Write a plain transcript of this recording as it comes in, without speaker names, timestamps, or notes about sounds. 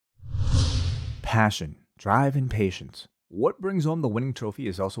Passion, drive, and patience. What brings home the winning trophy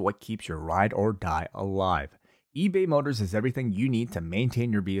is also what keeps your ride or die alive. eBay Motors has everything you need to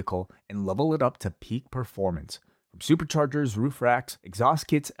maintain your vehicle and level it up to peak performance. From superchargers, roof racks, exhaust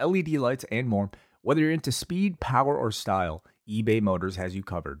kits, LED lights, and more, whether you're into speed, power, or style, eBay Motors has you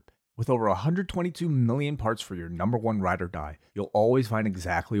covered. With over 122 million parts for your number one ride or die, you'll always find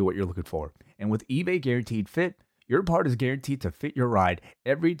exactly what you're looking for. And with eBay Guaranteed Fit, your part is guaranteed to fit your ride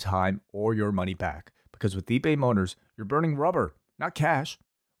every time or your money back. Because with eBay Motors, you're burning rubber, not cash.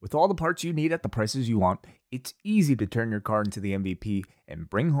 With all the parts you need at the prices you want, it's easy to turn your car into the MVP and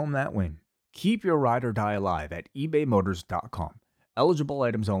bring home that win. Keep your ride or die alive at ebaymotors.com. Eligible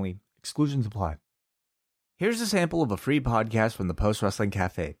items only. Exclusions apply. Here's a sample of a free podcast from the Post Wrestling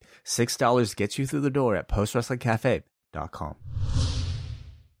Cafe. $6 gets you through the door at postwrestlingcafe.com.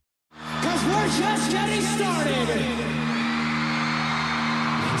 Because we're just getting started.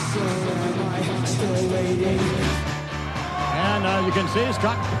 So am I still waiting? And you can see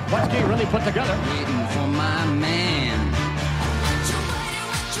Scott Watsky really put together. Waiting for my man.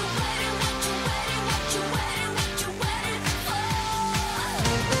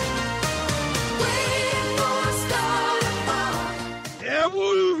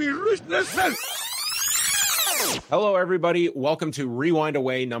 Hello, everybody. Welcome to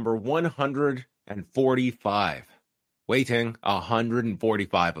Rewind-A-WAI number 145. Waiting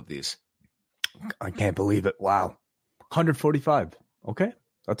 145 of these. I can't believe it. Wow. 145. Okay.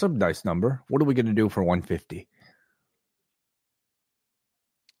 That's a nice number. What are we going to do for 150?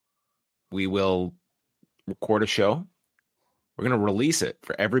 We will record a show. We're going to release it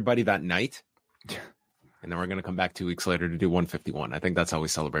for everybody that night. And then we're going to come back 2 weeks later to do 151. I think that's how we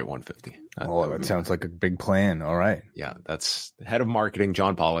celebrate 150. Oh, that sounds like a big plan. All right. Yeah, that's the head of marketing,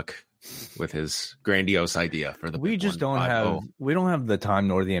 John Pollock, with his grandiose idea for the. We just don't have the time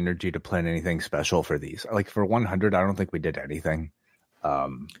nor the energy to plan anything special for these. Like for 100, I don't think we did anything. I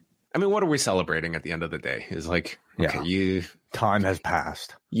mean, what are we celebrating at the end of the day? Is like, okay, time has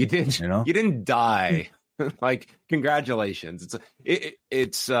passed. You didn't die. Like, congratulations.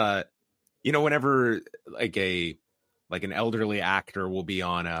 It's whenever like an elderly actor will be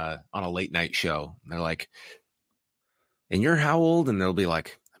on a late night show, and they're like, and you're how old? And they'll be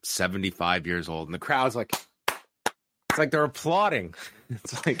like, I'm 75 years old. And the crowd's like, it's like they're applauding.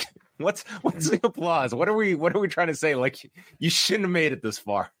 It's like, what's the applause? What are we trying to say? Like, you shouldn't have made it this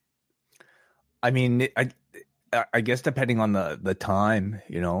far. I mean, I guess depending on the time,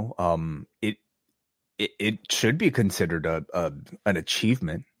 it should be considered an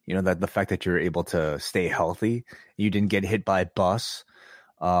achievement. That the fact that you're able to stay healthy, you didn't get hit by a bus.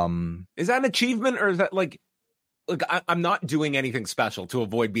 Is that an achievement, or is that like I'm not doing anything special to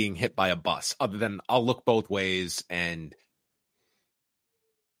avoid being hit by a bus, other than I'll look both ways, and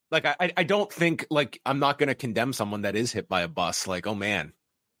like I don't think, like, I'm not going to condemn someone that is hit by a bus. Like, oh man.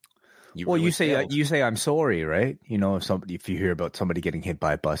 You say I'm sorry, right? If you hear about somebody getting hit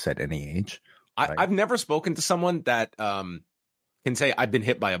by a bus at any age. Right? I've never spoken to someone that can say I've been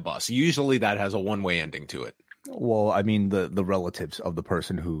hit by a bus. Usually that has a one-way ending to it. Well, I mean the relatives of the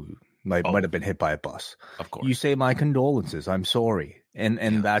person who might have been hit by a bus. Of course. You say my condolences, I'm sorry.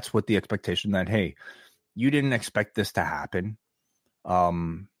 And that's with the expectation that, hey, you didn't expect this to happen.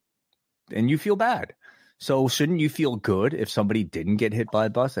 And you feel bad. So shouldn't you feel good if somebody didn't get hit by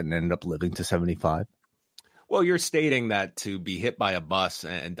a bus and ended up living to 75? Well, you're stating that to be hit by a bus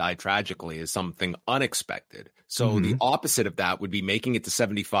and die tragically is something unexpected. So the opposite of that would be making it to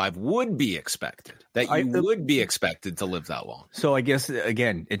 75 would be expected. That you would be expected to live that long. So I guess,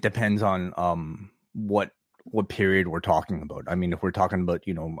 again, it depends on what period we're talking about. I mean, if we're talking about,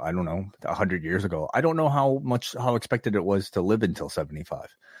 I don't know, 100 years ago, I don't know how expected it was to live until 75.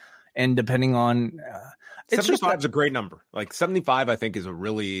 And depending on 75 is a great number. Like 75, I think, is a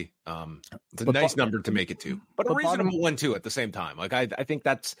really it's a nice number to make it to, but a reasonable one too at the same time. Like I think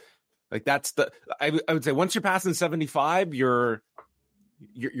that's the I would say once you're passing 75, you're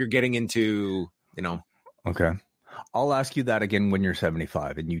getting into Okay, I'll ask you that again when you're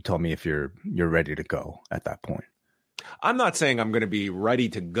 75, and you tell me if you're ready to go at that point. I'm not saying I'm going to be ready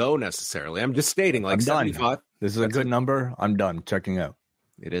to go necessarily. I'm just stating, like, 75. This is a good number. I'm done checking out.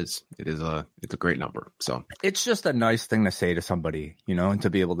 It is. It's a great number. So it's just a nice thing to say to somebody, and to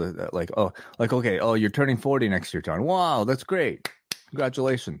be able to okay, you're turning 40 next year, John. Wow, that's great.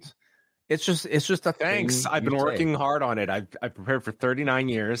 Congratulations. It's just a thanks. I've been working hard on it. I've prepared for 39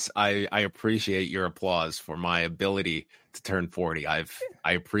 years. I appreciate your applause for my ability to turn 40. I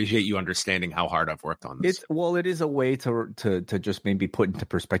appreciate you understanding how hard I've worked on this. It is a way to just maybe put into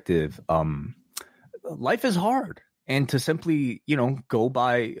perspective. Life is hard. And to simply, go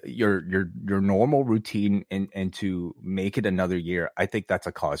by your normal routine and to make it another year, I think that's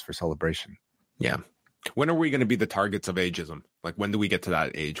a cause for celebration. Yeah. When are we going to be the targets of ageism? Like, when do we get to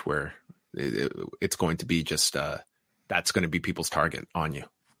that age where it's going to be just that's going to be people's target on you?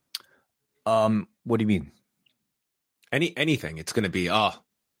 What do you mean? Anything. It's going to be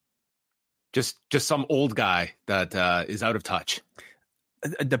just some old guy that is out of touch.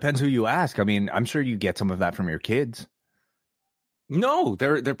 It depends who you ask. I mean, I'm sure you get some of that from your kids. No,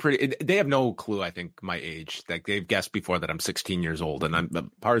 they're pretty. They have no clue. I think my age. Like, they've guessed before that I'm 16 years old, and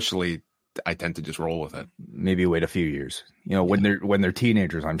I'm partially. I tend to just roll with it. Maybe wait a few years. When they're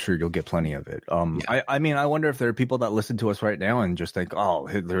teenagers, I'm sure you'll get plenty of it. I mean, I wonder if there are people that listen to us right now and just think, oh,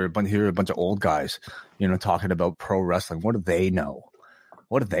 here are a bunch of old guys, talking about pro wrestling. What do they know?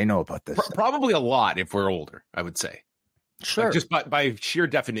 What do they know about this? Probably a lot if we're older, I would say. Sure. Like, just by sheer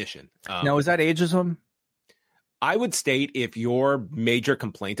definition. Now, is that ageism? I would state if your major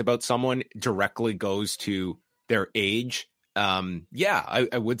complaint about someone directly goes to their age, I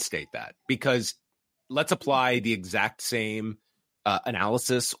would state that, because let's apply the exact same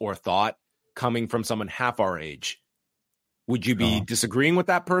analysis or thought coming from someone half our age. Would you be disagreeing with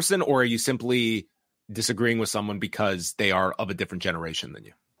that person, or are you simply disagreeing with someone because they are of a different generation than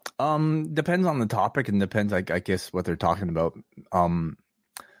you? Depends on the topic, and depends, I guess, what they're talking about.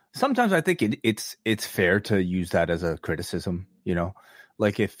 Sometimes I think it's fair to use that as a criticism,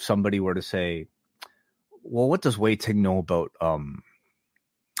 like if somebody were to say, well, what does Wei Ting know about,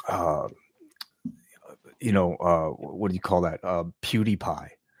 what do you call that? PewDiePie.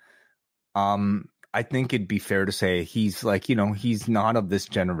 I think it'd be fair to say he's like, he's not of this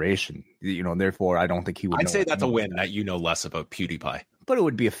generation, therefore I don't think he would. I'd say that's a win that you know less about PewDiePie. But it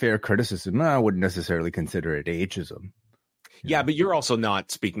would be a fair criticism. I wouldn't necessarily consider it ageism. Yeah, but you're also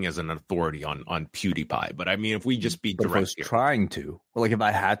not speaking as an authority on PewDiePie. But I mean, if we just be direct, if I was trying to, like, if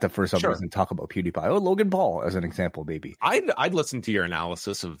I had to for some reason talk about PewDiePie, Logan Paul as an example, maybe I'd listen to your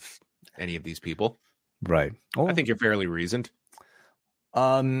analysis of any of these people. Right. Well, I think you're fairly reasoned.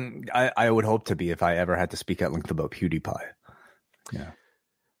 I would hope to be if I ever had to speak at length about PewDiePie. Yeah.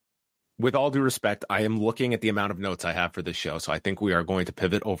 With all due respect, I am looking at the amount of notes I have for this show, so I think we are going to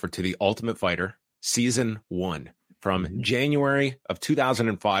pivot over to The Ultimate Fighter Season 1 from January of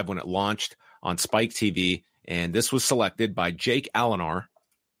 2005 when it launched on Spike TV. And this was selected by Jake Allenar,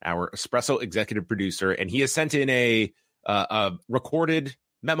 our Espresso executive producer, and he has sent in a recorded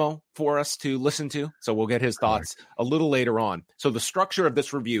memo for us to listen to. So we'll get his thoughts a little later on. So the structure of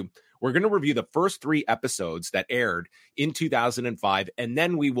this review, we're going to review the first 3 episodes that aired in 2005, and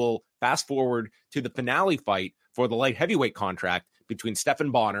then we will fast forward to the finale fight for the light heavyweight contract between Stephen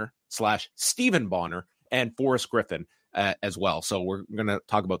Bonner / Stephen Bonner and Forrest Griffin as well. So we're going to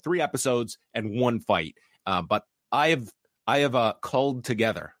talk about 3 episodes and 1 fight. But I have culled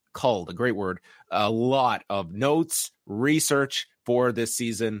together, a great word, a lot of notes, research for this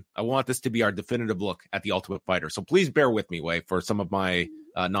season. I want this to be our definitive look at The Ultimate Fighter. So please bear with me, Wei, for some of my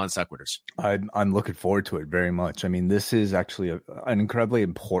non sequiturs. I'm looking forward to it very much. I mean, this is actually an incredibly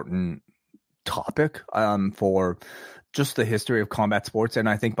important topic for just the history of combat sports, and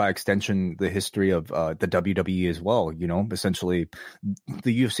I think by extension the history of the WWE as well. Essentially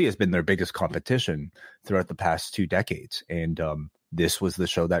the UFC has been their biggest competition throughout the past 2 decades, and this was the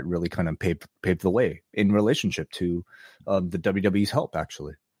show that really kind of paved the way in relationship to the WWE's help,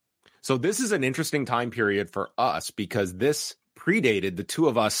 actually. So this is an interesting time period for us because this predated the 2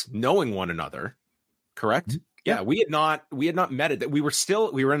 of us knowing one another, correct? Mm-hmm. Yeah, we had not met it. We were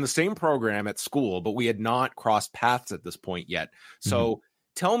in the same program at school, but we had not crossed paths at this point yet. So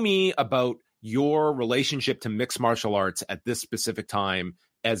tell me about your relationship to mixed martial arts at this specific time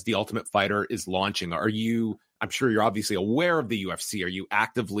as The Ultimate Fighter is launching. I'm sure you're obviously aware of the UFC. Are you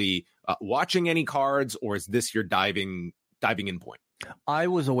actively watching any cards, or is this your diving in point? I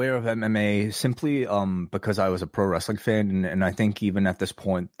was aware of MMA simply because I was a pro wrestling fan, and I think even at this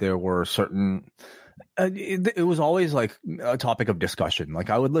point there were certain. It was always like a topic of discussion.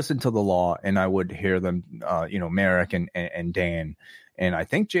 Like I would listen to the Law, and I would hear them, Merrick and Dan, and I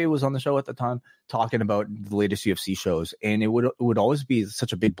think Jay was on the show at the time talking about the latest UFC shows, and it would always be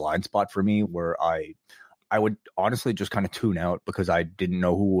such a big blind spot for me where I would honestly just kind of tune out because I didn't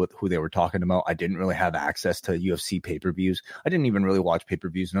know who they were talking about. I didn't really have access to UFC pay-per-views. I didn't even really watch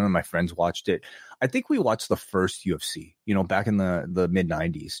pay-per-views. None of my friends watched it. I think we watched the first UFC, back in the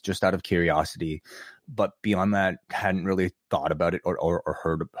mid-90s, just out of curiosity. But beyond that, hadn't really thought about it or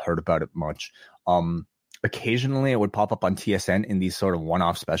heard about it much. Occasionally, it would pop up on TSN in these sort of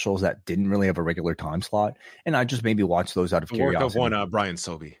one-off specials that didn't really have a regular time slot. And I just maybe watched those out of curiosity. Work of one Brian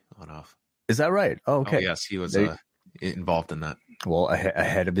Sobey on off. Is that right? Oh, okay. Oh, yes, he was. involved in that. Well,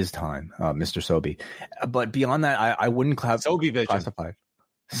 ahead of his time, Mr. Sobe. But beyond that, I wouldn't Sobe Vision. classify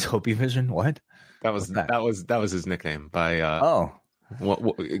Sobe Vision. What? That was his nickname by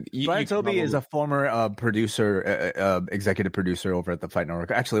Brian Sobe is a former producer, executive producer over at the Fight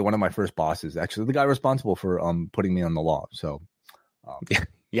Network. Actually, one of my first bosses. Actually, the guy responsible for putting me on the law. So, he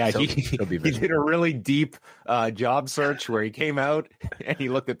did a really deep job search where he came out and he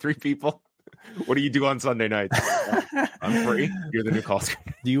looked at 3 people. What do you do on Sunday nights? I'm free. You're the new call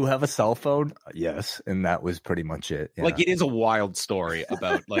screen. Do you have a cell phone? Yes, and that was pretty much it. Yeah. Like, it is a wild story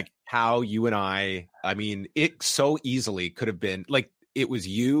about like how you and I mean, it so easily could have been like it was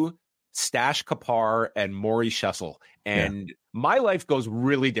you, Stash Kapar, and Maury Schessel. And my life goes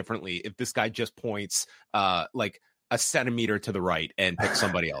really differently if this guy just points like a centimeter to the right and pick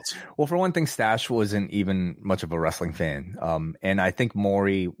somebody else. Well, for one thing, Stash wasn't even much of a wrestling fan. And I think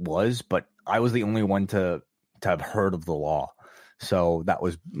Maury was, but I was the only one to have heard of the law. So that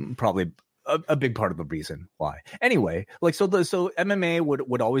was probably a big part of the reason why. Anyway, like, so MMA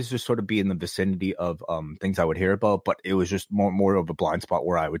would always just sort of be in the vicinity of things I would hear about, but it was just more of a blind spot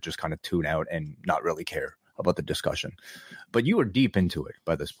where I would just kind of tune out and not really care about the discussion. But you were deep into it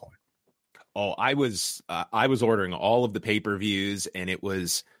by this point. Oh, I was ordering all of the pay-per-views, and it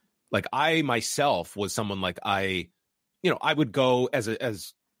was like I myself was someone like I would go as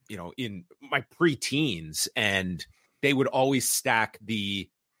in my pre-teens, and they would always stack the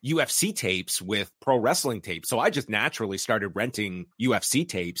UFC tapes with pro wrestling tapes. So I just naturally started renting UFC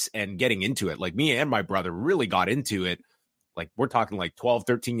tapes and getting into it. Like, me and my brother really got into it. Like, we're talking like 12,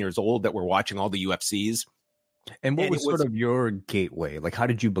 13 years old that we're watching all the UFCs. And what was sort of your gateway? Like, how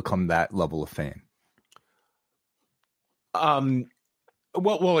did you become that level of fan?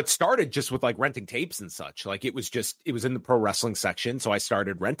 Well, it started just with like renting tapes and such. Like, it was in the pro wrestling section. So I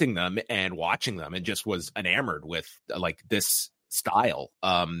started renting them and watching them and just was enamored with like this style.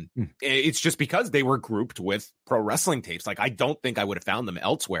 It's just because they were grouped with pro wrestling tapes. Like, I don't think I would have found them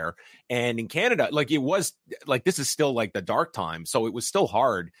elsewhere. And in Canada, like, it was like, this is still like the dark time. So it was still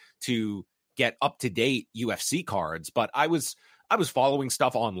hard to get up to date UFC cards, but I was following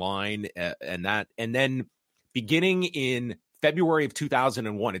stuff online and then beginning in February of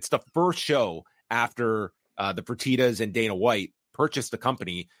 2001, it's the first show after the Fertittas and Dana White purchased the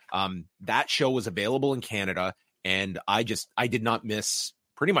company. That show was available in Canada, and I did not miss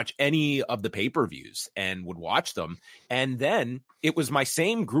pretty much any of the pay-per-views and would watch them. And then it was my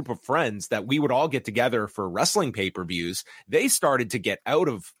same group of friends that we would all get together for wrestling pay-per-views. They started to get out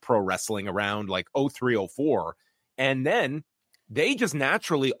of pro wrestling around like 03, 04. And then they just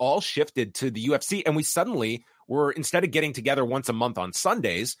naturally all shifted to the UFC. And we suddenly were, instead of getting together once a month on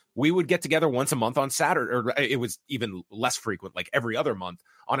Sundays, we would get together once a month on Saturday, or it was even less frequent, like every other month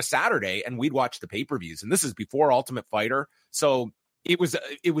on a Saturday, and we'd watch the pay-per-views. And this is before Ultimate Fighter. So it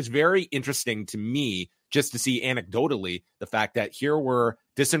was very interesting to me just to see anecdotally the fact that here were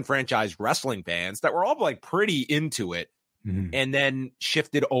disenfranchised wrestling fans that were all like pretty into it, and then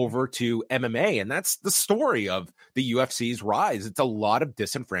shifted over to MMA. And that's the story of the UFC's rise. It's a lot of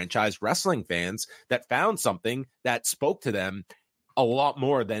disenfranchised wrestling fans that found something that spoke to them a lot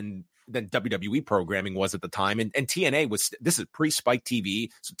more than WWE programming was at the time. And TNA this is pre-Spike TV.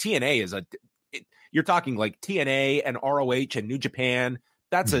 So TNA is you're talking like TNA and ROH and New Japan.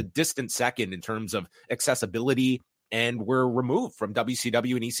 That's a distant second in terms of accessibility. And we're removed from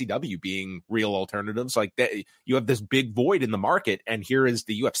WCW and ECW being real alternatives. Like that, you have this big void in the market. And here is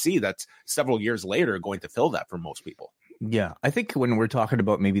the UFC that's several years later going to fill that for most people. Yeah, I think when we're talking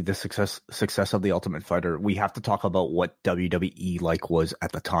about maybe the success of the Ultimate Fighter, we have to talk about what WWE like was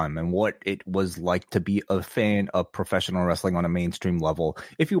at the time and what it was like to be a fan of professional wrestling on a mainstream level.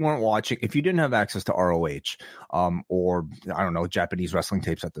 If you weren't watching, if you didn't have access to ROH, or I don't know, Japanese wrestling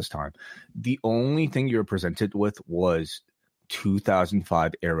tapes at this time, the only thing you were presented with was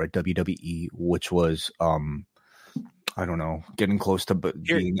 2005 era WWE, which was I don't know, getting close to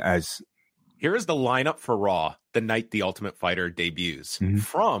being as. Here is the lineup for Raw the night the Ultimate Fighter debuts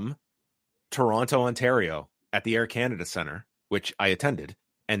from Toronto, Ontario at the Air Canada Centre, which I attended,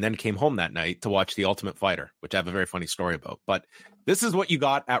 and then came home that night to watch the Ultimate Fighter, which I have a very funny story about. But this is what you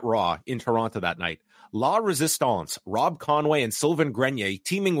got at Raw in Toronto that night. La Resistance, Rob Conway and Sylvain Grenier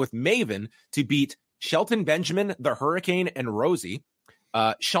teaming with Maven to beat Shelton Benjamin, the Hurricane, and Rosie.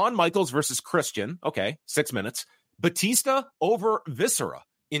 Shawn Michaels versus Christian. Okay, 6 minutes. Batista over Viscera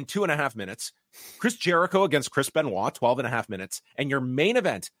in 2.5 minutes. Chris Jericho against Chris Benoit, 12.5 minutes. And your main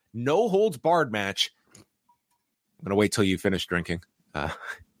event, no holds barred match. I'm going to wait till you finish drinking.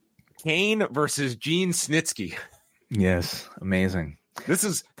 Kane versus Gene Snitsky. Yes, amazing. This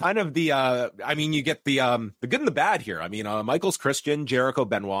is kind of the, I mean, you get the good and the bad here. I mean, Michaels, Christian, Jericho,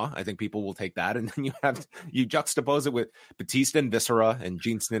 Benoit. I think people will take that. And then you juxtapose it with Batista and Viscera and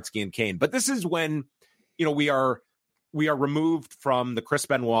Gene Snitsky and Kane. But this is when, we are removed from the Chris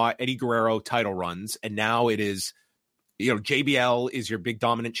Benoit, Eddie Guerrero title runs. And now it is, JBL is your big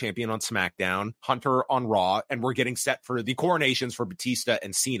dominant champion on SmackDown, Hunter on Raw, and we're getting set for the coronations for Batista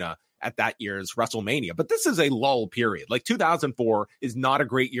and Cena at that year's WrestleMania. But this is a lull period. Like 2004 is not a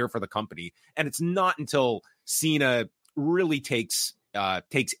great year for the company. And it's not until Cena really takes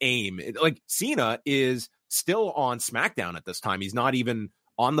aim. Like Cena is still on SmackDown at this time. He's not even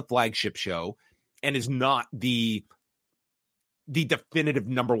on the flagship show and is not the definitive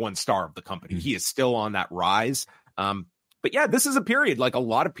number one star of the company. He is still on that rise. But yeah, this is a period, like a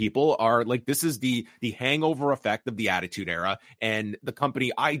lot of people are like, this is the hangover effect of the Attitude Era. And the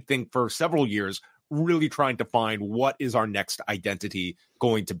company, I think for several years, really trying to find what is our next identity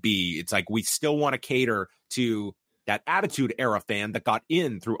going to be. It's like, we still want to cater to that Attitude Era fan that got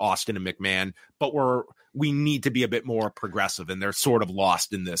in through Austin and McMahon, but we need to be a bit more progressive, and they're sort of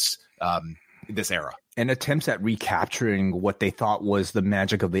lost in this era. And attempts at recapturing what they thought was the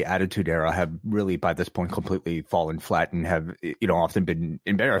magic of the Attitude Era have really, by this point, completely fallen flat and have, often been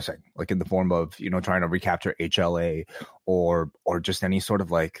embarrassing, like in the form of, trying to recapture HLA or just any sort of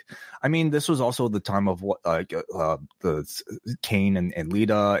this was also the time of what the Kane and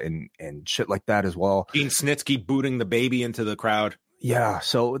Lita and shit like that as well. Gene Snitsky booting the baby into the crowd. Yeah,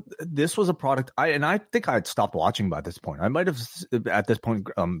 so this was a product, I think I had stopped watching by this point. I might have at this point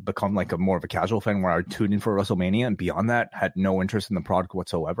become like a more of a casual fan where I would tune in for WrestleMania, and beyond that had no interest in the product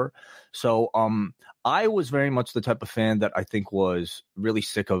whatsoever. So I was very much the type of fan that I think was really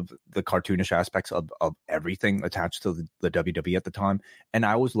sick of the cartoonish aspects of everything attached to the WWE at the time, and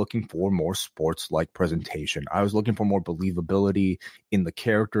I was looking for more sports-like presentation. I was looking for more believability in the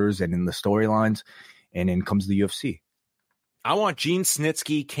characters and in the storylines, and in comes the UFC. I want Gene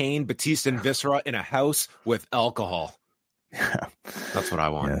Snitsky, Kane, Batista, and Viscera in a house with alcohol. That's what I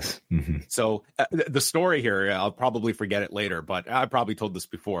want. Yes. Mm-hmm. So the story here, I'll probably forget it later, but I probably told this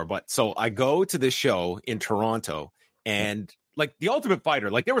before. But so I go to this show in Toronto, and like the Ultimate Fighter,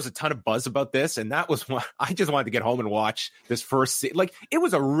 like there was a ton of buzz about this, and that was why I just wanted to get home and watch this first. Like it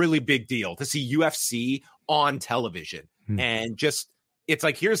was a really big deal to see UFC on television, and just. It's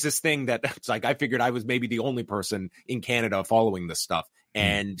like, here's this thing that it's like, I figured I was maybe the only person in Canada following this stuff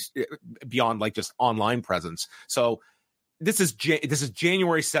and beyond like just online presence. So this is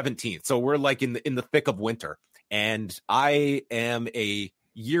January 17th. So we're like in the thick of winter, and I am a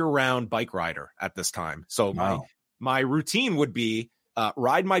year-round bike rider at this time. So wow. my routine would be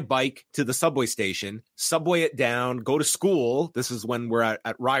ride my bike to the subway station, subway it down, go to school. This is when we're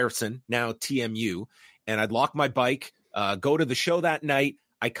at Ryerson, now TMU, and I'd lock my bike, go to the show that night.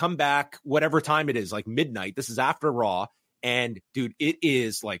 I come back, whatever time it is, like midnight. This is after Raw. And dude, it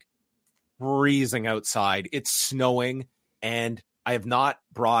is like freezing outside. It's snowing. And I have not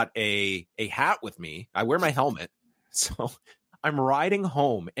brought a hat with me. I wear my helmet. So I'm riding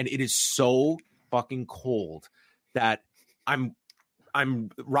home, and it is so fucking cold that I'm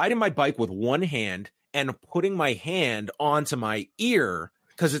riding my bike with one hand and putting my hand onto my ear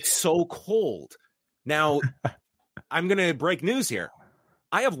because it's so cold. Now, I'm going to break news here.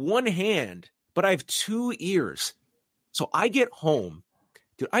 I have one hand, but I have two ears. So I get home.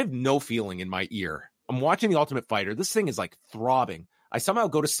 Dude, I have no feeling in my ear. I'm watching The Ultimate Fighter. This thing is like throbbing. I somehow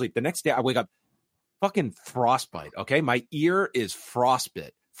go to sleep. The next day I wake up, fucking frostbite. Okay. My ear is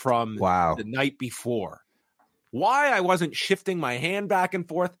frostbit from the night before. Why I wasn't shifting my hand back and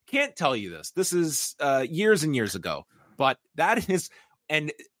forth, can't tell you this. This is years and years ago. But that is...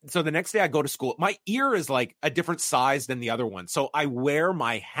 And so the next day I go to school, my ear is like a different size than the other one. So I wear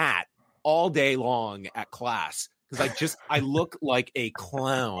my hat all day long at class because I look like a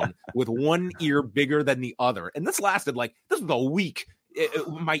clown with one ear bigger than the other. And this lasted this was a week.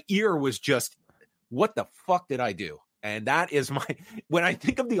 My ear was just, what the fuck did I do? And that is when I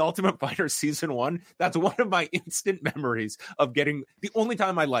think of The Ultimate Fighter Season 1, that's one of my instant memories of getting the only time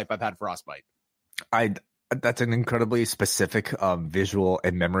in my life I've had frostbite. That's an incredibly specific visual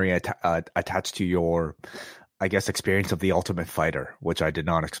and memory attached to your, I guess, experience of The Ultimate Fighter, which I did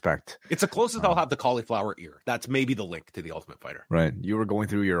not expect. It's the closest I'll have the cauliflower ear. That's maybe the link to The Ultimate Fighter. Right. You were going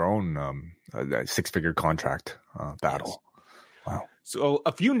through your own six-figure contract battle. Yes. Wow. So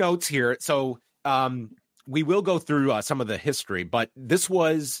a few notes here. So we will go through some of the history, but this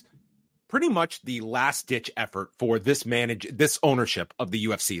was pretty much the last-ditch effort for this ownership of the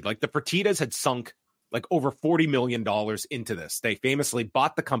UFC. Like the Fertittas had sunk like over $40 million into this. They famously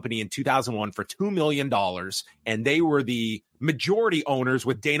bought the company in 2001 for $2 million, and they were the majority owners,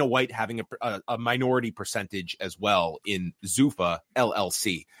 with Dana White having a minority percentage as well in Zuffa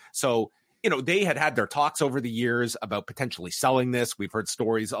LLC. So, they had their talks over the years about potentially selling this. We've heard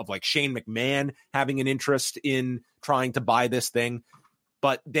stories of like Shane McMahon having an interest in trying to buy this thing,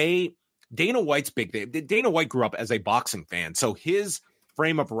 but Dana White's big thing. Dana White grew up as a boxing fan, so his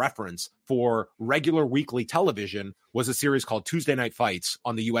frame of reference for regular weekly television was a series called Tuesday Night Fights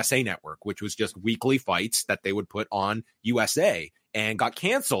on the USA Network, which was just weekly fights that they would put on USA, and got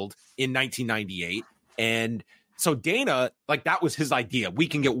canceled in 1998. And so Dana, like, that was his idea. We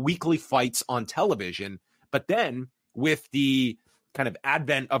can get weekly fights on television. But then with the kind of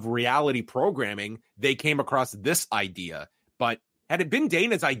advent of reality programming, they came across this idea. But had it been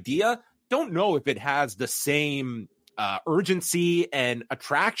Dana's idea, don't know if it has the same urgency and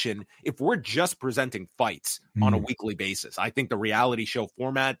attraction if we're just presenting fights on a weekly basis. I think the reality show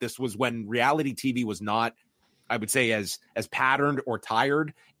format, this was when reality TV was not, I would say, as patterned or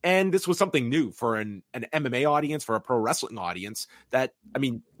tired. And this was something new for an MMA audience, for a pro wrestling audience that, I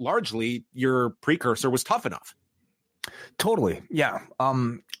mean, largely your precursor was Tough Enough. Totally. Yeah.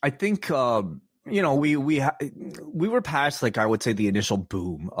 I think, we were past, like, I would say, the initial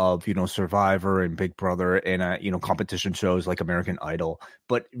boom of, Survivor and Big Brother and, competition shows like American Idol.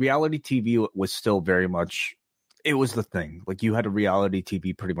 But reality TV was still very much, it was the thing. Like, you had a reality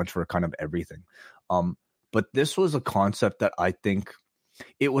TV pretty much for kind of everything. But this was a concept that I think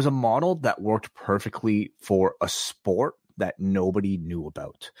it was a model that worked perfectly for a sport that nobody knew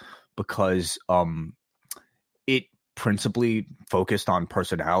about, because it principally focused on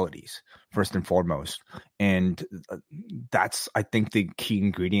personalities first and foremost. And that's, I think, the key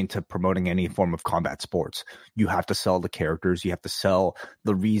ingredient to promoting any form of combat sports. You have to sell the characters. You have to sell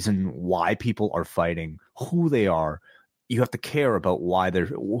the reason why people are fighting, who they are. You have to care about why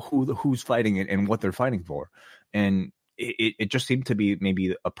who's fighting and what they're fighting for. And it just seemed to be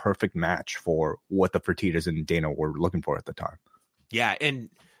maybe a perfect match for what the Fertittas and Dana were looking for at the time. Yeah. And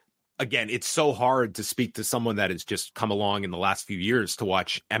again, it's so hard to speak to someone that has just come along in the last few years to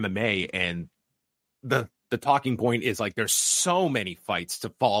watch MMA. And the talking point is like, there's so many fights to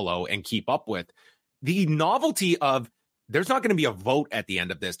follow and keep up with. The novelty of, there's not going to be a vote at the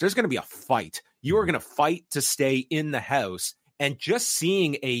end of this. There's going to be a fight. You are going to fight to stay in the house. And just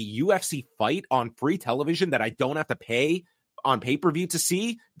seeing a UFC fight on free television that I don't have to pay on pay-per-view to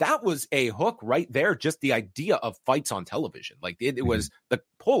see, that was a hook right there. Just the idea of fights on television. Like, it was the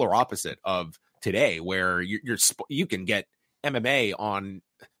polar opposite of today, where you can get MMA on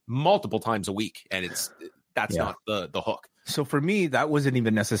multiple times a week, and that's not the hook. So for me, that wasn't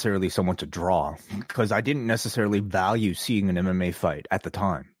even necessarily someone to draw, because I didn't necessarily value seeing an MMA fight at the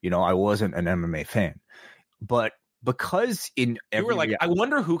time. I wasn't an MMA fan, but because in every, you were like, I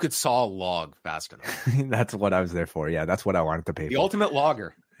wonder who could saw a log fast enough. That's what I was there for. Yeah, that's what I wanted to pay the for. ultimate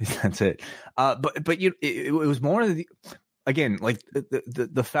logger. That's it. But it was more of the, again, like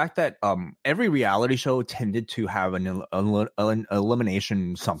the fact that every reality show tended to have an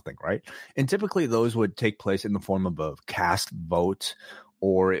elimination something, right? And typically those would take place in the form of a cast vote,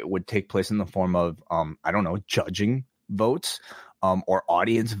 or it would take place in the form of judging votes, or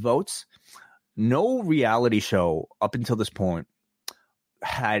audience votes. No reality show up until this point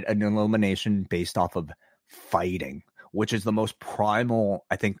had an elimination based off of fighting, which is the most primal,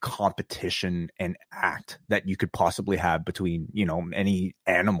 I think, competition and act that you could possibly have between, any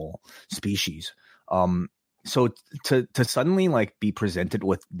animal species. So to suddenly like be presented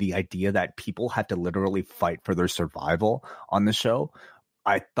with the idea that people had to literally fight for their survival on the show,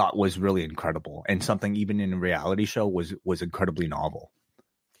 I thought was really incredible, and something even in a reality show was incredibly novel.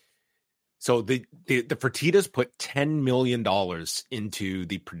 So the Fertittas put $10 million into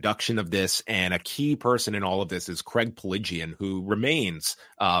the production of this, and a key person in all of this is Craig Piligian, who remains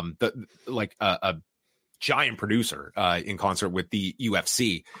a giant producer in concert with the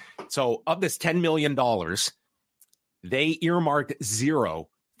UFC. So of this $10 million, they earmarked $0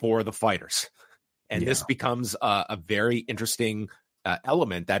 for the fighters. And this becomes a very interesting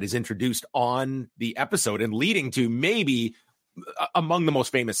element that is introduced on the episode, and leading to maybe among the most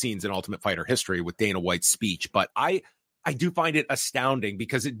famous scenes in Ultimate Fighter history with Dana White's speech. But I do find it astounding,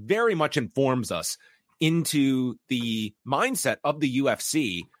 because it very much informs us into the mindset of the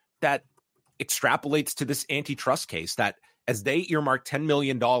UFC that extrapolates to this antitrust case, that as they earmarked $10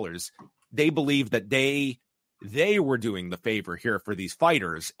 million, they believe that they were doing the favor here for these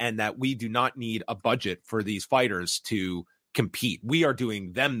fighters, and that we do not need a budget for these fighters to compete. We are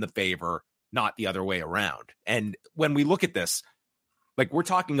doing them the favor, not the other way around. And when we look at this, like, we're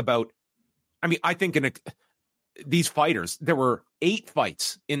talking about I mean, I think these fighters, there were 8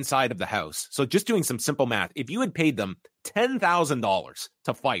 fights inside of the house. So just doing some simple math, if you had paid them $10,000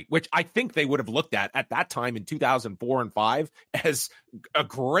 to fight, which I think they would have looked at that time in 2004 and 5 as a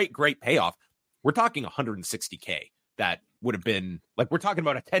great payoff, we're talking $160K. That would have been like, we're talking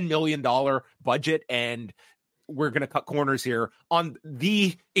about a $10 million budget, and we're going to cut corners here on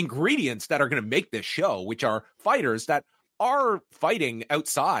the ingredients that are going to make this show, which are fighters that are fighting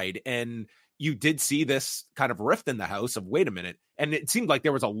outside. And you did see this kind of rift in the house of, wait a minute. And it seemed like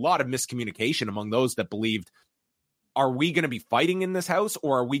there was a lot of miscommunication among those that believed, are we going to be fighting in this house,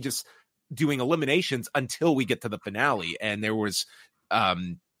 or are we just doing eliminations until we get to the finale? And there was,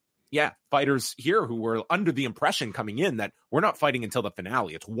 fighters here who were under the impression coming in that we're not fighting until the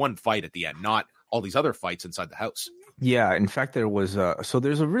finale. It's one fight at the end, not all these other fights inside the house. Yeah, in fact, there was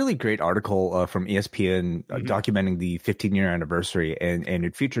there's a really great article from ESPN documenting the 15-year anniversary, and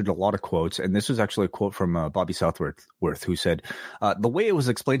it featured a lot of quotes. And this was actually a quote from Bobby Southworth, who said, the way it was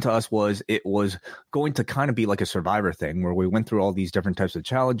explained to us was it was going to kind of be like a Survivor thing, where we went through all these different types of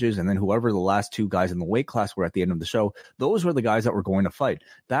challenges, and then whoever the last 2 guys in the weight class were at the end of the show, those were the guys that were going to fight.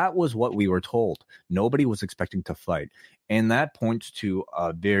 That was what we were told. Nobody was expecting to fight. And that points to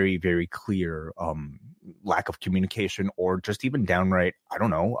a very, very clear lack of communication, or just even downright, I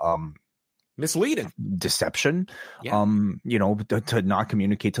don't know, misleading deception. Yeah. To not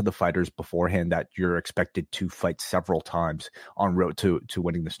communicate to the fighters beforehand that you're expected to fight several times en route to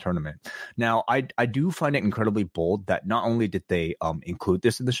winning this tournament. Now, I do find it incredibly bold that not only did they include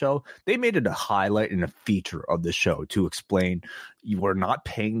this in the show, they made it a highlight and a feature of the show to explain, you are not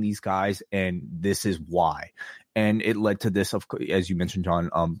paying these guys, and this is why. And it led to this, as you mentioned, John,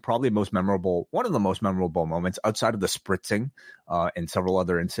 probably one of the most memorable moments outside of the spritzing and several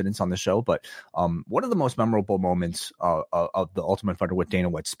other incidents on the show. But one of the most memorable moments of the Ultimate Fighter with Dana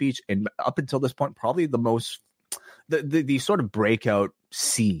White's speech, and up until this point, probably the sort of breakout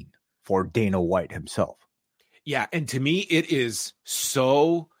scene for Dana White himself. Yeah. And to me, it is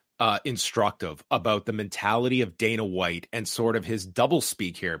so instructive about the mentality of Dana White and sort of his double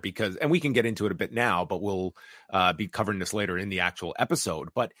speak here, because, and we can get into it a bit now, but we'll be covering this later in the actual episode.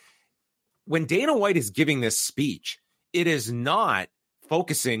 But when Dana White is giving this speech, it is not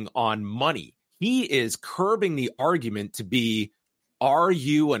focusing on money. He is curbing the argument to be, are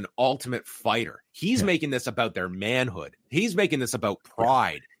you an ultimate fighter? He's making this about their manhood. He's making this about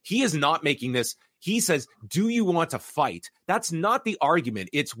pride. He is not making this. He says, do you want to fight? That's not the argument.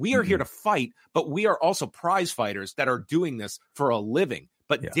 It's, we are here to fight, but we are also prize fighters that are doing this for a living.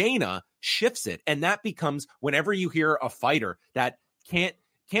 But Dana shifts it. And that becomes, whenever you hear a fighter that can't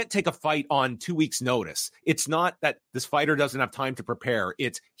take a fight on 2 weeks notice, it's not that this fighter doesn't have time to prepare.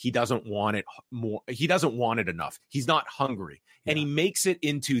 It's, he doesn't want it more. He doesn't want it enough. He's not hungry. And he makes it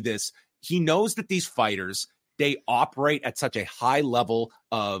into this. He knows that these fighters, they operate at such a high level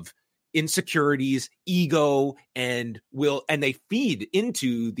of insecurities, ego, and they feed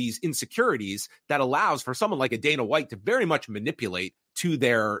into these insecurities that allows for someone like a Dana White to very much manipulate to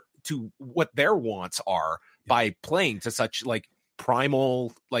what their wants are by playing to such like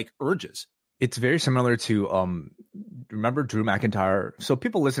primal like urges. It's very similar to remember Drew McIntyre. So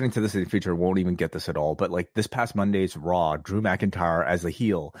people listening to this in the future won't even get this at all. But like this past Monday's Raw, Drew McIntyre as a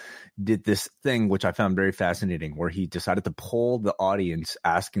heel did this thing which I found very fascinating, where he decided to poll the audience,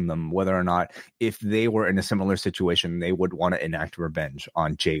 asking them whether or not, if they were in a similar situation, they would want to enact revenge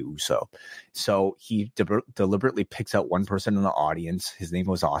on Jey Uso. So he deliberately picks out one person in the audience. His name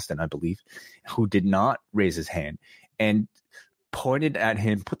was Austin, I believe, who did not raise his hand, and pointed at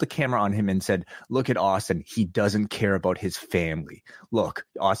him, put the camera on him and said, look at Austin. He doesn't care about his family. Look,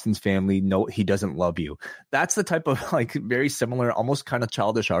 Austin's family, no, he doesn't love you. That's the type of like very similar, almost kind of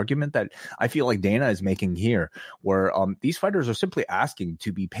childish argument that I feel like Dana is making here, where these fighters are simply asking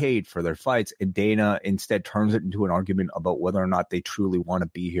to be paid for their fights, and Dana instead turns it into an argument about whether or not they truly want to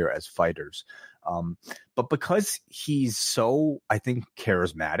be here as fighters. But because he's so, I think,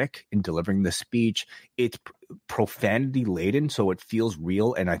 charismatic in delivering the speech, it's profanity laden, so it feels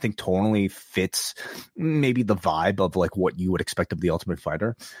real, and I think totally fits maybe the vibe of like what you would expect of the Ultimate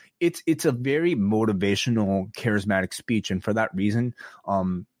Fighter. It's a very motivational, charismatic speech, and for that reason,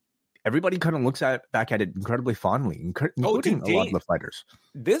 everybody kind of looks back at it incredibly fondly, including a lot of the fighters.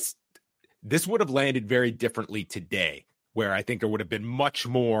 This would have landed very differently today, where I think there would have been much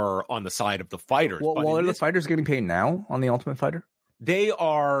more on the side of the fighters. Well, are the fighters getting paid now on the Ultimate Fighter? They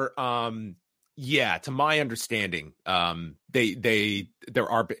are, to my understanding, there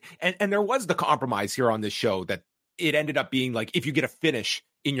are, and there was the compromise here on this show that it ended up being like, if you get a finish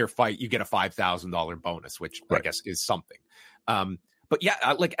in your fight, you get a $5,000 bonus, which I guess is something. But yeah,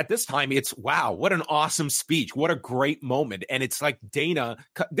 like at this time, it's wow, what an awesome speech. What a great moment. And it's like Dana,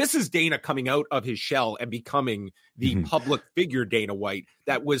 this is Dana coming out of his shell and becoming the public figure Dana White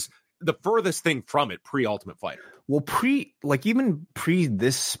that was the furthest thing from it pre-Ultimate Fighter. Well, even pre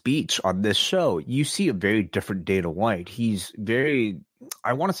this speech on this show, you see a very different Dana White. He's very,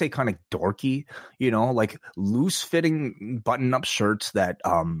 I want to say, kind of dorky, like loose fitting button up shirts that,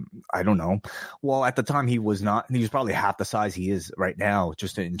 I don't know. Well, at the time he was probably half the size he is right now,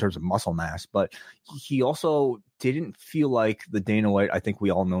 just in terms of muscle mass, but he also didn't feel like the Dana White I think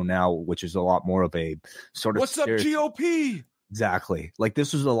we all know now, which is a lot more of a sort of what's up, GOP? Exactly. Like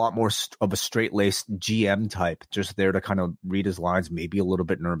this was a lot more of a straight-laced GM type, just there to kind of read his lines, maybe a little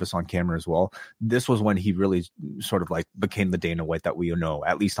bit nervous on camera as well. This was when he really sort of like became the Dana White that we know,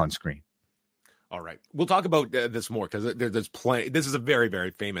 at least on screen. All right. We'll talk about this more because there's plenty. This is a very,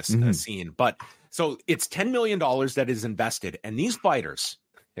 very famous scene. But so it's $10 million that is invested. And these fighters,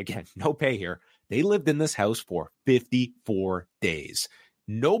 again, no pay here, they lived in this house for 54 days.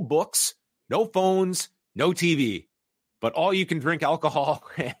 No books, no phones, no TV. But all you can drink alcohol,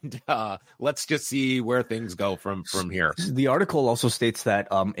 and let's just see where things go from here. The article also states that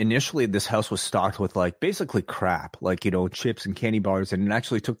initially this house was stocked with like basically crap, like chips and candy bars, and it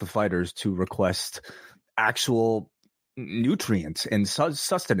actually took the fighters to request actual nutrients and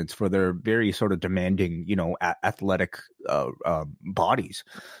sustenance for their very sort of demanding, athletic bodies.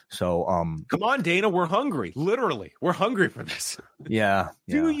 So, come on, Dana, we're hungry. Literally, we're hungry for this. Yeah.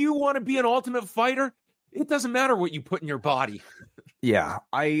 Do you want to be an Ultimate Fighter? It doesn't matter what you put in your body. Yeah,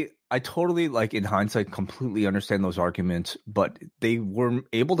 I totally, like, in hindsight, completely understand those arguments, but they were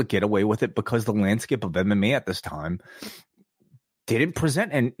able to get away with it because the landscape of MMA at this time didn't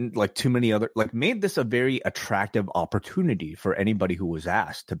present too many other, made this a very attractive opportunity for anybody who was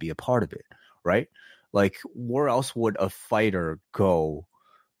asked to be a part of it, right? Like, where else would a fighter go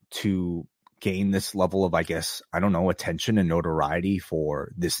to gain this level of, I guess, I don't know, attention and notoriety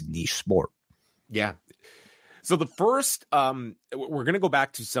for this niche sport? Yeah. So the first, we're going to go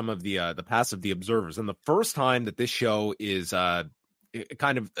back to some of the past of the observers, and the first time that this show is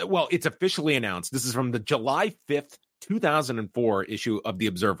it's officially announced. This is from the July 5th, 2004 issue of The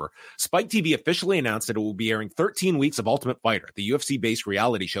Observer. Spike TV officially announced that it will be airing 13 weeks of Ultimate Fighter, the UFC-based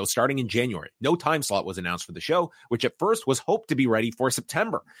reality show starting in January. No time slot was announced for the show, which at first was hoped to be ready for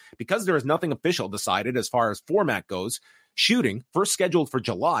September. Because there is nothing official decided as far as format goes, shooting, first scheduled for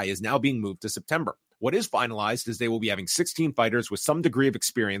July, is now being moved to September. What is finalized is they will be having 16 fighters with some degree of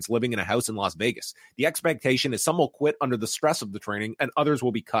experience living in a house in Las Vegas. The expectation is some will quit under the stress of the training and others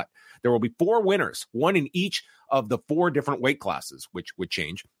will be cut. There will be 4 winners, one in each of the 4 different weight classes, which would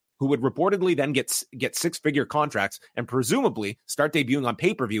change, who would reportedly then get 6-figure contracts and presumably start debuting on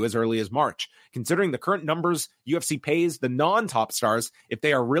pay-per-view as early as March. Considering the current numbers UFC pays the non-top stars, if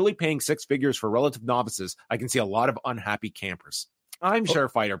they are really paying 6 figures for relative novices, I can see a lot of unhappy campers. I'm sure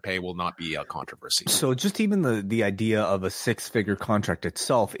fighter pay will not be a controversy. So just even the idea of a 6-figure contract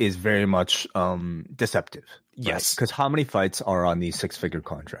itself is very much deceptive. Yes. Because how many fights are on these 6-figure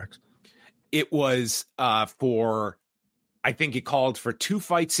contracts? It was for, I think it called for 2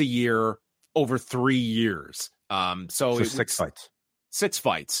 fights a year over 3 years. So 6 fights. 6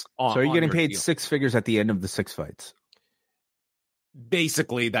 fights. So are you getting paid 6 figures at the end of the 6 fights?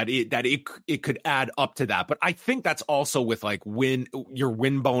 Basically that it could add up to that, but I think that's also with like your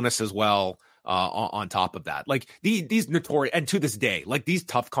win bonus as well on top of that. Like these notorious, and to this day, like these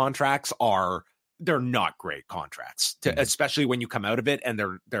tough contracts they're not great contracts, especially when you come out of it and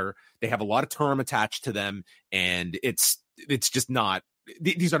they have a lot of term attached to them, and it's just not.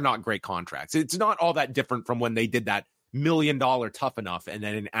 These are not great contracts. It's not all that different from when they did that $1 million Tough Enough, and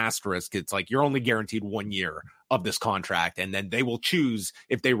then in asterisk, it's like you're only guaranteed 1 year of this contract, and then they will choose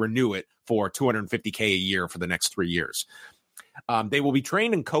if they renew it for $250K a year for the next 3 years. They will be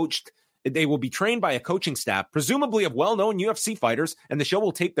trained and coached. They will be trained by a coaching staff, presumably of well-known UFC fighters, and the show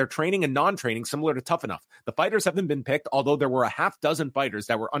will tape their training and non-training similar to Tough Enough. The fighters haven't been picked, although there were a half dozen fighters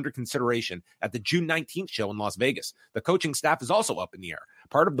that were under consideration at the June 19th show in Las Vegas. The coaching staff is also up in the air.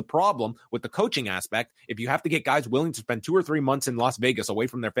 Part of the problem with the coaching aspect, if you have to get guys willing to spend 2 or 3 months in Las Vegas away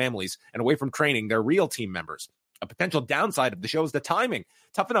from their families and away from training their real team members. A potential downside of the show is the timing.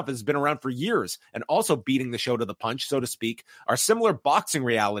 Tough Enough has been around for years, and also beating the show to the punch, so to speak, are similar boxing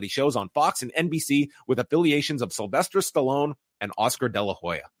reality shows on Fox and NBC with affiliations of Sylvester Stallone and Oscar De La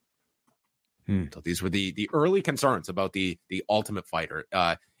Hoya. So these were the early concerns about the Ultimate Fighter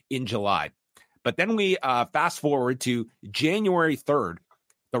in July. But then we fast forward to January 3rd.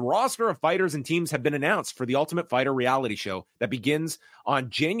 The roster of fighters and teams have been announced for the Ultimate Fighter reality show that begins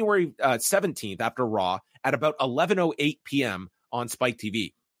on January 17th after Raw at about 11:08 p.m. on Spike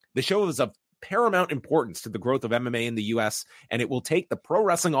TV. The show is of paramount importance to the growth of MMA in the US, and it will take the pro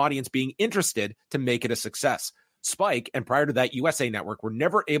wrestling audience being interested to make it a success. Spike, and prior to that, USA Network, were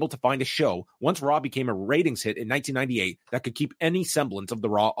never able to find a show once Raw became a ratings hit in 1998 that could keep any semblance of the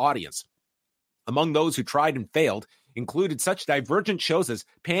Raw audience. Among those who tried and failed included such divergent shows as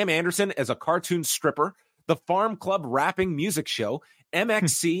Pam Anderson as a cartoon stripper, the Farm Club rapping music show,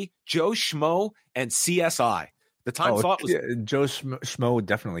 MXC, Joe Schmo, and CSI. The time slot was Joe Schmo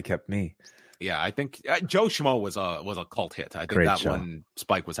definitely kept me. Yeah, I think Joe Schmo was a cult hit. I think Great that show. one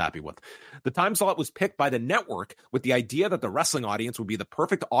Spike was happy with. The time slot was picked by the network with the idea that the wrestling audience would be the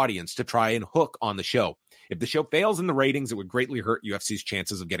perfect audience to try and hook on the show. If the show fails in the ratings, it would greatly hurt UFC's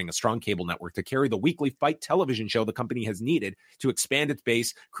chances of getting a strong cable network to carry the weekly fight television show the company has needed to expand its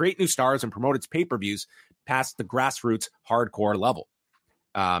base, create new stars, and promote its pay-per-views past the grassroots hardcore level.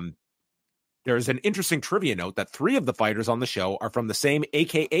 There's an interesting trivia note that 3 of the fighters on the show are from the same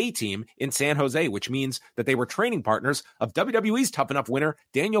AKA team in San Jose, which means that they were training partners of WWE's Tough Enough winner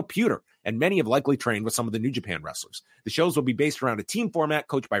Daniel Puder, and many have likely trained with some of the New Japan wrestlers. The shows will be based around a team format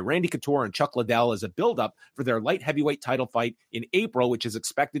coached by Randy Couture and Chuck Liddell as a build-up for their light heavyweight title fight in April, which is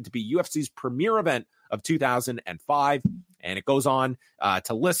expected to be UFC's premier event of 2005. And it goes on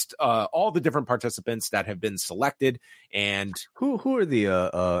to list all the different participants that have been selected. And Who are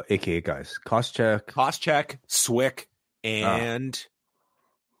the AKA guys? Koscheck, Swick, and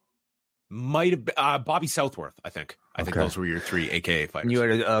might have Bobby Southworth, I think. I think those were your 3 AKA fighters. And you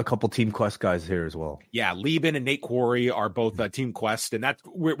had a couple Team Quest guys here as well. Yeah, Lieben and Nate Quarry are both Team Quest, and that's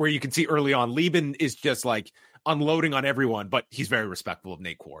where you can see early on Lieben is just like unloading on everyone, but he's very respectful of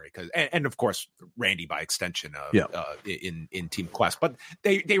Nate Quarry and of course Randy by extension in Team Quest. But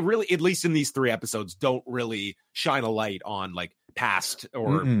they really, at least in these 3 episodes, don't really shine a light on like past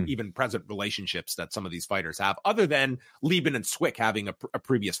or even present relationships that some of these fighters have, other than Lieben and Swick having a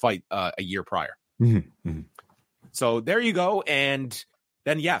previous fight a year prior. So there you go. And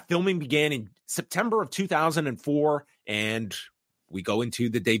then, filming began in September of 2004, and we go into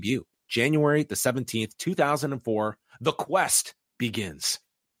the debut. January the 17th, 2004, The Quest begins.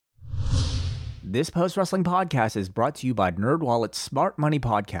 This post-wrestling podcast is brought to you by NerdWallet's Smart Money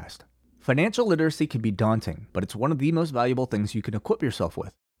Podcast. Financial literacy can be daunting, but it's one of the most valuable things you can equip yourself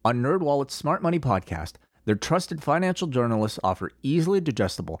with. On NerdWallet's Smart Money Podcast, their trusted financial journalists offer easily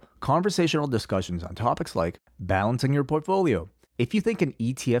digestible, conversational discussions on topics like balancing your portfolio. If you think an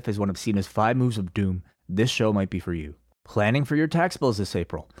ETF is one of Cena's 5 moves of doom, this show might be for you. Planning for your tax bills this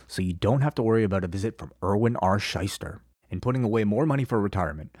April, so you don't have to worry about a visit from Erwin R. Shyster. And putting away more money for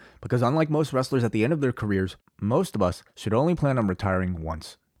retirement, because unlike most wrestlers at the end of their careers, most of us should only plan on retiring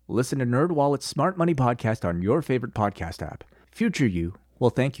once. Listen to NerdWallet's Smart Money Podcast on your favorite podcast app. Future you will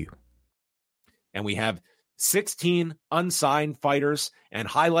thank you. And we have 16 unsigned fighters and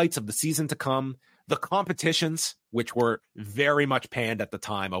highlights of the season to come. The competitions, which were very much panned at the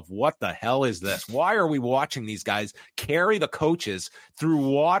time, of what the hell is this? Why are we watching these guys carry the coaches through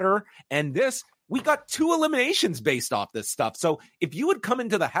water? And this, we got 2 eliminations based off this stuff. So if you would come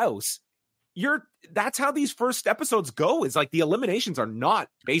into the house, that's how these first episodes go, is like the eliminations are not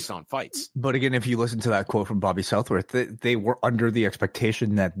based on fights. But again, if you listen to that quote from Bobby Southworth, they were under the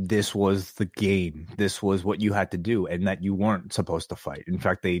expectation that this was the game, this was what you had to do, and that you weren't supposed to fight. In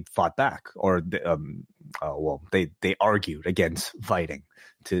fact, they fought back, or they argued against fighting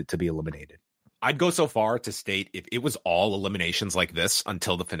to be eliminated. I'd go so far to state, if it was all eliminations like this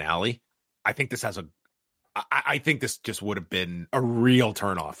until the finale, I think this just would have been a real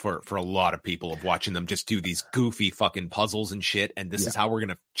turnoff for a lot of people, of watching them just do these goofy fucking puzzles and shit. And this is how we're going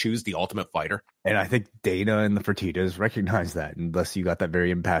to choose the ultimate fighter. And I think Dana and the Fertittas recognize that, unless you got that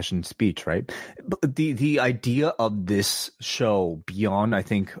very impassioned speech, right? But the idea of this show, beyond, I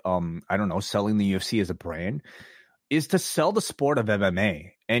think, selling the UFC as a brand, is to sell the sport of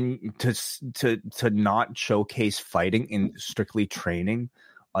MMA, and to not showcase fighting in strictly training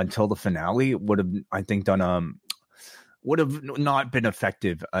until the finale would have, I think, would have not been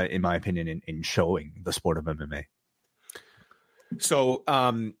effective, in my opinion, in showing the sport of MMA. So,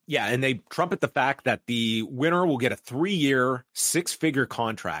 and they trumpet the fact that the winner will get a 3-year, 6-figure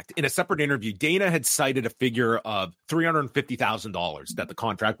contract. In a separate interview, Dana had cited a figure of $350,000 that the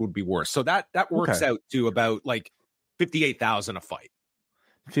contract would be worth. So that works out to about like $58,000 a fight.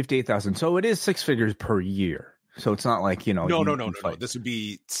 $58,000. So it is 6 figures per year. So it's not like, No. This would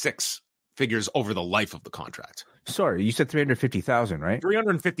be 6 figures over the life of the contract. Sorry, you said 350,000, right?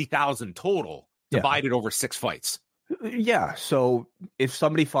 350,000 total divided over 6 fights. Yeah. So if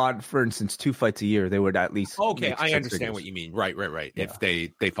somebody fought, for instance, 2 fights a year, they would at least. Okay, I understand what you mean. Right. Yeah. If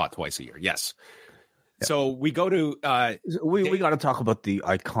they fought twice a year. Yes. So we go to we got to talk about the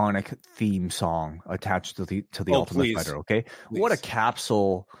iconic theme song attached to the Ultimate Fighter. Okay, what a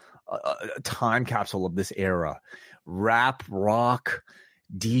capsule, a time capsule of this era. Rap, rock,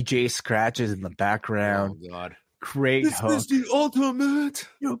 DJ scratches in the background. Oh God. Great This hook. is the ultimate.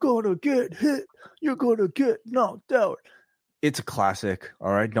 You're gonna get hit. You're gonna get knocked out. It's a classic.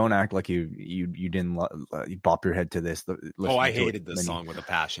 All right, don't act like you didn't you bop your head to this. I hated this song with a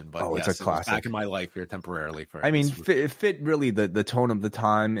passion, but yes, it's a classic. It was back in my life here temporarily. It fit really the tone of the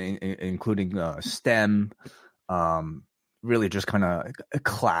time, including STEM. Really, just kind of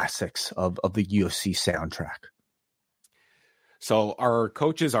classics of the UFC soundtrack. So our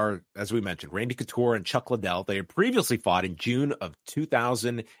coaches are, as we mentioned, Randy Couture and Chuck Liddell. They had previously fought in June of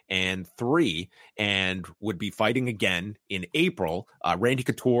 2003 and would be fighting again in April. Randy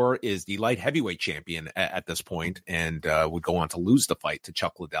Couture is the light heavyweight champion at this point and would go on to lose the fight to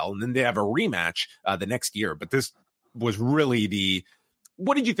Chuck Liddell. And then they have a rematch the next year. But this was really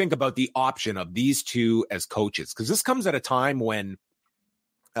what did you think about the option of these two as coaches? Because this comes at a time when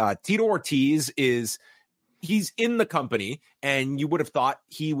Tito Ortiz he's in the company, and you would have thought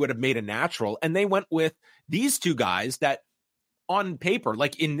he would have made a natural. And they went with these two guys that on paper,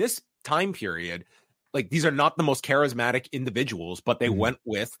 like in this time period, like these are not the most charismatic individuals, but they went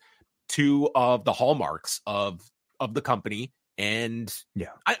with two of the hallmarks of the company. And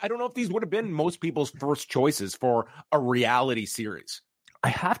I don't know if these would have been most people's first choices for a reality series. I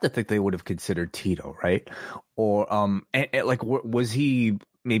have to think they would have considered Tito, right? Or was he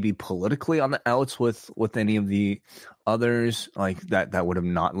maybe politically on the outs with any of the others like that would have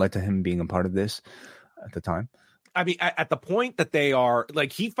not led to him being a part of this at the time? I mean, at the point that they are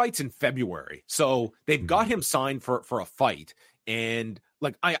like, he fights in February, so they've got him signed for a fight, and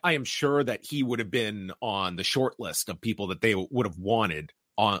like I am sure that he would have been on the short list of people that they would have wanted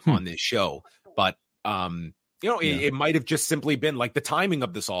on this show, but it might have just simply been like the timing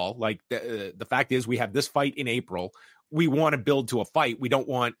of this all. Like the fact is, we have this fight in April. We want to build to a fight. We don't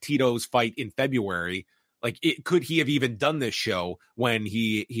want Tito's fight in February. Like, could he have even done this show when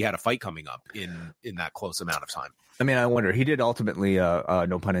he had a fight coming up in that close amount of time? I mean, I wonder. He did ultimately,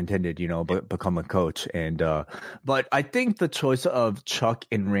 no pun intended, become a coach. And but I think the choice of Chuck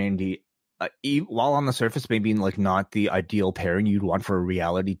and Randy, while on the surface maybe like not the ideal pairing you'd want for a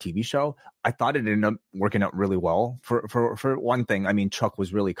reality TV show, I thought it ended up working out really well. For one thing, I mean, Chuck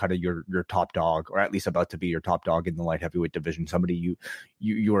was really kind of your top dog, or at least about to be your top dog in the light heavyweight division. Somebody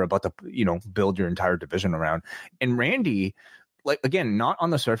you were about to build your entire division around. And Randy, like, again, not on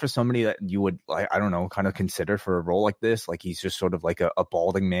the surface somebody that you would, like, I don't know, kind of consider for a role like this. Like, he's just sort of like a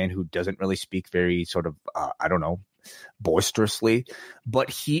balding man who doesn't really speak very sort of I don't know, boisterously,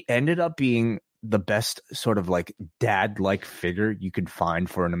 but he ended up being the best sort of like dad-like figure you could find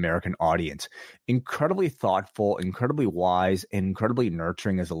for an American audience. Incredibly thoughtful, incredibly wise, and incredibly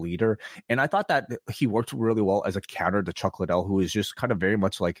nurturing as a leader. And I thought that he worked really well as a counter to Chuck Liddell, who is just kind of very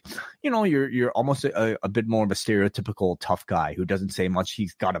much like, you're almost a bit more of a stereotypical tough guy who doesn't say much.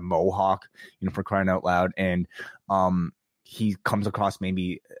 He's got a mohawk, for crying out loud. And he comes across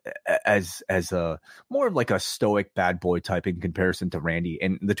maybe as a more of like a stoic bad boy type in comparison to Randy.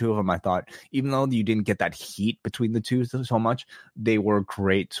 And the two of them, I thought, even though you didn't get that heat between the two so much, they were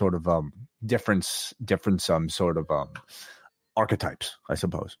great sort of different sort of archetypes, I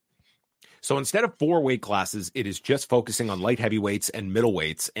suppose. So instead of 4 weight classes, it is just focusing on light heavyweights and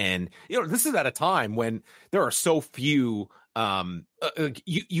middleweights. And, this is at a time when there are so few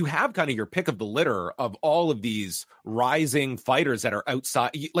you have kind of your pick of the litter of all of these rising fighters that are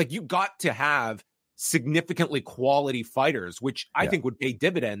outside. Like, you got to have significantly quality fighters, which I think would pay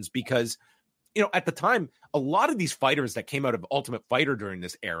dividends because, at the time, a lot of these fighters that came out of Ultimate Fighter during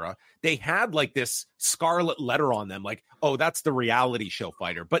this era, they had like this scarlet letter on them, like, oh, that's the reality show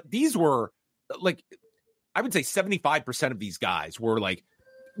fighter. But these were like, I would say 75% of these guys were like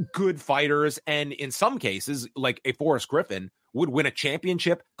good fighters, and in some cases, like a Forrest Griffin would win a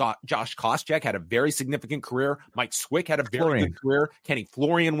championship. Josh Koscheck had a very significant career. Mike Swick had a very good career. Kenny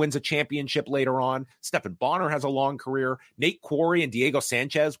Florian wins a championship later on. Stephan Bonner has a long career. Nate Quarry and Diego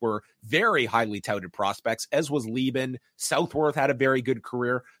Sanchez were very highly touted prospects, as was Lieben. Southworth had a very good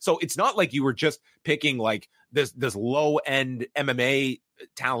career. So it's not like you were just picking like this low end MMA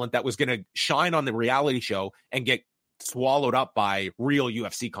talent that was going to shine on the reality show and get swallowed up by real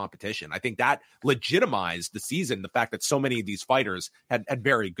UFC competition. I think that legitimized the season, the fact that so many of these fighters had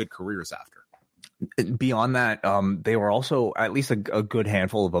very good careers after. Beyond that, they were also, at least a good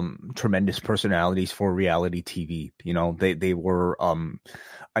handful of them, tremendous personalities for reality TV. They were,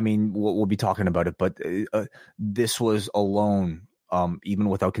 I mean, we'll be talking about it, but this was alone, even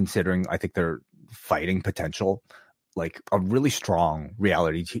without considering, I think, their fighting potential, like a really strong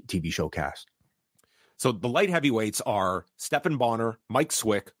reality TV show cast. So the light heavyweights are Stephen Bonner, Mike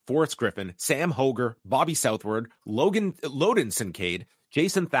Swick, Forrest Griffin, Sam Hoger, Bobby Southward, Loden Sincade,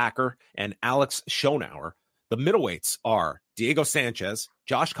 Jason Thacker, and Alex Schonauer. The middleweights are Diego Sanchez,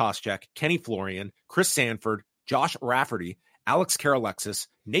 Josh Koscheck, Kenny Florian, Chris Sanford, Josh Rafferty, Alex Karalexis,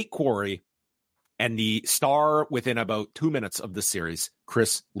 Nate Quarry, and the star within about 2 minutes of the series,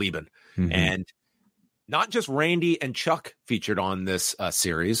 Chris Lieben. Mm-hmm. And not just Randy and Chuck featured on this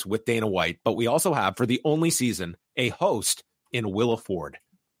series with Dana White, but we also have, for the only season, a host in Willa Ford.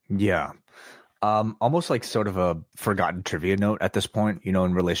 Yeah. Almost like sort of a forgotten trivia note at this point, you know,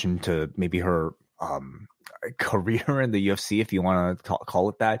 in relation to maybe her career in the UFC, if you want to call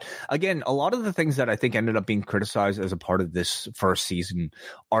it that. Again, a lot of the things that I think ended up being criticized as a part of this first season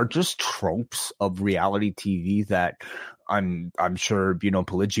are just tropes of reality TV that I'm sure, you know,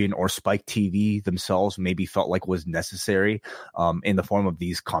 Pelagian or Spike TV themselves maybe felt like was necessary in the form of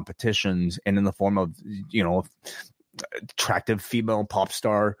these competitions and in the form of, you know, attractive female pop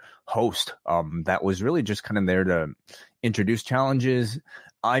star host that was really just kind of there to introduce challenges.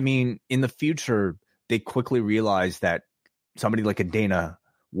 I mean, in the future, they quickly realized that somebody like a Dana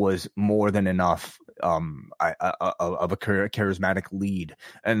was more than enough of a charismatic lead,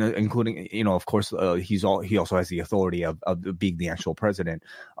 and including, you know, of course, he also has the authority of being the actual president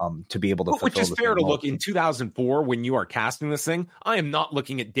to be able to. Which is fair to look in 2004 when you are casting this thing. I am not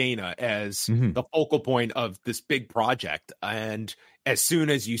looking at Dana as the focal point of this big project, and as soon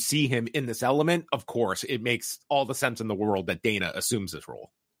as you see him in this element, of course, it makes all the sense in the world that Dana assumes this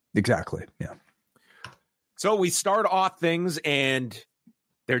role. Exactly. Yeah. So we start off things, and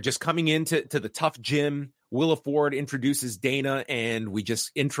they're just coming into the tough gym. Willa Ford introduces Dana, and we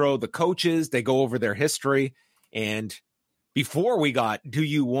just intro the coaches. They go over their history. And before we got, do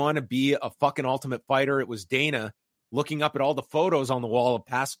you want to be a fucking Ultimate Fighter? It was Dana looking up at all the photos on the wall of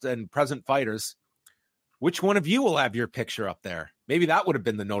past and present fighters. Which one of you will have your picture up there? Maybe that would have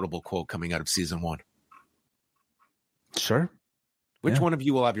been the notable quote coming out of season 1. Sure. Which one of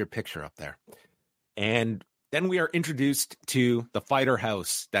you will have your picture up there? And then we are introduced to the fighter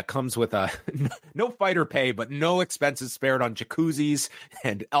house that comes with a no fighter pay, but no expenses spared on jacuzzis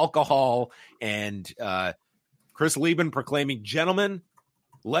and alcohol. And Chris Lieben proclaiming, "Gentlemen,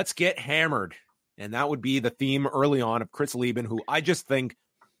 let's get hammered." And that would be the theme early on of Chris Lieben, who I just think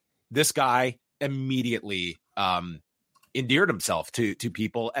this guy immediately endeared himself to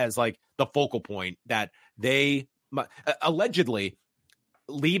people as like the focal point that they allegedly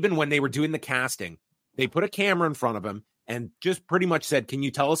Lieben, when they were doing the casting, they put a camera in front of him and just pretty much said, "Can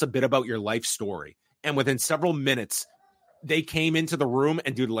you tell us a bit about your life story?" And within several minutes, they came into the room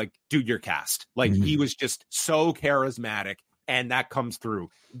and dude, you're cast. Like he was just so charismatic, and that comes through.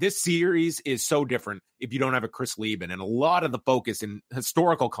 This series is so different if you don't have a Chris Lieben, and a lot of the focus in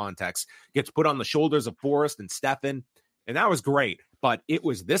historical context gets put on the shoulders of Forrest and Stefan, and that was great. But it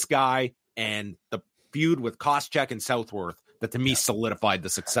was this guy and the feud with Koscheck and Southworth that to me solidified the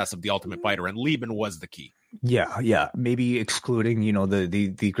success of the Ultimate Fighter, and Lieben was the key. Yeah. Maybe excluding, you know,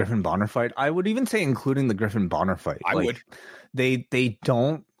 the Griffin Bonner fight. I would even say including the Griffin Bonner fight. I would. They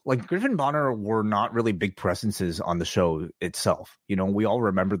don't, like, Griffin Bonner were not really big presences on the show itself. You know, we all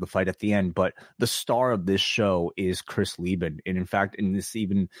remember the fight at the end, but the star of this show is Chris Lieben. And in fact, in this,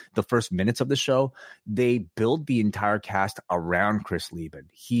 even the first minutes of the show, they build the entire cast around Chris Lieben.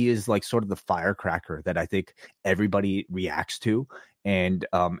 He is like sort of the firecracker that I think everybody reacts to. And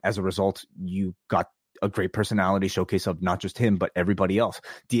as a result, you got a great personality showcase of not just him, but everybody else.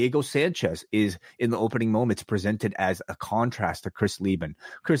 Diego Sanchez is in the opening moments presented as a contrast to Chris Lieben.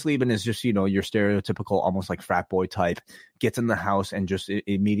 Chris Lieben is just, you know, your stereotypical, almost like frat boy type, gets in the house and just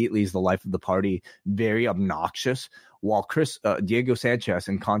immediately is the life of the party, very obnoxious. While Diego Sanchez,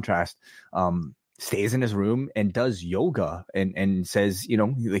 in contrast, stays in his room and does yoga and says, you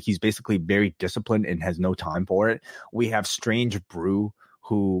know, like he's basically very disciplined and has no time for it. We have Strange Brew,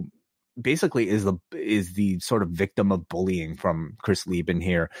 who basically is the sort of victim of bullying from Chris Lieben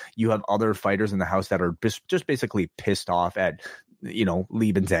here. You have other fighters in the house that are just basically pissed off at, you know,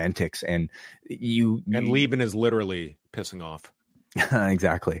 Lieben's antics, and Lieben is literally pissing off.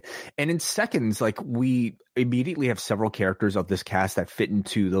 Exactly. And in seconds, like, we immediately have several characters of this cast that fit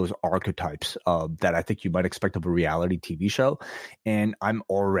into those archetypes that I think you might expect of a reality TV show. And I'm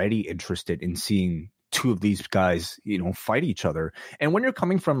already interested in seeing two of these guys, you know, fight each other. And when you're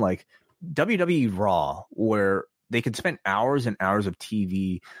coming from like WWE Raw, where they could spend hours and hours of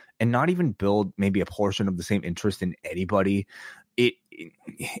TV and not even build maybe a portion of the same interest in anybody,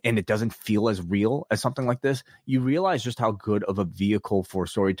 and it doesn't feel as real as something like this, you realize just how good of a vehicle for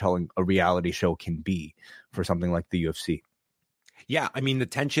storytelling a reality show can be for something like the UFC. Yeah, I mean, the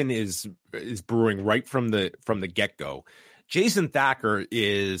tension is brewing right from the get-go. Jason Thacker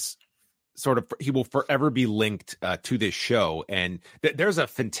is he will forever be linked to this show. And there's a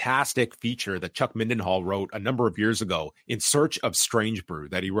fantastic feature that Chuck Mindenhall wrote a number of years ago, In Search of Strange Brew,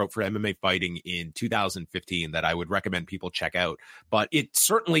 that he wrote for MMA Fighting in 2015, that I would recommend people check out. But it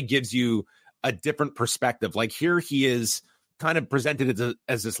certainly gives you a different perspective. Like, here he is kind of presented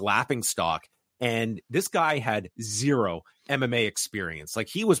as this laughing stock. And this guy had zero MMA experience. Like,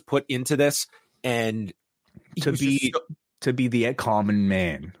 he was put into this and to be the common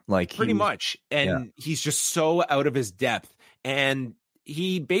man, like pretty much. And he's just so out of his depth. And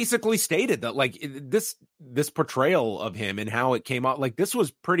he basically stated that, like, this portrayal of him and how it came out, like, this was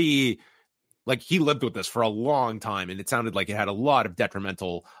pretty, like, he lived with this for a long time. And it sounded like it had a lot of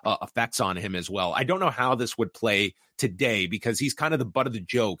detrimental effects on him as well. I don't know how this would play today, because he's kind of the butt of the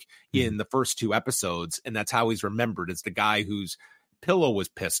joke in the first 2 episodes. And that's how he's remembered, as the guy whose pillow was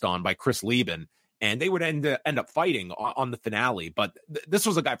pissed on by Chris Lieben. And they would end up fighting on the finale. But this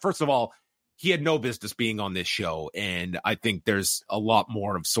was a guy, first of all, he had no business being on this show. And I think there's a lot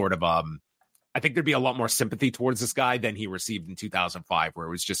more of I think there'd be a lot more sympathy towards this guy than he received in 2005, where it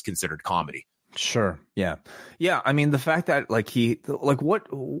was just considered comedy. Sure. Yeah. Yeah. I mean, the fact that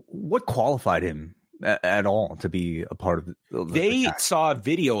what qualified him at all to be a part of they saw a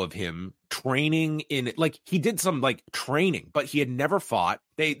video of him training in, like, he did some like training, but he had never fought.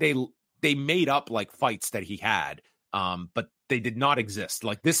 They made up like fights that he had, but they did not exist.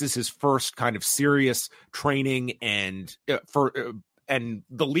 Like, this is his first kind of serious training, and and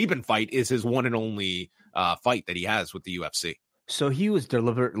the Lieben fight is his one and only fight that he has with the UFC. So he was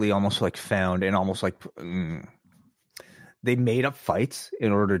deliberately almost like found, and almost like they made up fights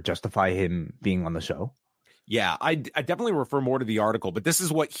in order to justify him being on the show. Yeah, I definitely refer more to the article, but this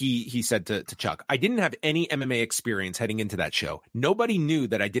is what he said to Chuck. I didn't have any MMA experience heading into that show. Nobody knew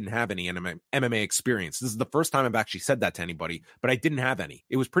that I didn't have any MMA experience. This is the first time I've actually said that to anybody, but I didn't have any.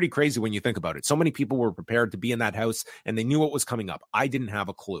 It was pretty crazy when you think about it. So many people were prepared to be in that house, and they knew what was coming up. I didn't have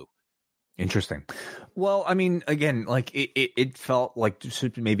a clue. Interesting. Well, I mean, again, like it felt like,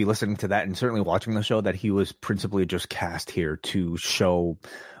 just maybe listening to that and certainly watching the show, that he was principally just cast here to show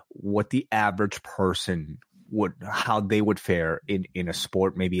what the average person how they would fare in a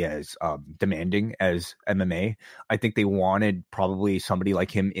sport maybe as demanding as MMA. I think they wanted probably somebody like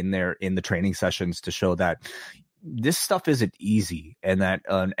him in there in the training sessions to show that this stuff isn't easy, and that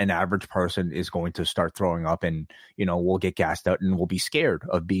an average person is going to start throwing up, and we'll get gassed out, and we'll be scared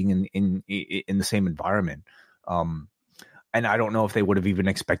of being in the same environment. And I don't know if they would have even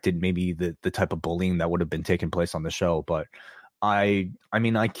expected maybe the type of bullying that would have been taking place on the show, but I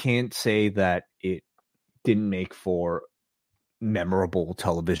mean, I can't say that it didn't make for memorable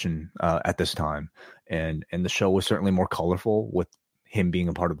television at this time, and the show was certainly more colorful with him being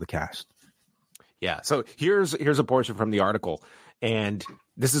a part of the cast. Yeah. So here's a portion from the article, and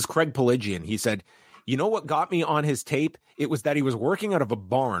this is Craig Pelagian. He said, "You know what got me on his tape? It was that he was working out of a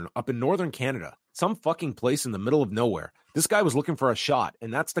barn up in northern Canada, some fucking place in the middle of nowhere. This guy was looking for a shot,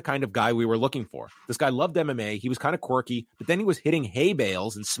 and that's the kind of guy we were looking for. This guy loved MMA. He was kind of quirky, but then he was hitting hay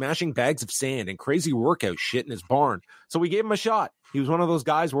bales and smashing bags of sand and crazy workout shit in his barn. So we gave him a shot. He was one of those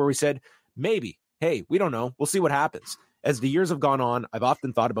guys where we said, maybe, hey, we don't know. We'll see what happens. As the years have gone on, I've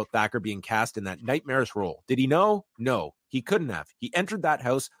often thought about Thacker being cast in that nightmarish role. Did he know? No, he couldn't have. He entered that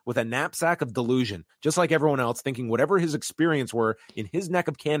house with a knapsack of delusion, just like everyone else, thinking whatever his experience were in his neck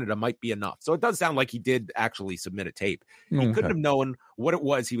of Canada might be enough." So it does sound like he did actually submit a tape. Okay. He couldn't have known what it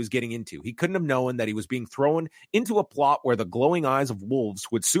was he was getting into. He couldn't have known that he was being thrown into a plot where the glowing eyes of wolves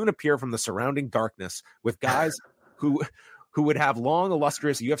would soon appear from the surrounding darkness, with guys who would have long,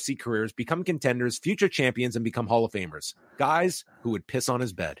 illustrious UFC careers, become contenders, future champions, and become Hall of Famers. Guys who would piss on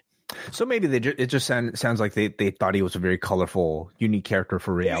his bed. So maybe it just sounds like they thought he was a very colorful, unique character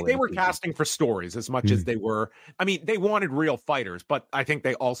for reality. They were casting for stories as much as they were. I mean, they wanted real fighters, but I think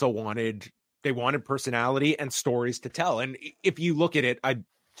they also wanted personality and stories to tell. And if you look at it,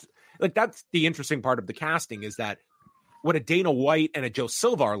 that's the interesting part of the casting, is that what a Dana White and a Joe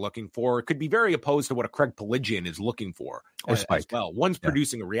Silva are looking for could be very opposed to what a Craig Pelagian is looking for as well. One's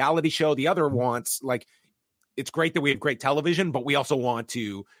producing a reality show. The other wants, like, it's great that we have great television, but we also want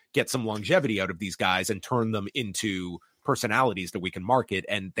to get some longevity out of these guys and turn them into personalities that we can market,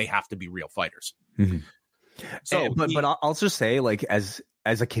 and they have to be real fighters. Mm-hmm. So, but I'll just say, like, as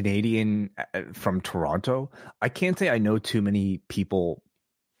a Canadian from Toronto, I can't say I know too many people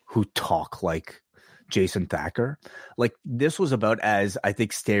who talk like Jason Thacker. Like, this was about as, I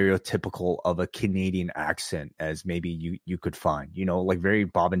think, stereotypical of a Canadian accent as maybe you could find, like very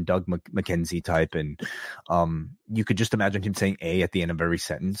Bob and Doug McKenzie type. And you could just imagine him saying A at the end of every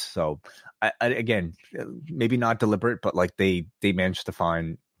sentence. So again, maybe not deliberate, but like they managed to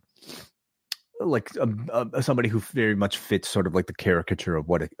find like somebody who very much fits sort of like the caricature of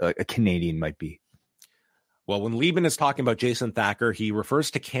what a Canadian might be. Well, when Lieben is talking about Jason Thacker, he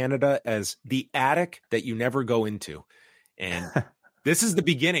refers to Canada as the attic that you never go into. And this is the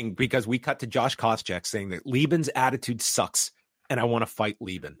beginning, because we cut to Josh Koscheck saying that Lieben's attitude sucks and I want to fight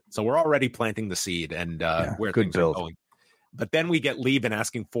Lieben. So we're already planting the seed and where good things build. are going. But then we get Lieben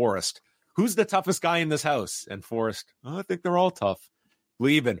asking Forrest, who's the toughest guy in this house? And Forrest, I think they're all tough.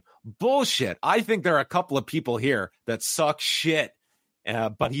 Lieben, bullshit. I think there are a couple of people here that suck shit.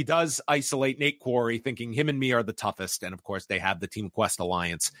 But he does isolate Nate Quarry, thinking him and me are the toughest. And of course, they have the Team Quest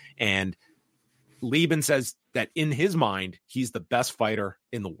alliance. And Lieben says that in his mind, he's the best fighter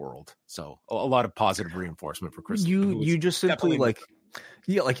in the world. So a lot of positive reinforcement for Chris. You just simply like,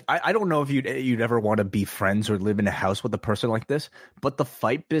 I don't know if you'd ever want to be friends or live in a house with a person like this, but the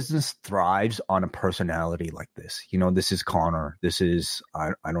fight business thrives on a personality like this. This is Connor. This is,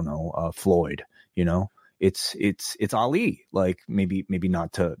 I don't know, Floyd, It's Ali, like maybe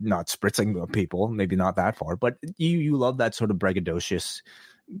not spritzing people, maybe not that far, but you love that sort of braggadocious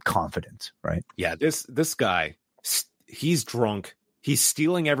confidence, right? Yeah, this guy, he's drunk. He's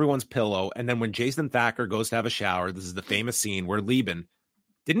stealing everyone's pillow. And then when Jason Thacker goes to have a shower, this is the famous scene where Lieben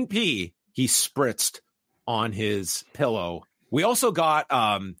didn't pee. He spritzed on his pillow. We also got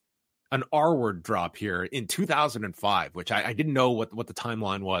an R-word drop here in 2005, which I didn't know what the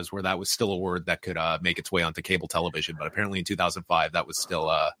timeline was, where that was still a word that could make its way onto cable television. But apparently in 2005, that was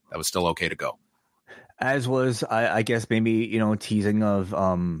still okay to go. As was, I guess, maybe, teasing of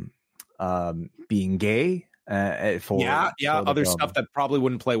being gay. Other stuff that probably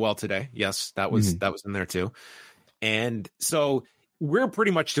wouldn't play well today. Yes, that was in there too. And so we're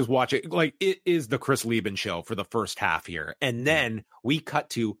pretty much just watching, like, it is the Chris Lieben show for the first half here. And then we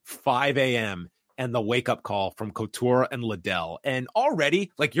cut to 5 a.m. and the wake up call from Couture and Liddell. And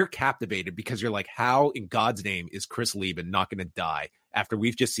already, like, you're captivated because you're like, how in God's name is Chris Lieben not going to die after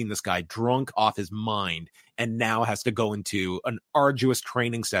we've just seen this guy drunk off his mind and now has to go into an arduous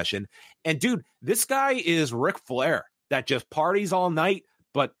training session? And dude, this guy is Ric Flair that just parties all night,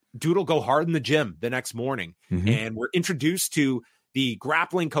 but dude will go hard in the gym the next morning. And we're introduced to the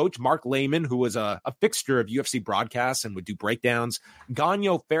grappling coach, Mark Lehman, who was a fixture of UFC broadcasts and would do breakdowns,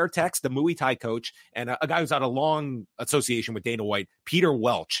 Ganyo Fairtex, the Muay Thai coach, and a guy who's had a long association with Dana White, Peter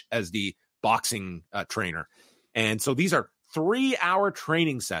Welch, as the boxing trainer. And so these are 3-hour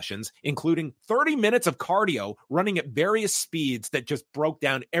training sessions, including 30 minutes of cardio running at various speeds that just broke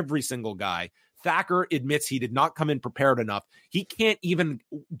down every single guy. Thacker admits he did not come in prepared enough. He can't even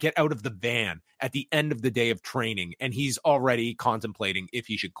get out of the van at the end of the day of training, and he's already contemplating if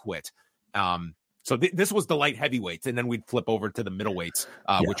he should quit. So this was the light heavyweights, and then we'd flip over to the middleweights,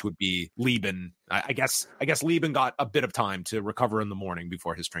 which would be Lieben. I guess Lieben got a bit of time to recover in the morning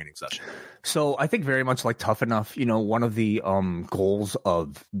before his training session. So I think very much like Tough Enough, one of the goals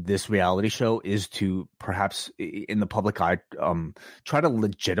of this reality show is to perhaps in the public eye try to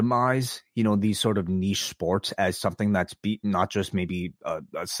legitimize, these sort of niche sports as something that's not just maybe a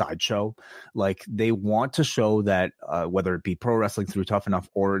sideshow. Like, they want to show that whether it be pro wrestling through Tough Enough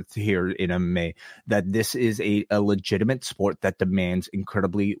or here in MMA, that this is a legitimate sport that demands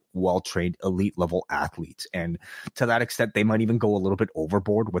incredibly well-trained elite level athletes. And to that extent, they might even go a little bit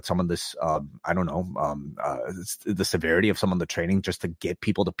overboard with some of this, the severity of some of the training just to get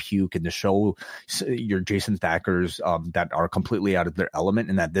people to puke and to show your Jason Thackers that are completely out of their element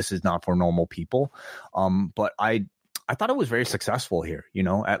and that this is not for normal people. But I thought it was very successful here,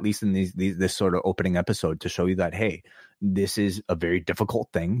 at least in this sort of opening episode, to show you that, hey, this is a very difficult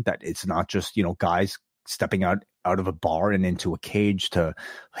thing, that it's not just, guys stepping out of a bar and into a cage to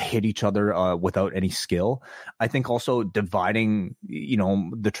hit each other without any skill. I think also dividing,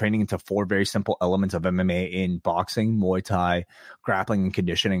 the training into 4 very simple elements of MMA in boxing, Muay Thai, grappling, and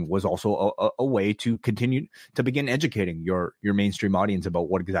conditioning was also a way to continue to begin educating your mainstream audience about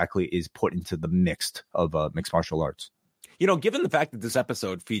what exactly is put into the mixed martial arts. Given the fact that this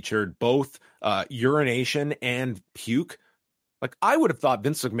episode featured both urination and puke, like, I would have thought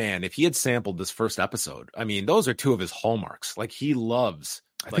Vince McMahon, if he had sampled this first episode, I mean, those are 2 of his hallmarks. Like, he loves.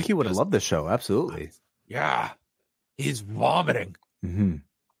 I think he would have loved this show. Absolutely. Yeah. He's vomiting. Mm-hmm.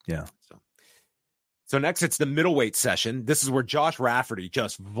 Yeah. So next, it's the middleweight session. This is where Josh Rafferty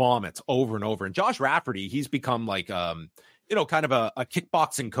just vomits over and over. And Josh Rafferty, he's become like, kind of a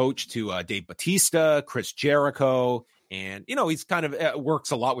kickboxing coach to Dave Bautista, Chris Jericho. And, he's kind of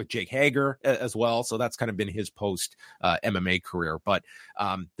works a lot with Jake Hager as well. So that's kind of been his post MMA career. But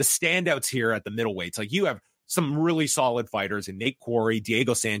the standouts here at the middleweights, like you have some really solid fighters in Nate Quarry,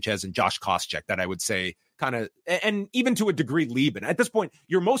 Diego Sanchez, and Josh Koscheck that I would say kind of, and even to a degree, Lieben. At this point,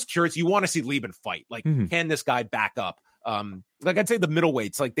 you're most curious. You want to see Lieben fight. Like, can this guy back up? Like I'd say the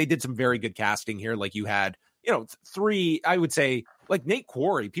middleweights, like they did some very good casting here. Like you had, three, I would say, like Nate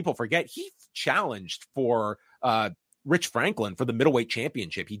Quarry, people forget he challenged for Rich Franklin for the middleweight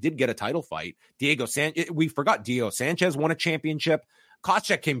championship. He did get a title fight. We forgot Diego Sanchez won a championship.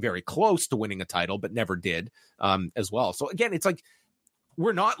 Koscheck came very close to winning a title, but never did as well. So again, it's like,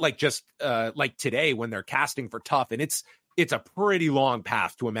 we're not like just like today when they're casting for tough, and it's a pretty long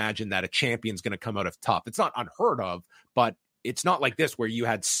path to imagine that a champion's going to come out of tough. It's not unheard of, but it's not like this where you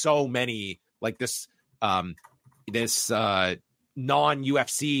had so many like this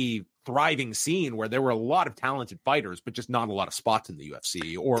non-UFC thriving scene where there were a lot of talented fighters, but just not a lot of spots in the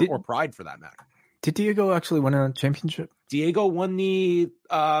UFC or Pride for that matter. Did Diego actually win a championship? Diego won the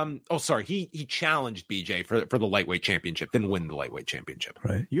he challenged BJ for the lightweight championship, didn't win the lightweight championship.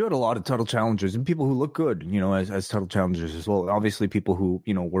 Right. You had a lot of title challengers and people who look good, as title challengers as well. Obviously people who,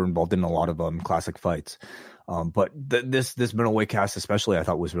 were involved in a lot of classic fights. But this middleweight cast especially I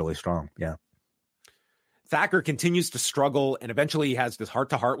thought was really strong. Yeah. Thacker continues to struggle, and eventually he has this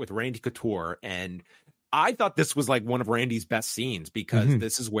heart-to-heart with Randy Couture. And I thought this was like one of Randy's best scenes because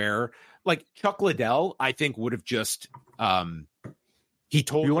this is where, like, Chuck Liddell, I think, would have just he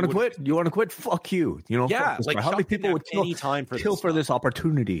told you want to quit. You want to quit? Fuck you. Yeah. Like how many people would kill for this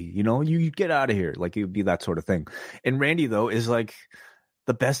opportunity? You get out of here. Like it would be that sort of thing. And Randy though is like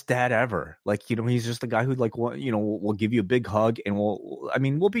the best dad ever. Like, he's just the guy who like, will give you a big hug and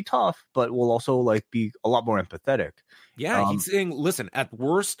we'll be tough, but we'll also like be a lot more empathetic. Yeah. He's saying, listen, at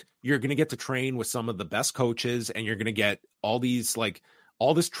worst, you're going to get to train with some of the best coaches and you're going to get all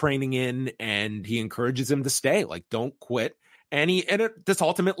this training in, and he encourages him to stay, like, don't quit. And this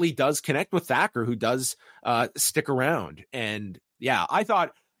ultimately does connect with Thacker, who does stick around. And yeah, I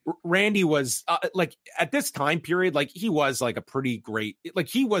thought Randy was like at this time period, like he was like a pretty great, like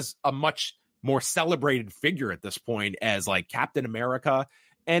he was a much more celebrated figure at this point as like Captain America.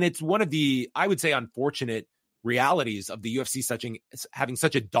 And it's one of the, I would say, unfortunate realities of the UFC having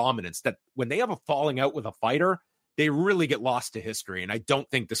such a dominance that when they have a falling out with a fighter, they really get lost to history. And I don't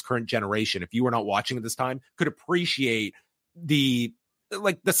think this current generation, if you were not watching at this time, could appreciate the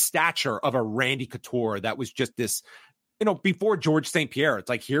stature of a Randy Couture that was just this, before George St. Pierre. It's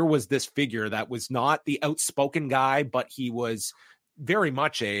like, here was this figure that was not the outspoken guy, but he was very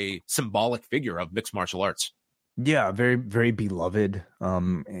much a symbolic figure of mixed martial arts. Yeah, very, very beloved.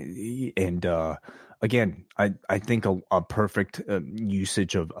 Again, I think a perfect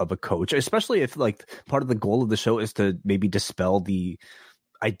usage of a coach, especially if like part of the goal of the show is to maybe dispel the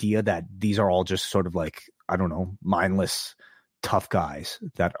idea that these are all just sort of like, I don't know, mindless, tough guys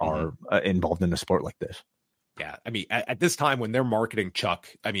that are involved in a sport like this. Yeah, I mean, at this time when they're marketing Chuck,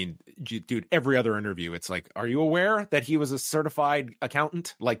 I mean, dude, every other interview, it's like, are you aware that he was a certified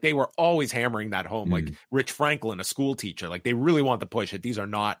accountant? Like, they were always hammering that home. Like Rich Franklin, a school teacher, like they really want to push it. These are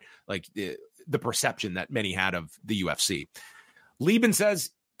not like the perception that many had of the UFC. Lieben says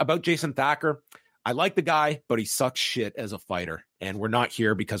about Jason Thacker, I like the guy, but he sucks shit as a fighter. And we're not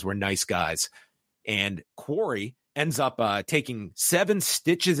here because we're nice guys. And Quarry ends up taking 7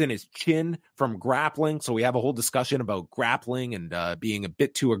 stitches in his chin from grappling. So we have a whole discussion about grappling and being a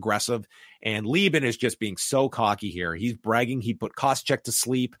bit too aggressive. And Lieben is just being so cocky here. He's bragging he put Koscheck to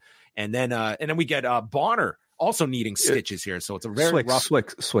sleep. And then we get Bonner also needing stitches here. So it's a very rough.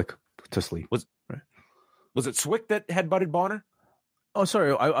 Swick to sleep. Was it Swick that headbutted Bonner? Oh,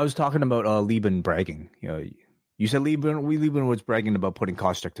 sorry. I was talking about Lieben bragging. You said Lieben was bragging about putting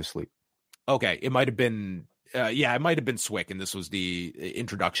Koscheck to sleep. Okay. It might have been... it might have been Swick, and this was the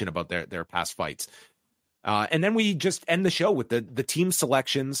introduction about their past fights. And then we just end the show with the team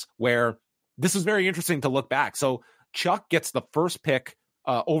selections, where this is very interesting to look back. So Chuck gets the first pick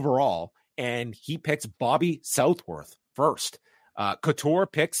overall, and he picks Bobby Southworth first. Couture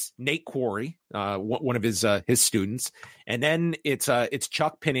picks Nate Quarry, one of his students, and then it's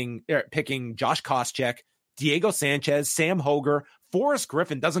Chuck picking Josh Koscheck, Diego Sanchez, Sam Hoger. Forrest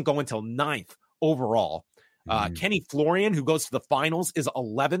Griffin doesn't go until 9th overall. Kenny Florian, who goes to the finals, is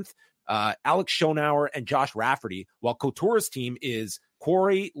 11th. Alex Schonauer and Josh Rafferty, while Couture's team is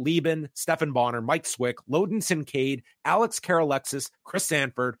Quarry, Lieben, Stephan Bonner, Mike Swick, Loden Sincade, Alex Karalexis, Chris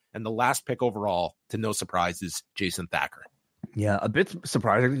Sanford, and the last pick overall, to no surprise, is Jason Thacker. Yeah, a bit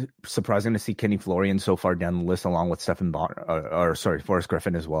surprising to see Kenny Florian so far down the list, along with Forrest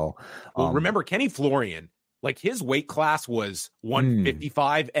Griffin as well. Well, remember Kenny Florian, like his weight class was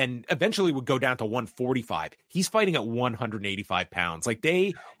 155 and eventually would go down to 145. He's fighting at 185 pounds. Like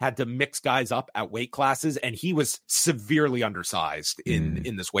they had to mix guys up at weight classes, and he was severely undersized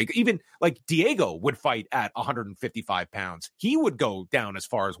in this weight. Even like Diego would fight at 155 pounds. He would go down as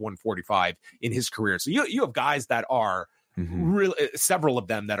far as 145 in his career. So you have guys that are really, several of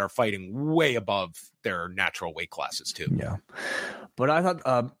them that are fighting way above their natural weight classes too. Yeah, but I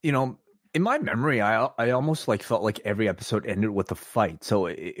thought, in my memory, I almost like felt like every episode ended with a fight. So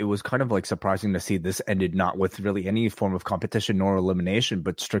it was kind of like surprising to see this ended not with really any form of competition nor elimination,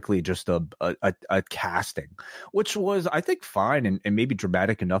 but strictly just a casting, which was, I think, fine and maybe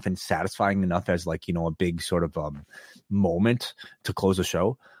dramatic enough and satisfying enough as like, a big sort of moment to close a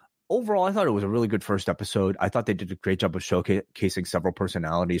show. Overall, I thought it was a really good first episode. I thought they did a great job of showcasing several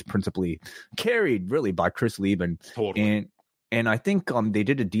personalities, principally carried really by Chris Lieben. Totally. And I think they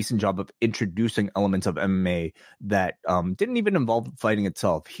did a decent job of introducing elements of MMA that didn't even involve fighting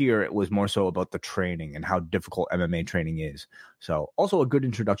itself. Here, it was more so about the training and how difficult MMA training is. So, also a good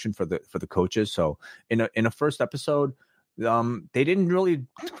introduction for the coaches. So, in a first episode, they didn't really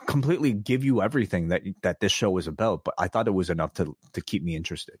completely give you everything that this show was about, but I thought it was enough to keep me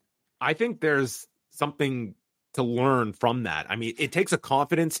interested. I think there's something to learn from that. I mean, it takes a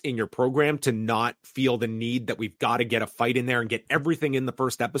confidence in your program to not feel the need that we've got to get a fight in there and get everything in the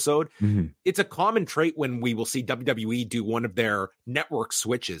first episode. It's a common trait when we will see WWE do one of their network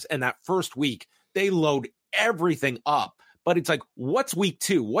switches. And that first week, they load everything up. But it's like, what's week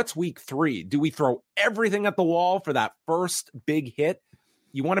 2? What's week 3? Do we throw everything at the wall for that first big hit?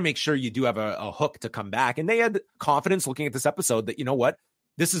 You want to make sure you do have a hook to come back. And they had confidence looking at this episode that, you know what?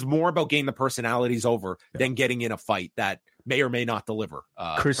 This is more about getting the personalities over than getting in a fight that may or may not deliver.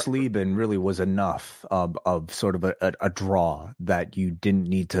 Chris Lieben really was enough of sort of a draw that you didn't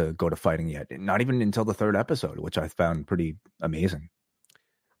need to go to fighting yet. Not even until the third episode, which I found pretty amazing.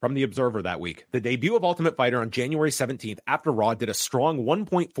 From The Observer that week, the debut of Ultimate Fighter on January 17th after Raw did a strong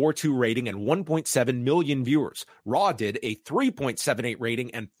 1.42 rating and 1.7 million viewers. Raw did a 3.78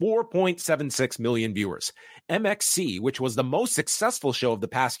 rating and 4.76 million viewers. MXC, which was the most successful show of the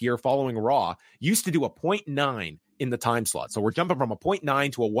past year following Raw, used to do a 0.9 in the time slot. So we're jumping from a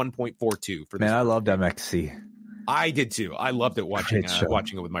 0.9 to a 1.42 for this. Man, I loved MXC. I did too. I loved it watching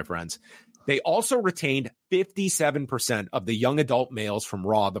it with my friends. They also retained 57% of the young adult males from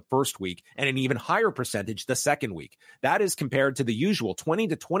Raw the first week and an even higher percentage the second week. That is compared to the usual 20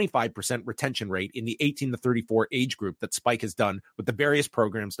 to 25% retention rate in the 18 to 34 age group that Spike has done with the various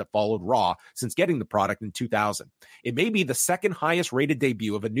programs that followed Raw since getting the product in 2000. It may be the second highest rated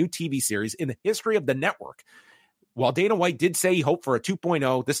debut of a new TV series in the history of the network. While Dana White did say he hoped for a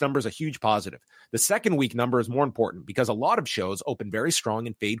 2.0, this number is a huge positive. The second week number is more important because a lot of shows open very strong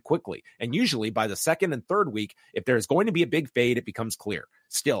and fade quickly. And usually by the second and third week, if there is going to be a big fade, it becomes clear.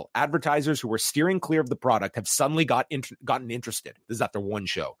 Still, advertisers who were steering clear of the product have suddenly gotten interested. This is after one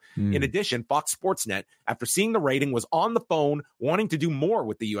show. In addition, Fox Sports Net, after seeing the rating, was on the phone wanting to do more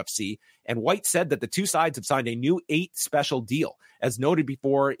with the UFC. And White said that the two sides have signed a new 8 special deal. As noted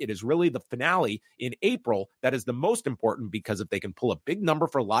before, it is really the finale in April that is the most important because if they can pull a big number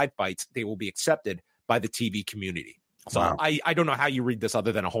for live fights, they will be accepted by the TV community. So wow. I don't know how you read this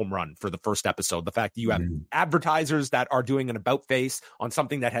other than a home run for the first episode. The fact that you have advertisers that are doing an about face on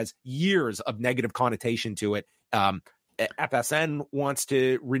something that has years of negative connotation to it. FSN wants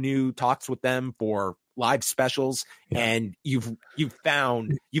to renew talks with them for live specials, and you've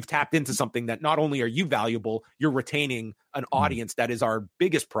tapped into something that not only are you valuable, you're retaining an audience that is our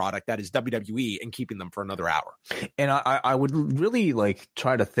biggest product, that is WWE, and keeping them for another hour. And I would really like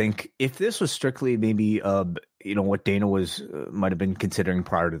try to think if this was strictly maybe what Dana was might have been considering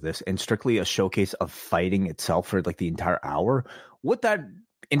prior to this, and strictly a showcase of fighting itself for like the entire hour, would that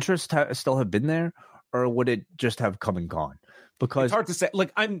interest still have been there, or would it just have come and gone? Because it's hard to say.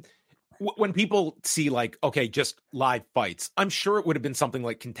 Like when people see like, okay, just live fights, I'm sure it would have been something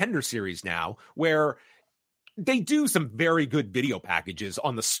like Contender Series now, where they do some very good video packages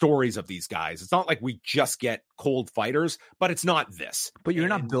on the stories of these guys. It's not like we just get cold fighters, but it's not this. But you're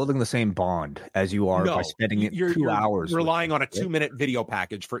not building the same bond as you are by spending it 2 hours. Relying on a 2-minute video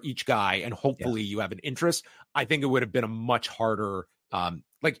package for each guy, and hopefully you have an interest. I think it would have been a much harder,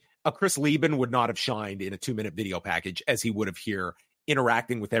 like a Chris Lieben would not have shined in a 2-minute video package as he would have here,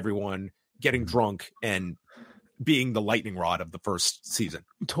 interacting with everyone, getting drunk, and being the lightning rod of the first season.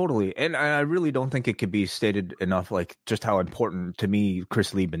 Totally. And I really don't think it could be stated enough, like, just how important to me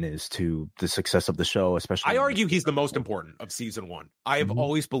Chris Lieben is to the success of the show, especially. I argue he's the most important of season one. I have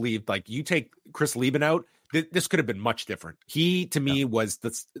always believed, like, you take Chris Lieben out, this could have been much different. He, to me, was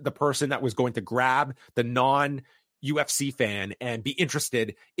the person that was going to grab the non-UFC fan and be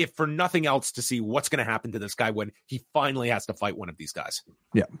interested, if for nothing else, to see what's going to happen to this guy when he finally has to fight one of these guys.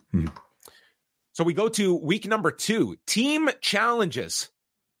 Yeah. Mm-hmm. So we go to week number 2, team challenges.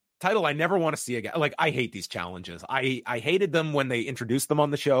 Title I never want to see again. Like, I hate these challenges. I hated them when they introduced them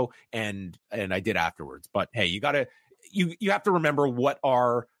on the show, and I did afterwards. But hey, you have to remember what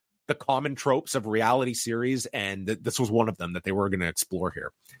are the common tropes of reality series, and this was one of them that they were going to explore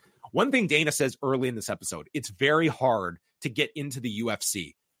here. One thing Dana says early in this episode, it's very hard to get into the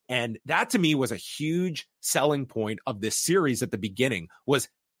UFC. And that to me was a huge selling point of this series at the beginning, was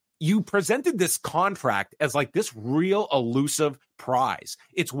you presented this contract as like this real elusive prize.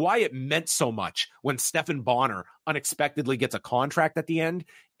 It's why it meant so much when Stephan Bonnar unexpectedly gets a contract at the end.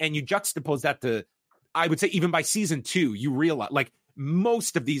 And you juxtapose that to, I would say, even by season 2, you realize, like,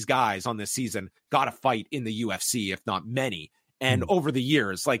 most of these guys on this season got a fight in the UFC, if not many. And over the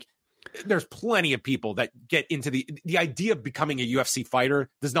years, like, there's plenty of people that get into the idea of becoming a UFC fighter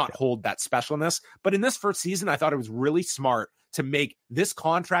does not hold that specialness. But in this first season, I thought it was really smart to make this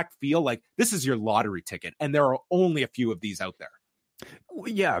contract feel like this is your lottery ticket. And there are only a few of these out there.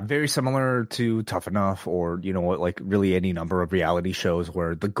 Yeah, very similar to Tough Enough, or, you know, like really any number of reality shows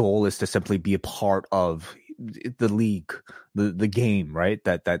where the goal is to simply be a part of the league, the game, right?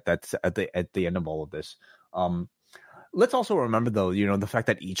 That's at the end of all of this. Let's also remember, though, you know, the fact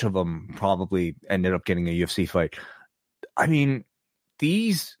that each of them probably ended up getting a UFC fight. I mean,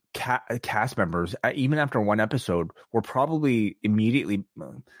 these cast members, even after one episode, were probably immediately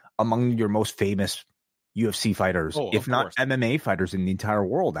among your most famous UFC fighters, if not MMA fighters in the entire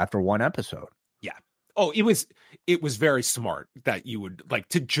world after one episode. Yeah. Oh, it was very smart that you would like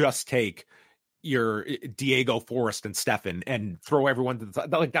to just take your Diego, Forrest, and Stefan and throw everyone to the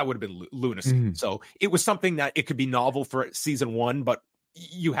side. Like, that would have been lunacy. So it was something that it could be novel for season 1, but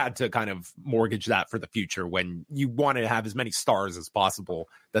you had to kind of mortgage that for the future when you want to have as many stars as possible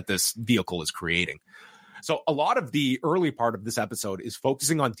that this vehicle is creating. So a lot of the early part of this episode is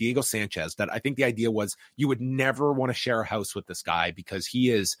focusing on Diego Sanchez, that I think the idea was you would never want to share a house with this guy because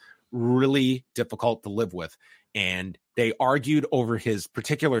he is really difficult to live with. And they argued over his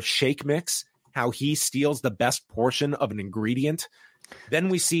particular shake mix, how he steals the best portion of an ingredient. Then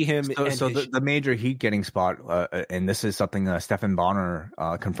we see him. So the major heat getting spot, and this is something Stephan Bonnar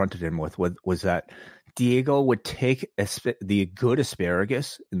confronted him with, was that Diego would take the good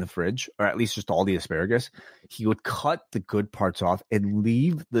asparagus in the fridge, or at least just all the asparagus. He would cut the good parts off and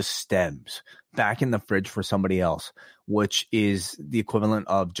leave the stems back in the fridge for somebody else, which is the equivalent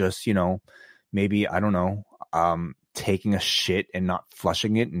of just, you know, maybe, I don't know, taking a shit and not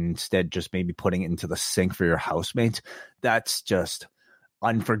flushing it, and instead just maybe putting it into the sink for your housemates. That's just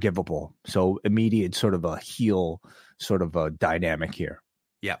unforgivable. So immediate sort of a heel sort of a dynamic here.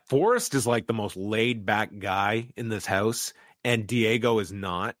 Yeah, Forrest is like the most laid back guy in this house, and Diego is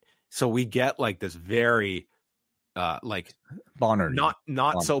not. So we get like this very like Bonnar,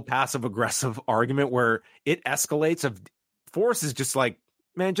 not so passive aggressive argument where it escalates. Of Forrest is just like,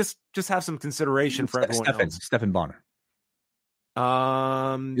 man, just have some consideration for everyone else. Stephan Bonnar.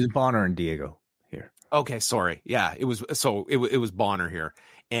 It's Bonnar and Diego here. Okay, sorry. Yeah, it was Bonnar here,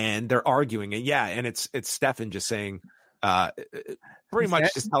 and they're arguing, and and it's Stephan just saying, pretty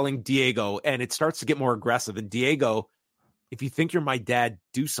much just telling Diego, and it starts to get more aggressive. And Diego, if you think you're my dad,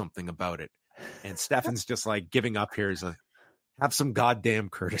 do something about it. And Stephan's just like giving up here. He's like, have some goddamn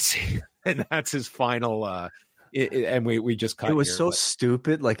courtesy, and that's his final. And we just cut. It was so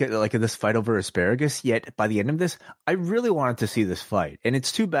stupid, like this fight over asparagus. Yet by the end of this, I really wanted to see this fight, and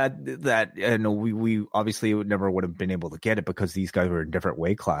it's too bad that we obviously never would have been able to get it because these guys were in different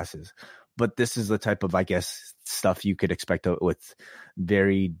weight classes. But this is the type of, I guess, stuff you could expect with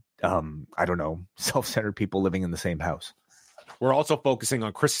very I don't know, self-centered people living in the same house. We're also focusing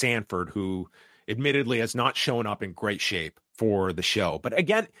on Chris Sanford, who admittedly has not shown up in great shape for the show. But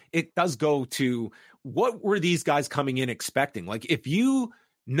again, it does go to what were these guys coming in expecting? Like, if you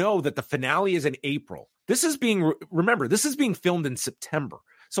know that the finale is in April, this is being filmed in September.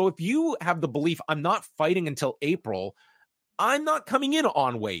 So if you have the belief, I'm not fighting until April, I'm not coming in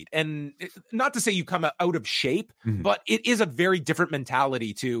on weight. And not to say you come out of shape, but it is a very different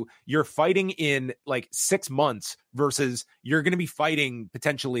mentality to you're fighting in like 6 months versus you're going to be fighting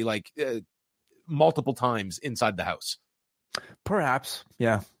potentially like multiple times inside the house. Perhaps.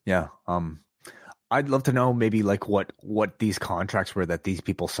 Yeah. I'd love to know maybe like what these contracts were that these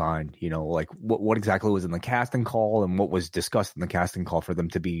people signed, like what exactly was in the casting call and what was discussed in the casting call for them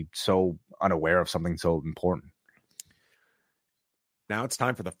to be so unaware of something so important. Now it's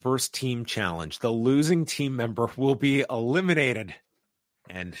time for the first team challenge. The losing team member will be eliminated,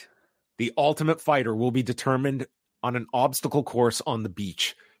 and the ultimate fighter will be determined on an obstacle course on the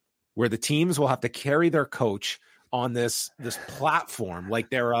beach, where the teams will have to carry their coach on this platform, like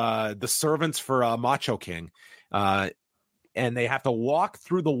they're the servants for Macho King, and they have to walk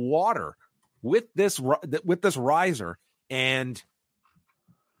through the water with this riser. And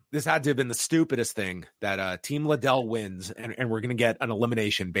this had to have been the stupidest thing that Team Liddell wins, and we're going to get an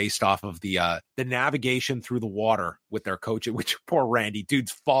elimination based off of the navigation through the water with their coach. Which poor Randy,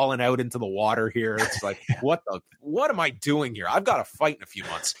 dude's falling out into the water here. It's like, what am I doing here? I've got to fight in a few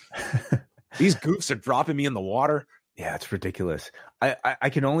months. These goofs are dropping me in the water. Yeah, it's ridiculous. I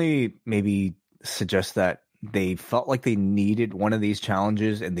can only maybe suggest that they felt like they needed one of these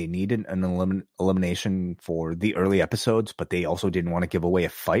challenges and they needed an elimination for the early episodes, but they also didn't want to give away a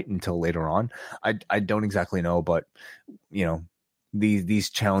fight until later on. I don't exactly know, but these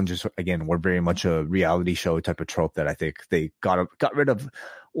challenges again were very much a reality show type of trope that I think they got rid of.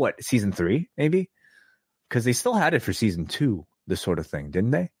 What, season 3 maybe? Because they still had it for season 2, this sort of thing,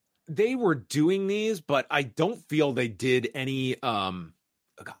 didn't they? They were doing these, but I don't feel they did any. I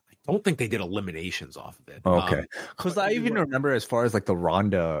don't think they did eliminations off of it. Okay, because I even remember as far as like the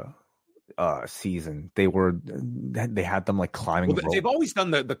Ronda season, they had them like climbing. Well, they've always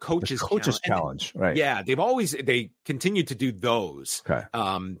done the coaches challenge, right? Yeah, they continue to do those. Okay.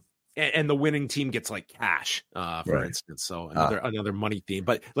 And the winning team gets like cash, for instance. So another money theme.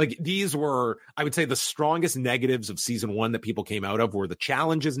 But like these were, I would say, the strongest negatives of season 1 that people came out of were the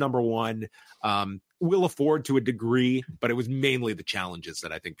challenges. Number 1, will afford to a degree, but it was mainly the challenges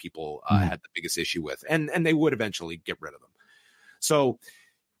that I think people had the biggest issue with, and they would eventually get rid of them. So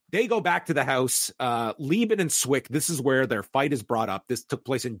they go back to the house. Lieben and Swick, this is where their fight is brought up. This took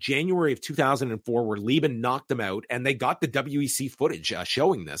place in January of 2004, where Lieben knocked him out, and they got the WEC footage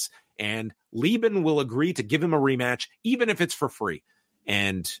showing this. And Lieben will agree to give him a rematch, even if it's for free.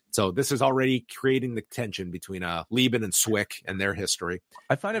 And so this is already creating the tension between Lieben and Swick and their history.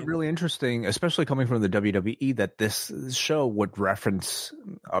 I find it really interesting, especially coming from the WWE, that this show would reference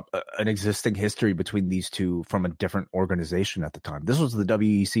an existing history between these two from a different organization at the time. This was the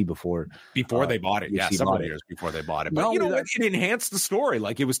WEC before they bought it. Yeah, several years before they bought it. But it enhanced the story.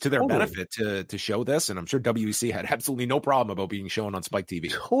 Like, it was to their benefit to show this. And I'm sure WEC had absolutely no problem about being shown on Spike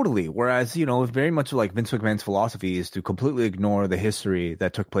TV. Totally. Whereas, very much like Vince McMahon's philosophy is to completely ignore the history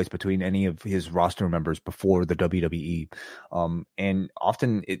that took place between any of his roster members before the WWE. And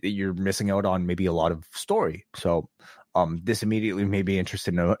often you're missing out on maybe a lot of story. So this immediately made me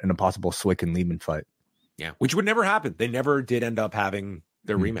interested in a possible Swick and Lieben fight. Yeah, which would never happen. They never did end up having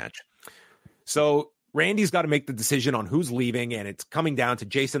their rematch. So Randy's got to make the decision on who's leaving, and it's coming down to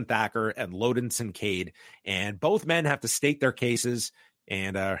Jason Thacker and Loden Sincade. And both men have to state their cases.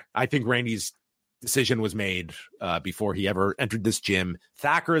 And I think Randy's decision was made before he ever entered this gym.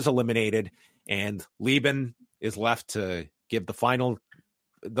 Thacker is eliminated, and Lieben is left to give the final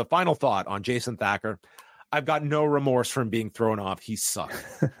thought on Jason Thacker. I've got no remorse from being thrown off. He sucked.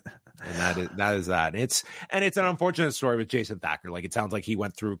 And that is that. It's an unfortunate story with Jason Thacker. Like, it sounds like he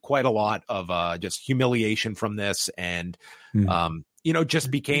went through quite a lot of just humiliation from this, and just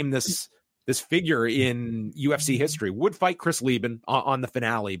became this figure in UFC history. Would fight Chris Lieben on the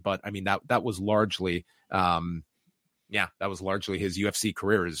finale, but I mean that was largely his UFC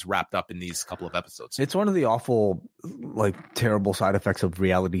career is wrapped up in these couple of episodes. It's one of the awful, like, terrible side effects of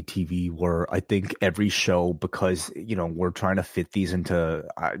reality TV, where I think every show, because we're trying to fit these into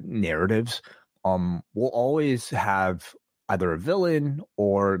narratives, will always have either a villain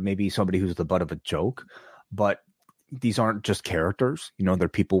or maybe somebody who's the butt of a joke, but these aren't just characters. They're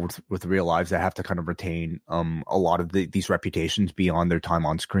people with real lives that have to kind of retain a lot of these reputations beyond their time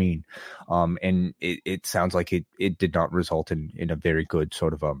on screen. And it sounds like it did not result in a very good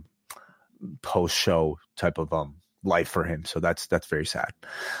sort of post-show type of life for him. So that's very sad.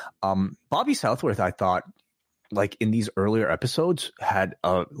 Bobby Southworth, I thought, like, in these earlier episodes had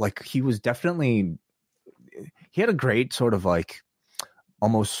he had a great sort of like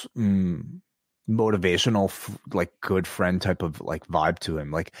almost motivational, like, good friend type of like vibe to him.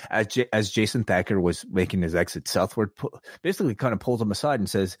 Like, as Jason Thacker was making his exit, Southworth basically kind of pulls him aside and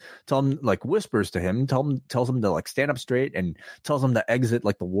whispers to him, tells him to like stand up straight, and tells him to exit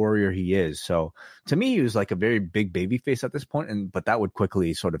like the warrior he is. So to me, he was like a very big baby face at this point, but that would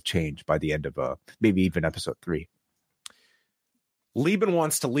quickly sort of change by the end of maybe even episode 3. Lieben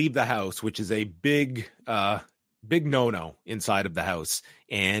wants to leave the house, which is a big no-no inside of the house.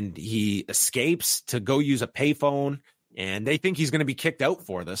 And he escapes to go use a payphone. And they think he's going to be kicked out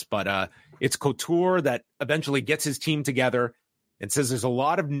for this. But it's Couture that eventually gets his team together and says there's a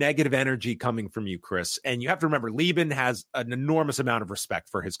lot of negative energy coming from you, Chris. And you have to remember, Lieben has an enormous amount of respect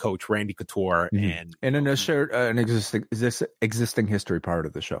for his coach, Randy Couture. Mm-hmm. And in a shared an existing history part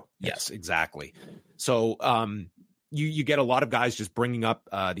of the show. Yes, exactly. So you get a lot of guys just bringing up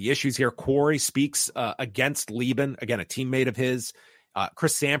the issues here. Corey speaks against Lieben, again, a teammate of his.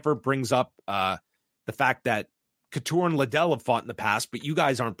 Chris Sanford brings up the fact that Couture and Liddell have fought in the past, but you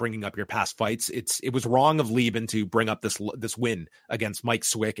guys aren't bringing up your past fights. It was wrong of Lieben to bring up this win against Mike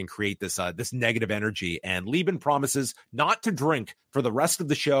Swick and create this negative energy. And Lieben promises not to drink for the rest of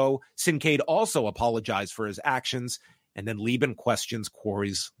the show. Sincade also apologized for his actions, and then Lieben questions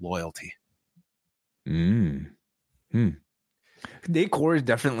Corey's loyalty. Dave Corey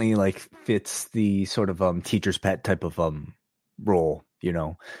definitely like fits the sort of teacher's pet type of role, you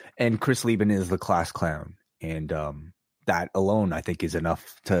know, and Chris Lieben is the class clown. And that alone, I think, is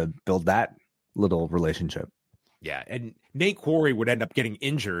enough to build that little relationship. Yeah, and Nate Quarry would end up getting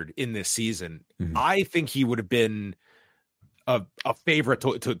injured in this season. Mm-hmm. I think he would have been a favorite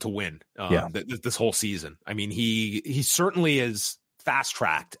to win this whole season. I mean, he certainly is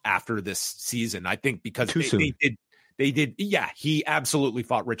fast-tracked after this season, I think, because they did. Yeah, he absolutely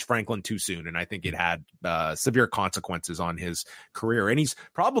fought Rich Franklin too soon, and I think it had severe consequences on his career. And he's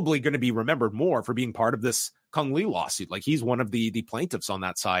probably going to be remembered more for being part of this Kung Lee lawsuit. Like, he's one of the plaintiffs on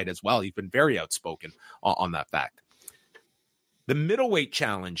that side as well. He's been very outspoken on that fact. The middleweight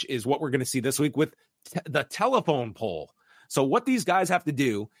challenge is what we're going to see this week with the telephone pole. So what these guys have to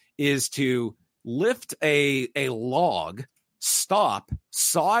do is to lift a log, stop,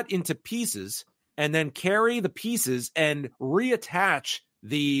 saw it into pieces, and then carry the pieces and reattach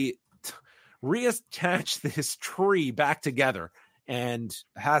this tree back together, and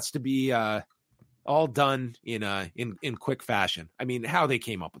has to be all done in quick fashion. I mean, how they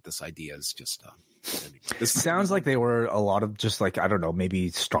came up with this idea is just this sounds like they were a lot of just like, I don't know,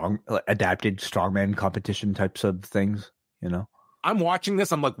 maybe adapted strongman competition types of things, you know. I'm watching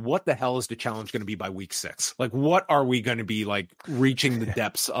this. I'm like, what the hell is the challenge going to be by week 6? Like, what are we going to be like reaching the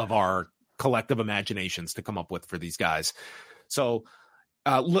depths of our collective imaginations to come up with for these guys? So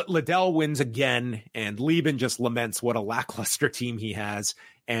Liddell wins again, and Lieben just laments what a lackluster team he has.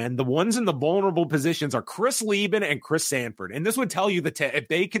 And the ones in the vulnerable positions are Chris Lieben and Chris Sanford. And this would tell you that if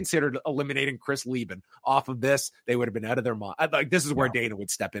they considered eliminating Chris Lieben off of this, they would have been out of their mind. Like, this is where Dana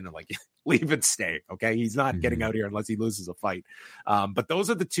would step in and like, Lieben stay. Okay. He's not getting out here unless he loses a fight. But those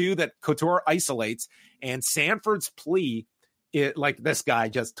are the two that Couture isolates, and Sanford's plea, this guy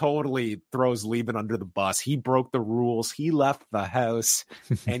just totally throws Lieben under the bus. He broke the rules. He left the house,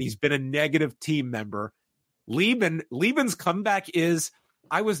 and he's been a negative team member. Lieben's comeback is,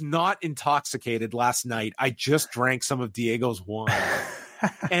 I was not intoxicated last night. I just drank some of Diego's wine.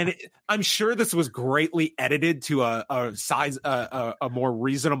 And I'm sure this was greatly edited to a more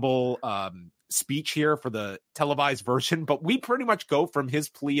reasonable speech here for the televised version. But we pretty much go from his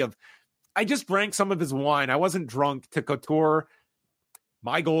plea of, I just drank some of his wine, I wasn't drunk, to Couture,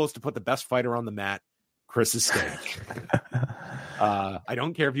 my goal is to put the best fighter on the mat. Chris is staying. I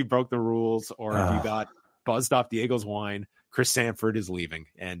don't care if you broke the rules or if you got buzzed off Diego's wine. Chris Sanford is leaving.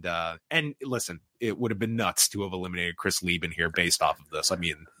 And listen, it would have been nuts to have eliminated Chris Lieben here based off of this. I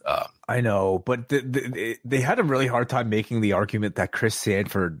mean, I know, but they had a really hard time making the argument that Chris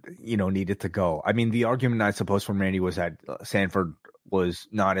Sanford, needed to go. I mean, the argument, I suppose, from Randy was that Sanford was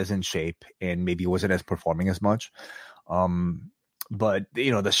not as in shape and maybe wasn't as performing as much. But,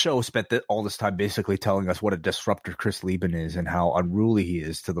 the show spent all this time basically telling us what a disruptor Chris Lieben is and how unruly he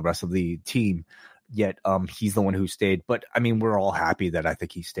is to the rest of the team. Yet he's the one who stayed. But, I mean, we're all happy that I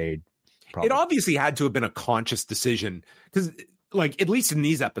think he stayed. Probably. It obviously had to have been a conscious decision because, like, at least in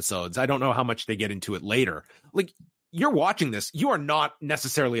these episodes, I don't know how much they get into it later. Like, you're watching this, you are not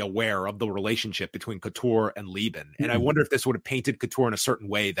necessarily aware of the relationship between Couture and Lieben. And I wonder if this would have painted Couture in a certain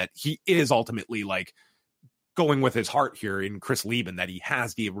way that he is ultimately, like, going with his heart here in Chris Lieben, that he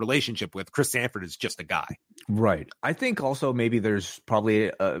has the relationship with. Chris Sanford is just a guy. Right. I think also maybe there's probably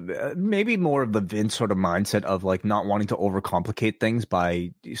maybe more of the Vince sort of mindset of like not wanting to overcomplicate things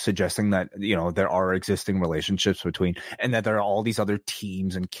by suggesting that, there are existing relationships between, and that there are all these other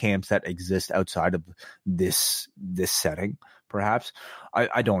teams and camps that exist outside of this setting, perhaps.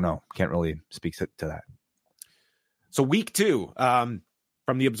 I don't know. Can't really speak to that. So week 2,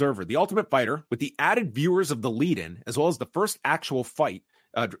 from The Observer, The Ultimate Fighter, with the added viewers of the lead-in, as well as the first actual fight.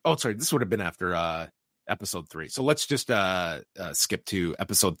 This would have been after episode 3. So let's just skip to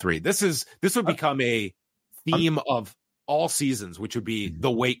episode 3. This would become a theme of all seasons, which would be the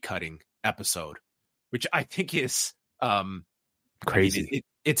weight cutting episode, which I think is crazy. I mean,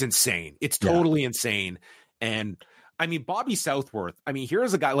 it's insane. It's totally insane. And I mean, Bobby Southworth, I mean,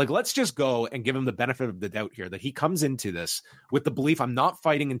 here's a guy, like, let's just go and give him the benefit of the doubt here that he comes into this with the belief I'm not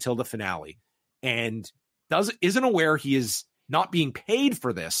fighting until the finale, and isn't aware he is not being paid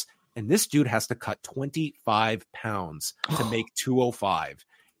for this. And this dude has to cut 25 pounds to make 205.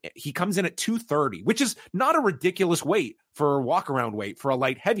 He comes in at 230, which is not a ridiculous weight for walk around weight for a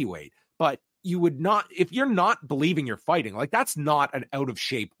light heavyweight, but you would not, if you're not believing you're fighting, like, that's not an out of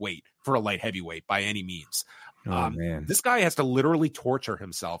shape weight for a light heavyweight by any means. Man. This guy has to literally torture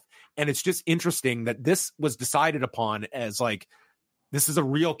himself. And it's just interesting that this was decided upon as like, this is a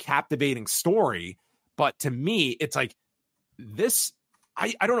real captivating story. But to me, it's like this,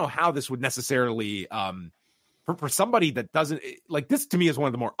 I don't know how this would necessarily, for somebody that doesn't like this, to me is one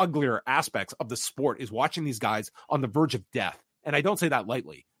of the more uglier aspects of the sport, is watching these guys on the verge of death. And I don't say that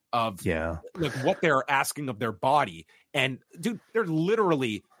lightly, of like what they're asking of their body. And dude, they're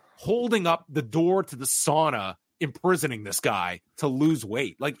literally holding up the door to the sauna, imprisoning this guy to lose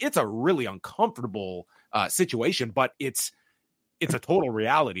weight. Like, it's a really uncomfortable situation, but it's a total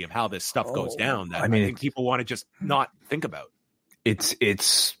reality of how this stuff goes down that I think people want to just not think about.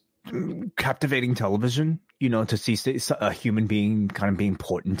 It's captivating television, you know, to see a human being kind of being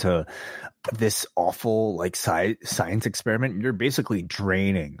put into this awful like science experiment. You're basically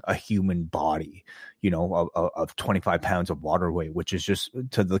draining a human body, you know, of 25 pounds of water weight, which is just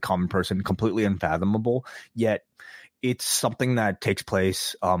to the common person completely unfathomable. Yet it's something that takes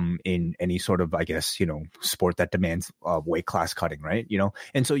place in any sort of, I guess, you know, sport that demands weight class cutting, right? You know,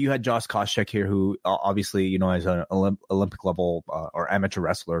 and so you had Josh Koscheck here, who obviously, you know, as an Olympic level or amateur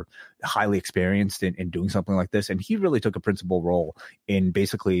wrestler, highly experienced in doing something like this, and he really took a principal role in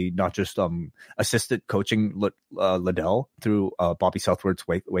basically not just assistant coaching Liddell through Bobby Southworth's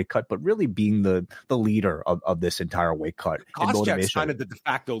weight cut, but really being the leader of this entire weight cut. Koscheck's kind of the de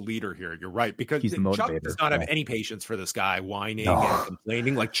facto leader here. You're right, because he's the motivator. Chuck does not have any patience for this guy whining and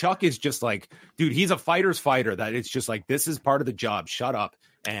complaining. Like, Chuck is just like, dude, he's a fighter's fighter. That it's just like, this is part of the job. Shut up.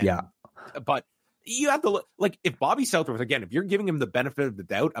 And but you have to look, like, if Bobby Southworth, again, if you're giving him the benefit of the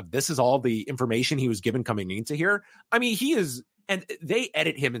doubt of this is all the information he was given coming into here, I mean, he is, and they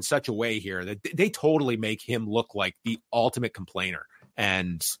edit him in such a way here that they totally make him look like the ultimate complainer.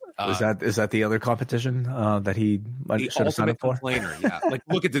 And is that the other competition that he should have signed up for? Complainer, yeah. Like,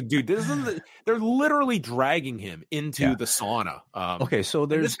 look at the dude. They're literally dragging him into the sauna. Okay, so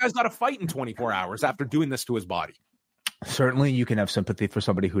this guy's got to fight in 24 hours after doing this to his body. Certainly, you can have sympathy for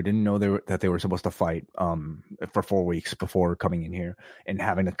somebody who didn't know that they were supposed to fight for 4 weeks before coming in here and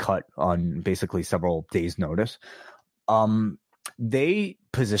having to cut on basically several days' notice. They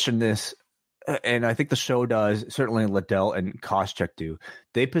position this, and I think the show does, certainly Liddell and Koscheck do,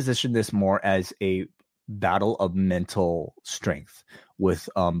 they position this more as a battle of mental strength with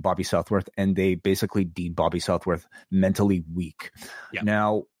Bobby Southworth, and they basically deem Bobby Southworth mentally weak. Yeah.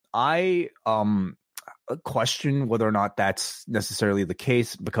 Now, I question whether or not that's necessarily the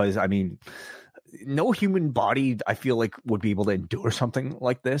case, because, I mean, no human body, I feel like, would be able to endure something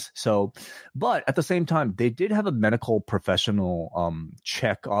like this. So, but at the same time, they did have a medical professional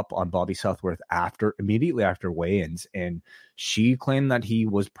check up on Bobby Southworth immediately after weigh-ins, and she claimed that he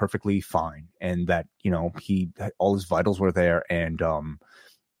was perfectly fine and that, you know, all his vitals were there, and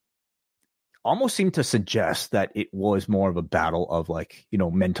almost seemed to suggest that it was more of a battle of, like, you know,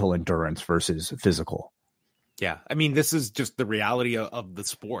 mental endurance versus physical. Yeah, I mean, this is just the reality of the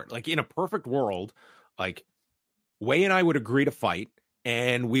sport. Like, in a perfect world, like, Wei and I would agree to fight,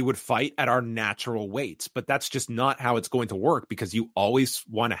 and we would fight at our natural weights. But that's just not how it's going to work, because you always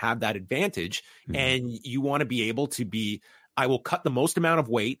want to have that advantage, and you want to be able to be, I will cut the most amount of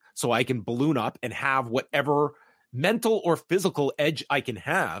weight so I can balloon up and have whatever mental or physical edge I can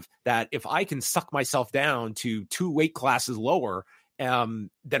have, that if I can suck myself down to 2 weight classes lower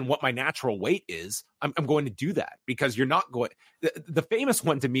than what my natural weight is, I'm going to do that, because you're not going. The famous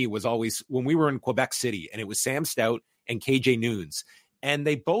one to me was always when we were in Quebec City, and it was Sam Stout and KJ Noons, and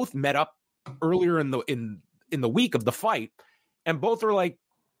they both met up earlier in the week of the fight, and both are like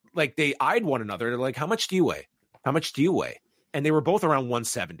they eyed one another. They're like, "How much do you weigh? How much do you weigh?" And they were both around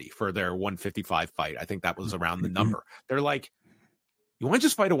 170 for their 155 fight. I think that was around the number. They're like, "You want to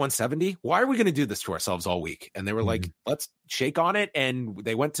just fight a 170? Why are we going to do this to ourselves all week?" And they were like, "Let's shake on it." And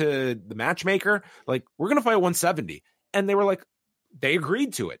they went to the matchmaker, like, "We're going to fight a 170. And they were like, they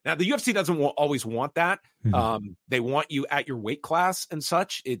agreed to it. Now, the UFC doesn't always want that. They want you at your weight class and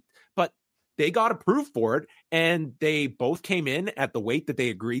such. But they got approved for it, and they both came in at the weight that they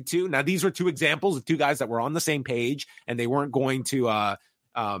agreed to. Now, these are two examples of two guys that were on the same page, and they weren't going to,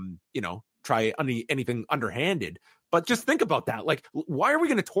 try anything underhanded. But just think about that. Like, why are we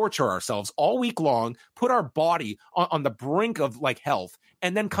going to torture ourselves all week long, put our body on the brink of like health,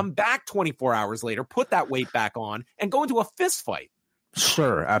 and then come back 24 hours later, put that weight back on, and go into a fist fight?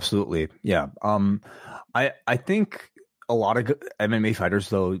 Sure, absolutely. Yeah. I think a lot of MMA fighters,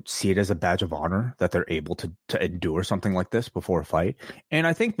 though, see it as a badge of honor that they're able to endure something like this before a fight. And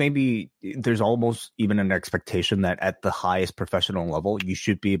I think maybe there's almost even an expectation that at the highest professional level, you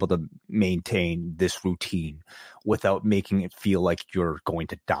should be able to maintain this routine without making it feel like you're going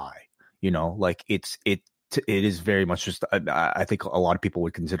to die. You know, like it is very much just, I think a lot of people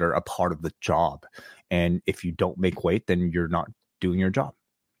would consider a part of the job. And if you don't make weight, then you're not doing your job.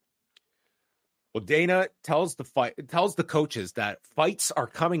 Well, Dana tells the coaches that fights are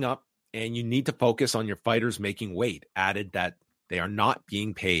coming up and you need to focus on your fighters making weight, added that they are not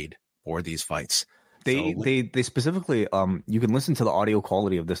being paid for these fights. They specifically, you can listen to the audio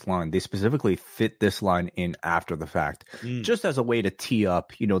quality of this line. They specifically fit this line in after the fact, just as a way to tee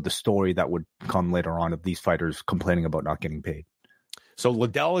up, the story that would come later on of these fighters complaining about not getting paid. So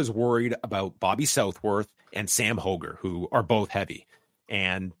Liddell is worried about Bobby Southworth and Sam Hoger, who are both heavy.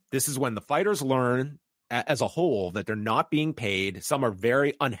 And this is when the fighters learn as a whole that they're not being paid. Some are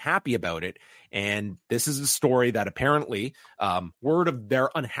very unhappy about it. And this is a story that apparently word of their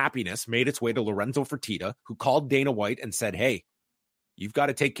unhappiness made its way to Lorenzo Fertitta, who called Dana White and said, hey, you've got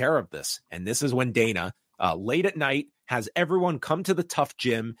to take care of this. And this is when Dana, late at night, has everyone come to the Tough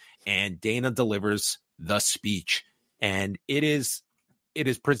Gym, and Dana delivers the speech. And it is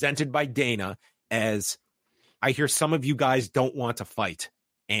presented by Dana as, I hear some of you guys don't want to fight,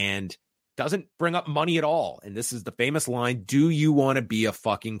 and doesn't bring up money at all. And this is the famous line, do you want to be a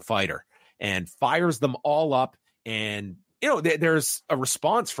fucking fighter? And fires them all up. And, there's a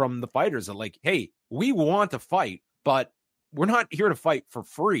response from the fighters that like, hey, we want to fight, but we're not here to fight for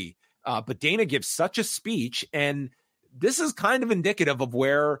free. But Dana gives such a speech, and this is kind of indicative of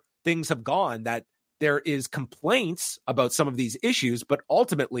where things have gone, that there is complaints about some of these issues, but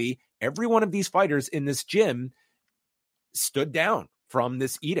ultimately every one of these fighters in this gym stood down from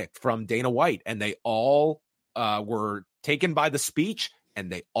this edict from Dana White, and they all were taken by the speech,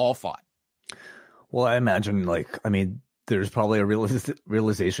 and they all fought. Well, I imagine, there's probably a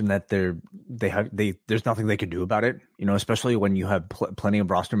realization that there's nothing they can do about it, especially when you have plenty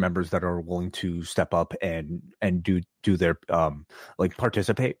of roster members that are willing to step up and do their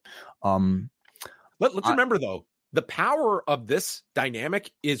participate. Let's remember, though, the power of this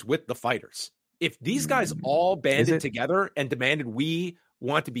dynamic is with the fighters. If these guys all banded together and demanded we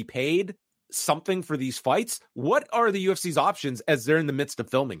want to be paid something for these fights, what are the UFC's options as they're in the midst of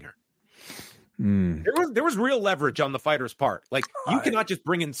filming here? There was real leverage on the fighters' part. Like, you cannot just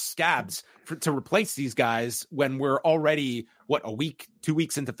bring in scabs to replace these guys when we're already, 2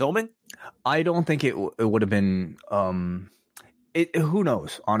 weeks into filming? I don't think it would have been... who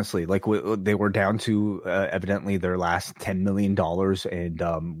knows, honestly? They were down to evidently their last $10 million,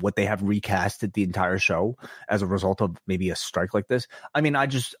 and what they have recasted the entire show as a result of maybe a strike like this. I mean, I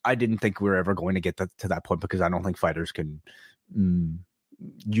didn't think we were ever going to get to that point, because I don't think fighters can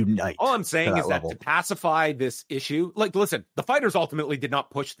unite. All I'm saying is level. that to pacify this issue, listen, the fighters ultimately did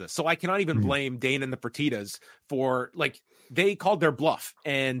not push this, so I cannot even blame Dana and the Fertittas for, they called their bluff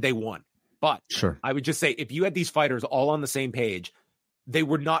and they won. But sure, I would just say, if you had these fighters all on the same page, they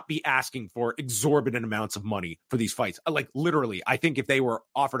would not be asking for exorbitant amounts of money for these fights. Literally, I think if they were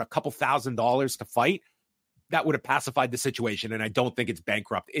offered a couple $1,000s to fight, that would have pacified the situation. And I don't think it's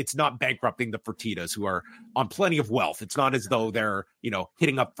bankrupt. It's not bankrupting the Fertittas, who are on plenty of wealth. It's not as though they're,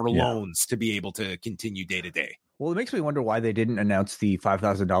 hitting up for loans to be able to continue day to day. Well, it makes me wonder why they didn't announce the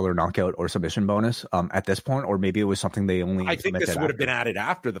 $5,000 knockout or submission bonus at this point, or maybe it was something they only. I think this would have been added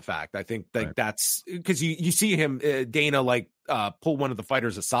after the fact. I think that's because you see him, Dana, pull one of the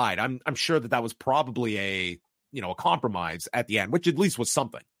fighters aside. I'm sure that was probably a compromise at the end, which at least was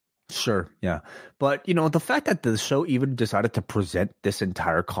something. Sure, yeah. But, the fact that the show even decided to present this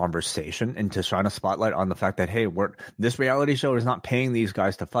entire conversation and to shine a spotlight on the fact that, hey, this reality show is not paying these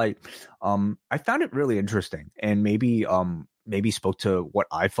guys to fight, I found it really interesting, and maybe spoke to what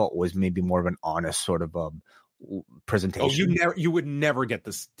I felt was maybe more of an honest sort of presentation. You would never get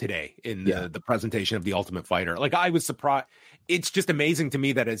this today in the presentation of The Ultimate Fighter. I was surprised. It's just amazing to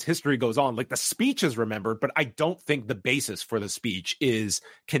me that as history goes on, the speech is remembered, but I don't think the basis for the speech is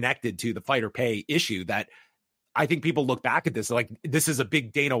connected to the fighter pay issue. That I think people look back at this this is a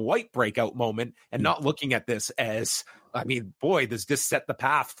big Dana White breakout moment, and not looking at this as, does this set the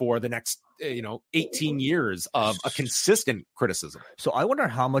path for the next 18 years of a consistent criticism. So I wonder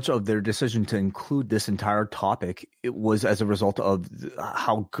how much of their decision to include this entire topic it was as a result of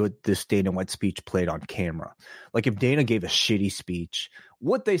how good this Dana White speech played on camera. Like if Dana gave a shitty speech,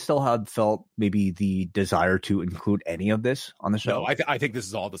 would they still have felt maybe the desire to include any of this on the show? No, I think this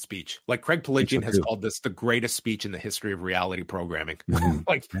is all the speech. Like Craig Pelagian has called this the greatest speech in the history of reality programming.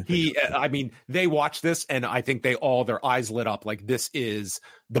 Like they watched this and I think their eyes lit up like this is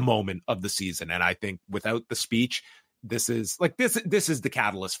the moment of the season. And I think without the speech, this is the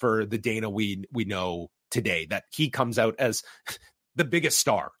catalyst for the Dana we know today, that he comes out as the biggest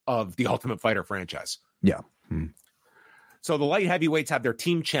star of the Ultimate Fighter franchise. Yeah. So the light heavyweights have their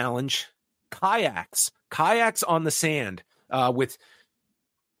team challenge, kayaks on the sand. Do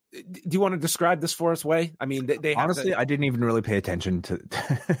you want to describe this for us, Wei? I mean, they honestly, I didn't even really pay attention to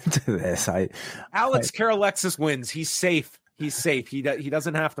this. Alex Karalexis wins. He's safe. He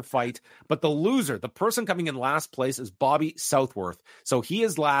doesn't have to fight. But the loser, the person coming in last place, is Bobby Southworth. So he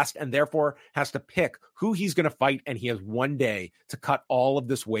is last and therefore has to pick who he's going to fight. And he has 1 day to cut all of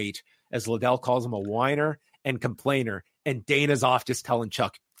this weight, as Liddell calls him a whiner and complainer. And Dana's off just telling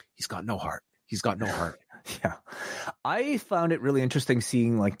Chuck, he's got no heart. Yeah. I found it really interesting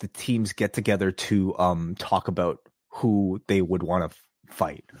seeing like the teams get together to talk about who they would want to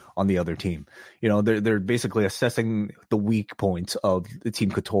fight on the other team. They're basically assessing the weak points of the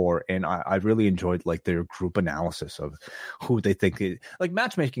Team Couture, and I really enjoyed like their group analysis of who they think like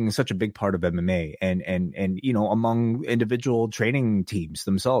matchmaking is such a big part of MMA and among individual training teams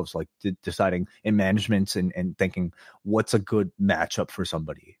themselves, like deciding in management and thinking what's a good matchup for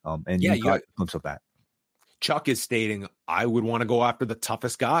somebody. And you got a glimpse of that. Chuck is stating, I would want to go after the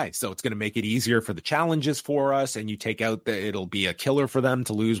toughest guy. So it's going to make it easier for the challenges for us. And you take out it'll be a killer for them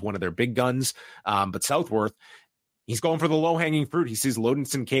to lose one of their big guns. But Southworth, he's going for the low hanging fruit. He sees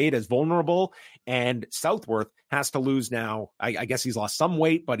Loden Kincaid as vulnerable, and Southworth has to lose now. I guess he's lost some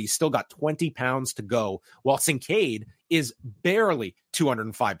weight, but he's still got 20 pounds to go, while Kincaid is barely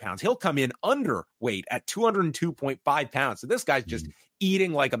 205 pounds. He'll come in underweight at 202.5 pounds. So this guy's just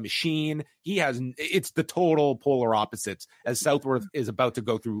eating like a machine. It's the total polar opposites, as Southworth is about to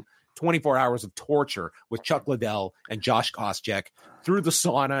go through 24 hours of torture with Chuck Liddell and Josh Koscheck through the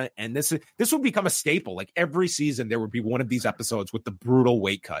sauna. And this would become a staple. Like every season, there would be one of these episodes with the brutal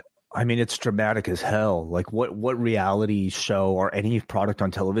weight cut. I mean, it's dramatic as hell. Like what reality show or any product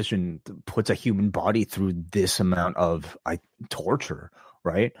on television puts a human body through this amount of torture,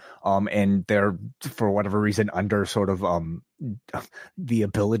 right? And they're, for whatever reason, under sort of the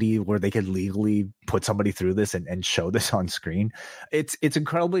ability where they could legally put somebody through this and show this on screen. It's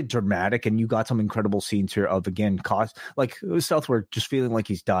incredibly dramatic, and you got some incredible scenes here of, again, Southworth just feeling like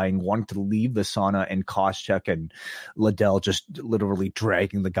he's dying, wanting to leave the sauna, and Koscheck and Liddell just literally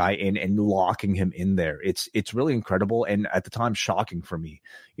dragging the guy in and locking him in there. It's really incredible, and at the time shocking for me,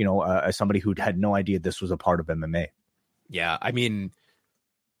 as somebody who'd had no idea this was a part of MMA. Yeah, I mean,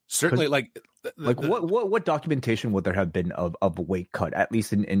 certainly, what documentation would there have been of a weight cut, at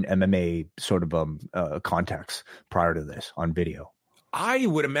least in MMA sort of context prior to this on video? I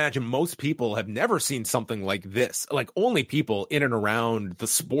would imagine most people have never seen something like this. Like only people in and around the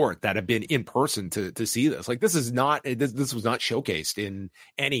sport that have been in person to see this. Like this was not showcased in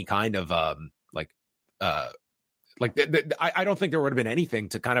any kind of I don't think there would have been anything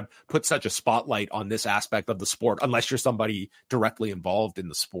to kind of put such a spotlight on this aspect of the sport unless you're somebody directly involved in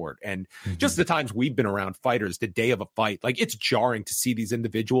the sport. And just the times we've been around fighters, the day of a fight, like it's jarring to see these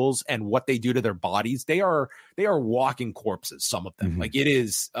individuals and what they do to their bodies. They are walking corpses, some of them. Like it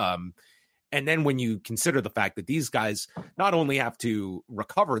is. And then when you consider the fact that these guys not only have to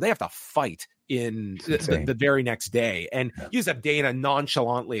recover, they have to fight in the very next day. And you just have Dana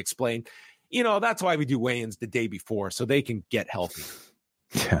nonchalantly explain, that's why we do weigh-ins the day before, so they can get healthy.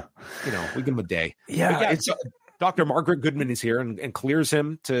 Yeah. We give them a day. Yeah. Dr. Margaret Goodman is here and clears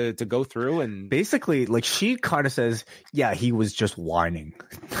him to go through. And basically, like, she kind of says, yeah, he was just whining.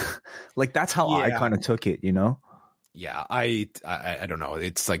 Like, that's how I kind of took it, Yeah, I don't know.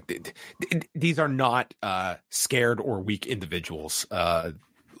 It's like these are not scared or weak individuals.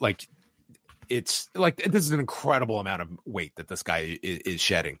 It's like this is an incredible amount of weight that this guy is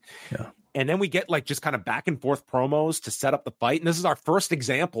shedding. Yeah. And then we get like just kind of back and forth promos to set up the fight. And this is our first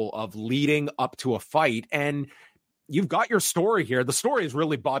example of leading up to a fight. And you've got your story here. The story is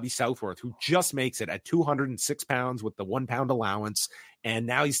really Bobby Southworth, who just makes it at 206 pounds with the 1 pound allowance. And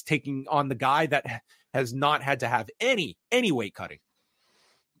now he's taking on the guy that has not had to have any weight cutting.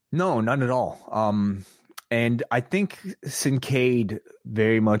 No, none at all. And I think Kincaid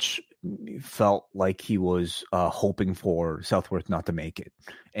very much felt like he was hoping for Southworth not to make it,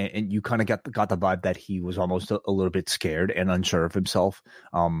 and you kind of got the vibe that he was almost a little bit scared and unsure of himself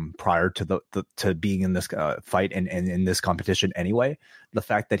prior to to being in this fight and in this competition anyway. The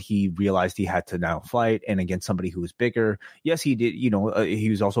fact that he realized he had to now fight and against somebody who was bigger. Yes, he did. He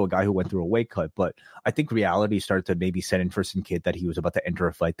was also a guy who went through a weight cut, but I think reality started to maybe set in for Kincaid that he was about to enter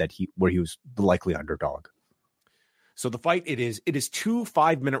a fight where he was the likely underdog. So the fight, it is 2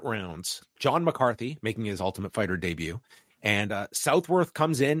 5-minute rounds. John McCarthy making his Ultimate Fighter debut. And Southworth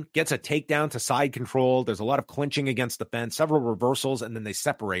comes in, gets a takedown to side control. There's a lot of clinching against the fence, several reversals, and then they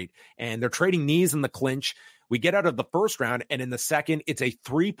separate. And they're trading knees in the clinch. We get out of the first round, and in the second, it's a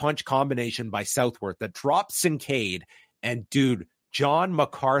 3-punch combination by Southworth that drops Kincaid. And dude, John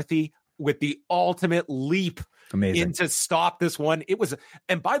McCarthy with the ultimate leap. Amazing. In to stop this one. It was,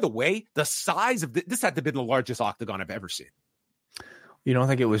 and by the way, the size of this had to be the largest octagon I've ever seen. You don't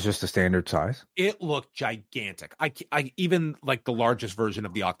think it was just a standard size? It looked gigantic. I even like the largest version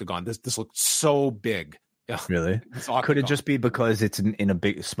of the octagon. This looked so big. Really? Could it just be because it's in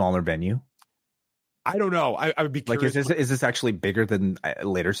a smaller venue? I don't know. I would be curious. Like, is this actually bigger than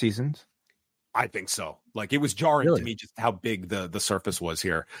later seasons? I think so. Like, it was jarring to me just how big the surface was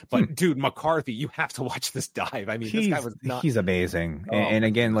here. But dude, McCarthy, you have to watch this dive. I mean, this guy was he's amazing. And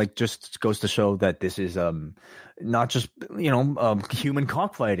again, like, just goes to show that this is not just human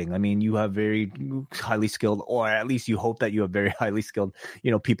cockfighting. I mean, you have very highly skilled, or at least you hope that you have very highly skilled,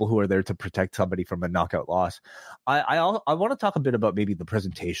 people who are there to protect somebody from a knockout loss. I want to talk a bit about maybe the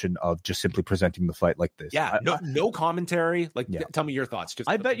presentation of just simply presenting the fight like this. Yeah, no commentary. Like, tell me your thoughts.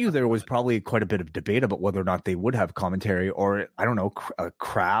 I bet you there was probably quite a bit of debate about whether or not they would have commentary, or I don't know, a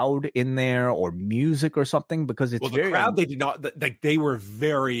crowd in there or music or something, because it's the crowd, they did not, like, they were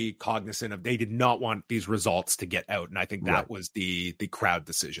very cognizant of, they did not want these results to get out, and I think that was the crowd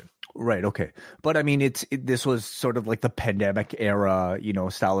decision. Right. Okay. But I mean, this was sort of like the pandemic era,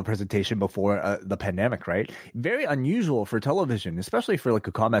 style of presentation before the pandemic, right? Very unusual for television, especially for like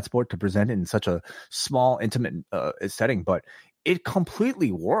a combat sport, to present in such a small, intimate setting. But it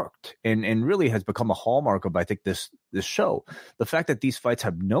completely worked and really has become a hallmark of, I think, this show. The fact that these fights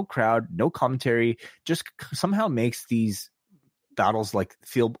have no crowd, no commentary, just somehow makes these battles like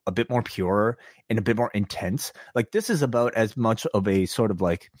feel a bit more pure and a bit more intense. Like, this is about as much of a sort of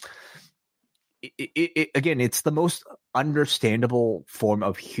like, again, it's the most understandable form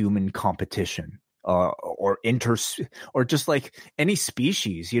of human competition. Or just like any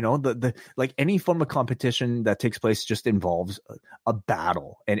species, the like any form of competition that takes place just involves a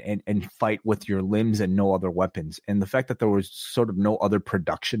battle and fight with your limbs and no other weapons. And the fact that there was sort of no other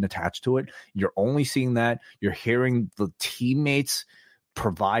production attached to it, you're only seeing that. You're hearing the teammates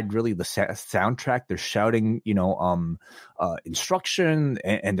provide really the soundtrack. They're shouting, instruction,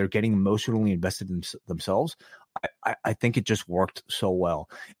 and they're getting emotionally invested in themselves. I think it just worked so well.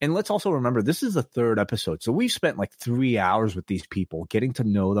 And let's also remember, this is the 3rd episode. So we've spent like 3 hours with these people, getting to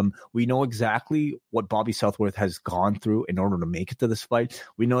know them. We know exactly what Bobby Southworth has gone through in order to make it to this fight.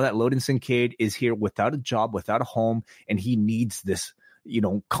 We know that Loden Kincaid is here without a job, without a home, and he needs this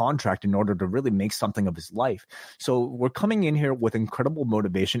contract in order to really make something of his life. So we're coming in here with incredible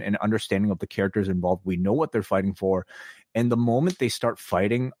motivation and understanding of the characters involved. We know what they're fighting for. And the moment they start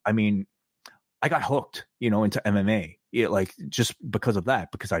fighting, I mean, I got hooked, into MMA, like, just because of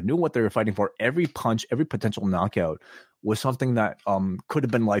that, because I knew what they were fighting for. Every punch, every potential knockout was something that could have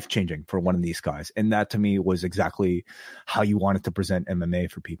been life-changing for one of these guys. And that, to me, was exactly how you wanted to present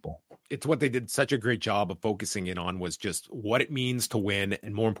MMA for people. It's what they did such a great job of focusing in on, was just what it means to win,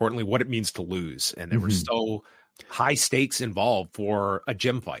 and more importantly, what it means to lose. And there were so high stakes involved for a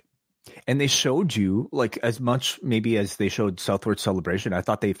gym fight. And they showed you, like, as much maybe as they showed Southworth's celebration. I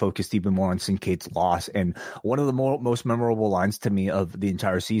thought they focused even more on Kincaid's loss. And one of the most memorable lines to me of the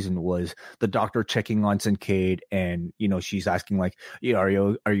entire season was the doctor checking on Kincaid, and she's asking, like, are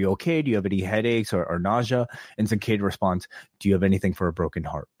you okay? Do you have any headaches or nausea? And Kincaid responds, "Do you have anything for a broken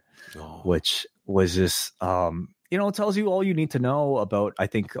heart?" Which was just it tells you all you need to know about, I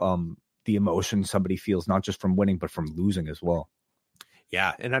think, the emotion somebody feels, not just from winning but from losing as well.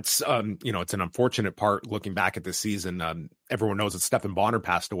 Yeah, and that's it's an unfortunate part looking back at this season. Everyone knows that Stephan Bonner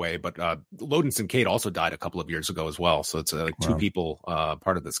passed away, but Loden Kincaid also died a couple of years ago as well. So it's like two people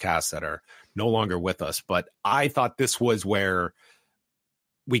part of this cast that are no longer with us. But I thought this was where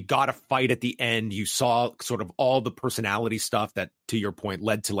we got a fight at the end. You saw sort of all the personality stuff that, to your point,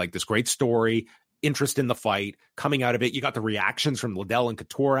 led to like this great story, interest in the fight coming out of it. You got the reactions from Liddell and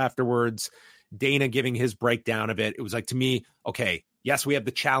Couture afterwards, Dana giving his breakdown of it. It was like, to me, okay, yes, we have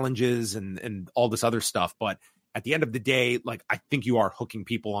the challenges and all this other stuff, but at the end of the day, like, I think you are hooking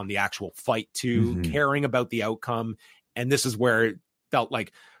people on the actual fight too, caring about the outcome. And this is where it felt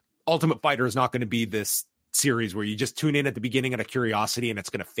like Ultimate Fighter is not going to be this series where you just tune in at the beginning out of curiosity and it's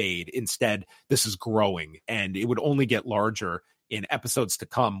going to fade. Instead, this is growing, and it would only get larger in episodes to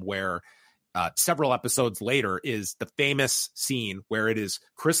come, where several episodes later is the famous scene where it is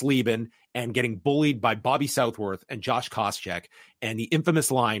Chris Lieben and getting bullied by Bobby Southworth and Josh Koscheck, and the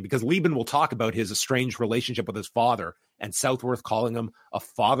infamous line, because Lieben will talk about his estranged relationship with his father, and Southworth calling him a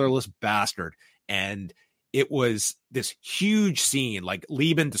fatherless bastard. And it was this huge scene, like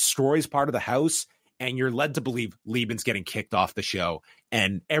Lieben destroys part of the house, and you're led to believe Lieben's getting kicked off the show,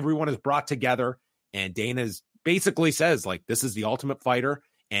 and everyone is brought together, and Dana's basically says, like, this is the Ultimate Fighter,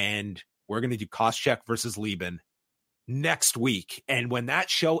 and we're going to do Koscheck versus Lieben next week. And when that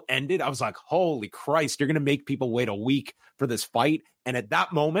show ended, I was like, holy Christ, you're going to make people wait a week for this fight. And at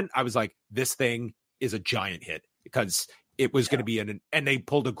that moment, I was like, this thing is a giant hit, because it was going to be and they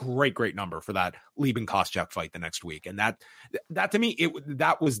pulled a great number for that Lieben Koscheck fight the next week. And that to me,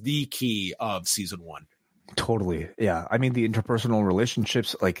 that was the key of season 1. Totally. Yeah. I mean, the interpersonal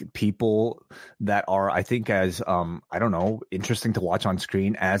relationships, like people that are, I think, as, I don't know, interesting to watch on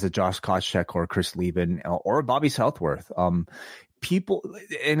screen as a Josh Koscheck or Chris Lieben or a Bobby Southworth. People,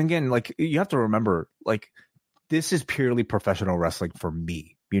 and again, like, you have to remember, like, this is purely professional wrestling for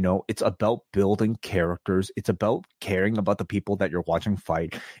me. You know, it's about building characters. It's about caring about the people that you're watching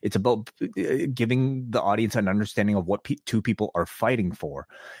fight. It's about giving the audience an understanding of what two people are fighting for.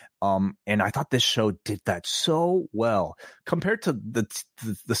 And I thought this show did that so well compared to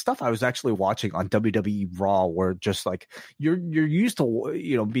the stuff I was actually watching on WWE Raw, where just like you're used to,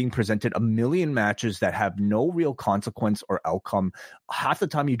 you know, being presented a million matches that have no real consequence or outcome. Half the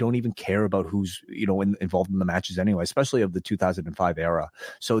time you don't even care about who's, you know, involved in the matches anyway, especially of the 2005 era.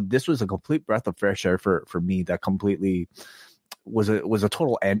 So this was a complete breath of fresh air for me. That completely was a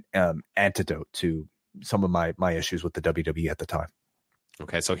total antidote to some of my issues with the WWE at the time.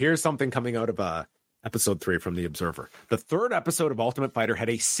 Okay, so here's something coming out of episode 3 from The Observer. The third episode of Ultimate Fighter had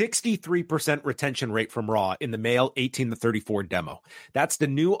a 63% retention rate from Raw in the male 18 to 34 demo. That's the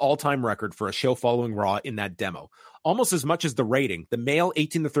new all-time record for a show following Raw in that demo. Almost as much as the rating, the male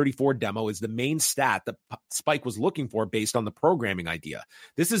 18 to 34 demo is the main stat that Spike was looking for based on the programming idea.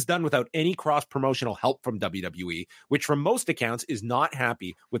 This is done without any cross-promotional help from WWE, which from most accounts is not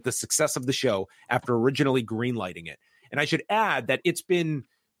happy with the success of the show after originally greenlighting it. And I should add that it's been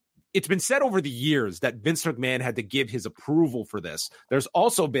said over the years that Vince McMahon had to give his approval for this. There's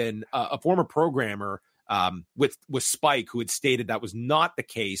also been a former programmer with Spike who had stated that was not the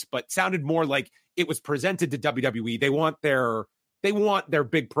case, but sounded more like it was presented to WWE. They want their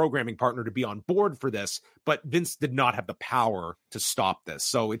big programming partner to be on board for this, but Vince did not have the power to stop this.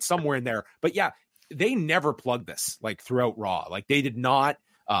 So it's somewhere in there. But yeah, they never plugged this like throughout Raw. Like they did not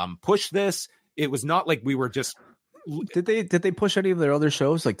push this. It was not like we were just. Did they push any of their other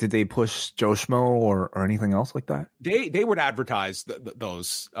shows? Like, did they push Joe Schmo or anything else like that? They would advertise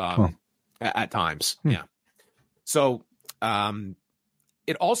those at times. Yeah. So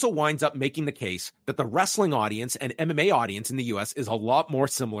it also winds up making the case that the wrestling audience and MMA audience in the US is a lot more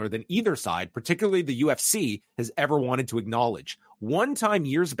similar than either side, particularly the UFC, has ever wanted to acknowledge. One time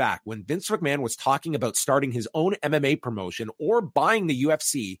years back, when Vince McMahon was talking about starting his own MMA promotion or buying the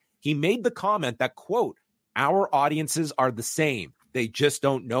UFC, he made the comment that, quote, "Our audiences are the same. They just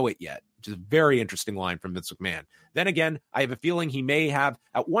don't know it yet," which is a very interesting line from Vince McMahon. Then again, I have a feeling he may have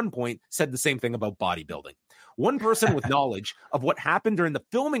at one point said the same thing about bodybuilding. One person with knowledge of what happened during the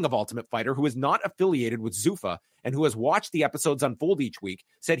filming of Ultimate Fighter, who is not affiliated with Zuffa and who has watched the episodes unfold each week,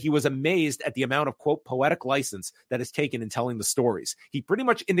 said he was amazed at the amount of, quote, poetic license that is taken in telling the stories. He pretty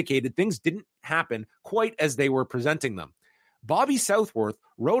much indicated things didn't happen quite as they were presenting them. Bobby Southworth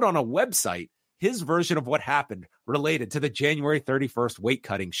wrote on a website his version of what happened related to the January 31st weight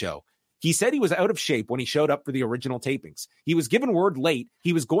cutting show. He said he was out of shape when he showed up for the original tapings. He was given word late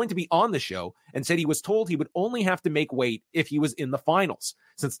he was going to be on the show and said he was told he would only have to make weight if he was in the finals.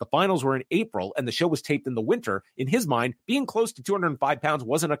 Since the finals were in April and the show was taped in the winter, in his mind, being close to 205 pounds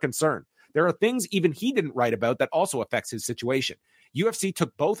wasn't a concern. There are things even he didn't write about that also affects his situation. UFC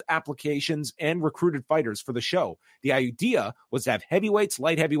took both applications and recruited fighters for the show. The idea was to have heavyweights,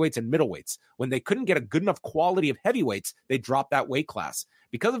 light heavyweights, and middleweights. When they couldn't get a good enough quality of heavyweights, they dropped that weight class.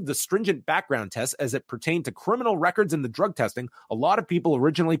 Because of the stringent background tests as it pertained to criminal records and the drug testing, a lot of people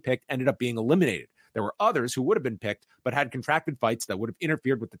originally picked ended up being eliminated. There were others who would have been picked, but had contracted fights that would have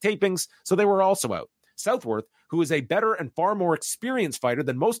interfered with the tapings, so they were also out. Southworth, who is a better and far more experienced fighter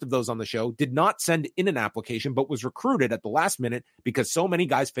than most of those on the show, did not send in an application, but was recruited at the last minute because so many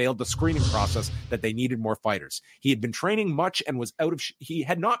guys failed the screening process that they needed more fighters. He had been training much and was he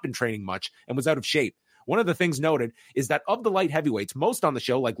had not been training much and was out of shape. One of the things noted is that of the light heavyweights, most on the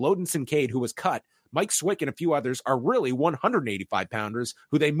show, like Loden Sincade, who was cut, Mike Swick and a few others are really 185-pounders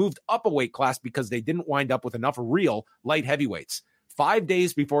who they moved up a weight class because they didn't wind up with enough real light heavyweights. 5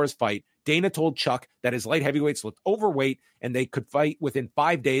 days before his fight, Dana told Chuck that his light heavyweights looked overweight and they could fight within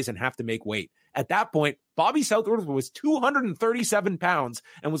 5 days and have to make weight. At that point, Bobby Southworth was 237 pounds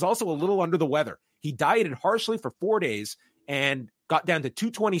and was also a little under the weather. He dieted harshly for 4 days and got down to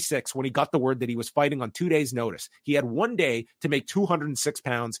 226 when he got the word that he was fighting on 2 days' notice. He had 1 day to make 206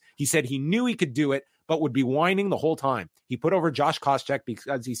 pounds. He said he knew he could do it, but would be whining the whole time. He put over Josh Koscheck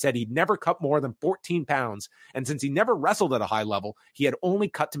because he said he'd never cut more than 14 pounds. And since he never wrestled at a high level, he had only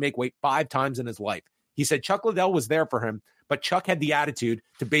cut to make weight 5 times in his life. He said Chuck Liddell was there for him, but Chuck had the attitude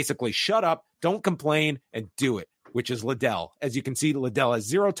to basically shut up, don't complain, and do it, which is Liddell. As you can see, Liddell has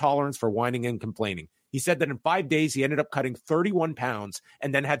zero tolerance for whining and complaining. He said that in 5 days, he ended up cutting 31 pounds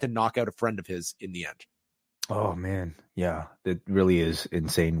and then had to knock out a friend of his in the end. Oh, man. Yeah, it really is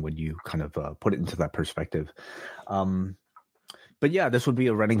insane when you kind of put it into that perspective. But yeah, this would be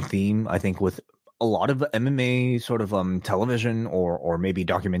a running theme, I think, with a lot of MMA sort of television or maybe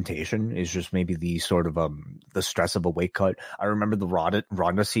documentation is just maybe the sort of the stress of a weight cut. I remember the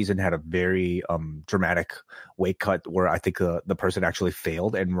Ronda season had a very dramatic weight cut where I think the person actually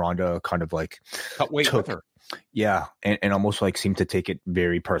failed and Ronda kind of like cut weight with her. Yeah, and almost like seemed to take it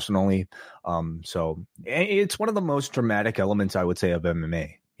very personally. So it's one of the most dramatic elements, I would say, of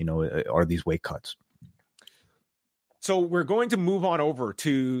MMA, you know, are these weight cuts. So we're going to move on over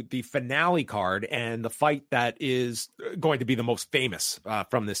to the finale card and the fight that is going to be the most famous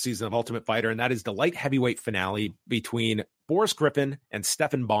from this season of Ultimate Fighter, and that is the light heavyweight finale between Boris Griffin and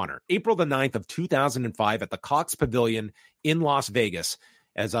Stephan Bonnar, April the 9th of 2005 at the Cox Pavilion in Las Vegas.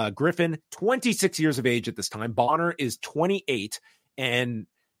 As Griffin, 26 years of age at this time, Bonnar is 28, and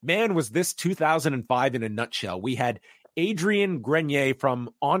man, was this 2005 in a nutshell. We had Adrian Grenier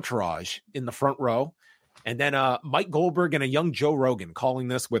from Entourage in the front row, and then Mike Goldberg and a young Joe Rogan calling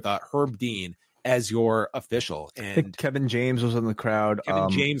this with Herb Dean as your official. And I think Kevin James was in the crowd. Kevin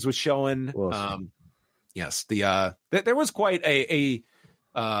James was showing. Yes, there was quite a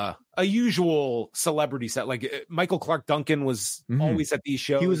usual celebrity set. Like Michael Clark Duncan was always at these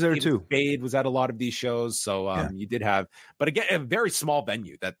shows. He was there too. Spade was at a lot of these shows. So you did have, but again, a very small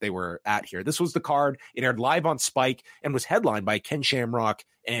venue that they were at here. This was the card. It aired live on Spike and was headlined by Ken Shamrock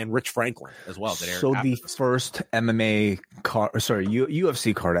and Rich Franklin as well. So the first MMA card,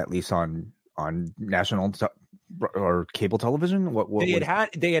 UFC card, at least on national or cable television. What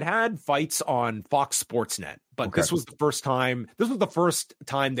they had fights on Fox Sportsnet, but this was the first time. This was the first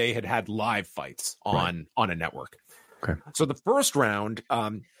time they had live fights on a network. Okay. So the first round,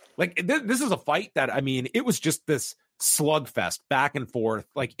 this is a fight that, I mean, it was just this slugfest back and forth.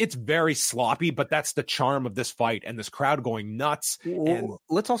 Like, it's very sloppy, but that's the charm of this fight and this crowd going nuts. And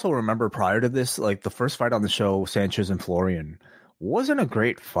let's also remember prior to this, like the first fight on the show, Sanchez and Florian, wasn't a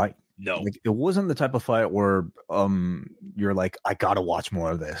great fight. No, like, it wasn't the type of fight where you're like, I gotta watch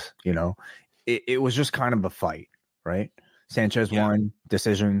more of this. You know, it was just kind of a fight, right? Sanchez won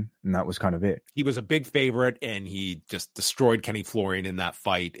decision, and that was kind of it. He was a big favorite, and he just destroyed Kenny Florian in that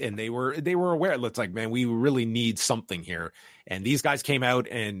fight. And they were aware. It's like, man, we really need something here. And these guys came out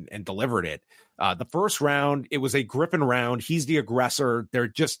and delivered it. The first round, it was a Griffin round. He's the aggressor.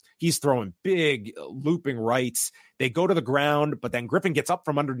 He's throwing big looping rights. They go to the ground, but then Griffin gets up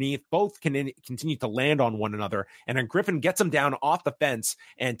from underneath. Both can continue to land on one another. And then Griffin gets him down off the fence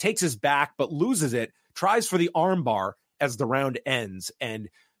and takes his back, but loses it, tries for the arm bar as the round ends. And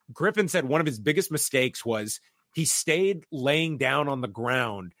Griffin said one of his biggest mistakes was he stayed laying down on the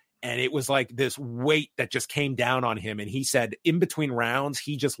ground, and it was like this weight that just came down on him. And he said in between rounds,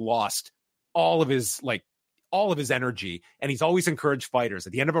 he just lost all of his energy. And he's always encouraged fighters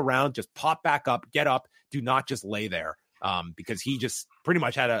at the end of a round, just pop back up, get up, do not just lay there. Because he just pretty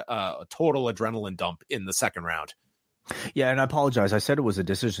much had a total adrenaline dump in the second round. Yeah, and I apologize. I said it was a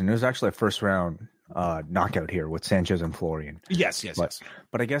decision. It was actually a first round knockout here with Sanchez and Florian. Yes.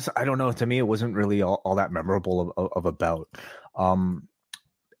 But I guess, I don't know. To me, it wasn't really all that memorable of a bout.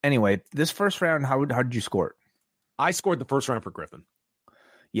 Anyway, this first round, how did you score it? I scored the first round for Griffin.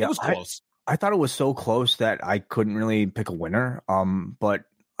 Yeah, it was close. I thought it was so close that I couldn't really pick a winner. But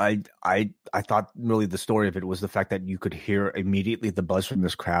I thought really the story of it was the fact that you could hear immediately the buzz from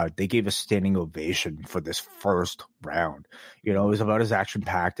this crowd. They gave a standing ovation for this first round. You know, it was about as action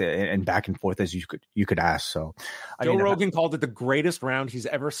packed and back and forth as you could ask. So Joe Rogan called it the greatest round he's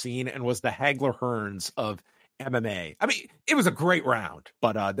ever seen and was the Hagler Hearns of MMA. I mean, it was a great round,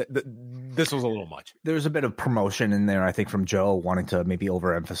 but this was a little much. There's a bit of promotion in there, I think, from Joe wanting to maybe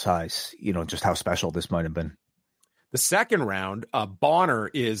overemphasize, you know, just how special this might have been. The second round, Bonner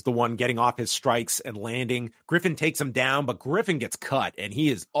is the one getting off his strikes and landing. Griffin takes him down, but Griffin gets cut, and he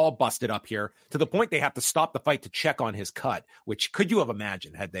is all busted up here to the point they have to stop the fight to check on his cut, which could you have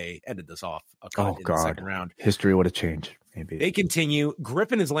imagined had they ended this off a cut in the second round? History would have changed. Maybe. They continue.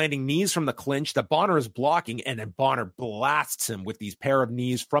 Griffin is landing knees from the clinch that Bonner is blocking, and then Bonner blasts him with these pair of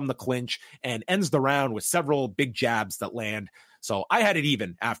knees from the clinch and ends the round with several big jabs that land. So I had it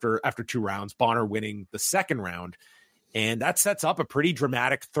even after 2 rounds, Bonner winning the second round. And that sets up a pretty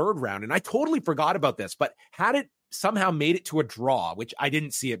dramatic third round. And I totally forgot about this, but had it somehow made it to a draw, which I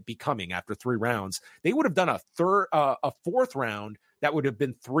didn't see it becoming after 3 rounds, they would have done a fourth round that would have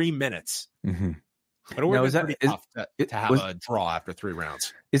been 3 minutes. Mm-hmm. But it would have been pretty tough to have a draw after 3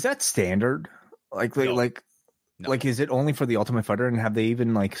 rounds. Is that standard? No. Is it only for the Ultimate Fighter? And have they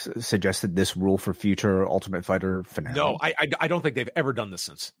even suggested this rule for future Ultimate Fighter finale? No, I don't think they've ever done this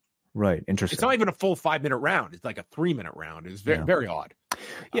since. Right. Interesting. It's not even a full 5-minute round. It's like a 3-minute round. It's very, very odd.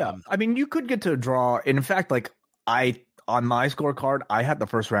 Yeah. I mean, you could get to a draw. And in fact, on my scorecard, I had the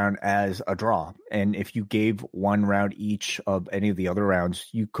first round as a draw. And if you gave 1 round each of any of the other rounds,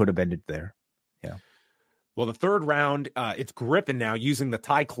 you could have ended there. Yeah. Well, the third round, it's Griffin now using the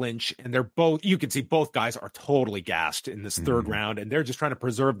tie clinch. And you can see both guys are totally gassed in this third round. And they're just trying to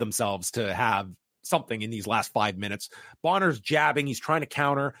preserve themselves to have something in these last 5 minutes. Bonner's jabbing. He's trying to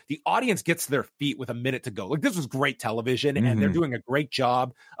counter. The audience gets to their feet with a minute to go. This was great television, and they're doing a great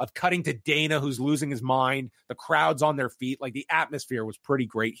job of cutting to Dana, who's losing his mind. The crowd's on their feet. The atmosphere was pretty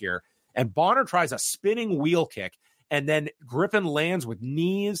great here. And Bonner tries a spinning wheel kick, and then Griffin lands with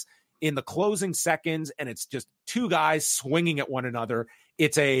knees in the closing seconds, and it's just 2 guys swinging at one another.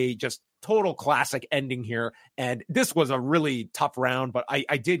 It's a just total classic ending here. And this was a really tough round, but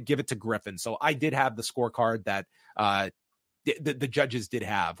I did give it to Griffin. So I did have the scorecard that the judges did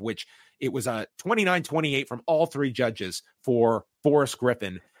have, which it was a 29-28 from all 3 judges for Forrest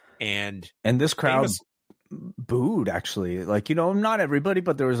Griffin. And this crowd booed, actually. Not everybody,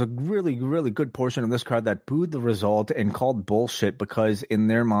 but there was a really, really good portion of this crowd that booed the result and called bullshit because in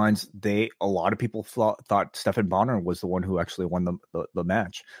their minds, a lot of people thought Stephan Bonner was the one who actually won the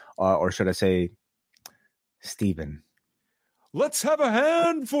match. Or should I say, Stephen. Let's have a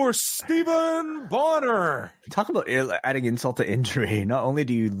hand for Stephan Bonner. Talk about adding insult to injury. Not only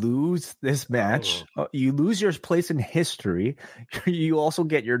do you lose this match, you lose your place in history, you also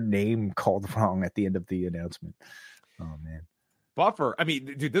get your name called wrong at the end of the announcement. Oh, man. Buffer. I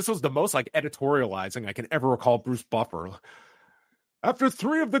mean, dude, this was the most editorializing I can ever recall Bruce Buffer. After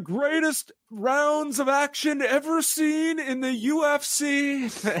 3 of the greatest rounds of action ever seen in the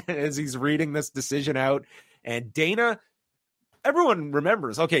UFC, as he's reading this decision out, and Dana... Everyone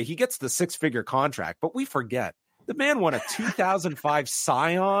remembers, okay, he gets the 6-figure contract, but we forget the man won a 2005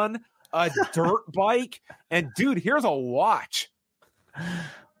 Scion, a dirt bike, and dude, here's a watch.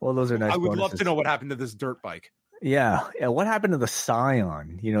 Well, those are nice. I would love to know what happened to this dirt bike. Yeah. What happened to the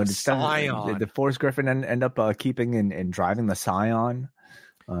Scion? Did Forrest Griffin end up keeping and driving the Scion?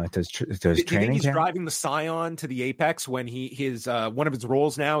 To his training he's camp? Driving the Scion to the Apex when his one of his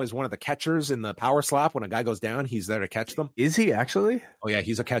roles now is one of the catchers in the power slap. When a guy goes down, he's there to catch them. Is he actually? Oh yeah,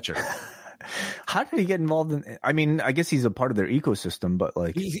 he's a catcher. How did he get involved in? I mean, I guess he's a part of their ecosystem, but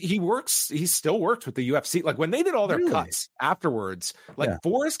he works. He still works with the UFC. When they did all their cuts afterwards,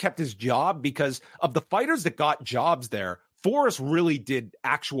 Forrest kept his job because of the fighters that got jobs there. Forrest really did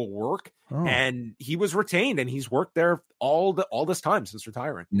actual work, and he was retained, and he's worked there all this time since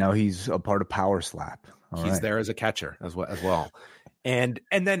retiring. Now he's a part of Power Slap. He's there as a catcher as well. And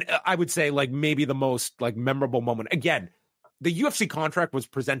then I would say maybe the most memorable moment again. The UFC contract was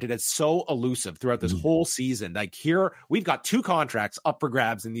presented as so elusive throughout this whole season. Here we've got 2 contracts up for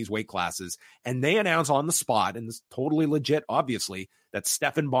grabs in these weight classes, and they announce on the spot, and it's totally legit, obviously, that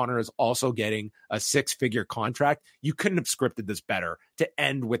Stephan Bonner is also getting a 6-figure contract. You couldn't have scripted this better to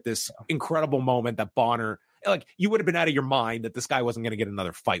end with this incredible moment that Bonner, you would have been out of your mind that this guy wasn't going to get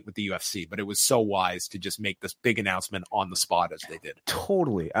another fight with the UFC, but it was so wise to just make this big announcement on the spot as they did.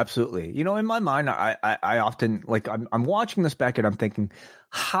 Totally. Absolutely. In my mind, I often I'm watching this back and I'm thinking,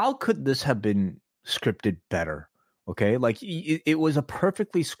 how could this have been scripted better? Okay, like it was a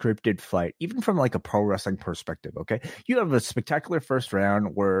perfectly scripted fight, even from like a pro wrestling perspective. Okay, you have a spectacular first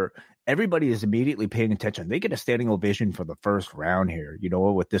round where everybody is immediately paying attention. They get a standing ovation for the first round here,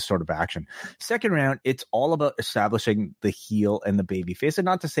 with this sort of action. Second round, it's all about establishing the heel and the baby face. And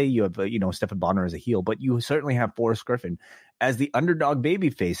not to say you have, Stephen Bonner as a heel, but you certainly have Forrest Griffin as the underdog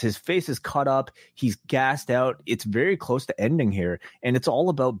baby face. His face is cut up. He's gassed out. It's very close to ending here. And it's all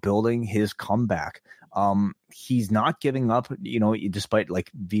about building his comeback. He's not giving up, despite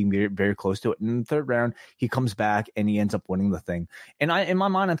like being very, very close to it. And in the third round, he comes back and he ends up winning the thing. And in my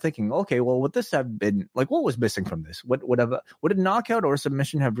mind, I'm thinking, okay, well, would this have been like, what was missing from this? Would a knockout or a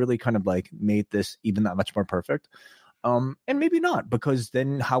submission have really kind of like made this even that much more perfect? And maybe not, because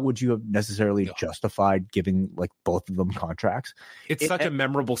then how would you have necessarily justified giving like both of them contracts? It's such a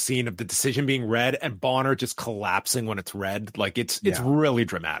memorable scene of the decision being read and Bonner just collapsing when it's read. Like it's really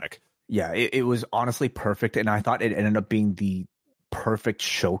dramatic. Yeah, it was honestly perfect. And I thought it ended up being the perfect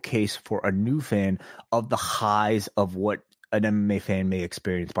showcase for a new fan of the highs of what an MMA fan may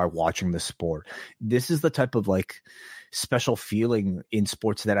experience by watching the sport. This is the type of like special feeling in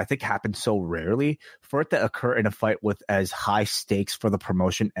sports that I think happens so rarely. For it to occur in a fight with as high stakes for the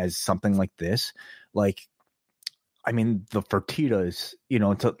promotion as something like this, like, I mean, the Fertittas,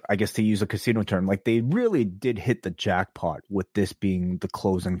 to use a casino term, like they really did hit the jackpot with this being the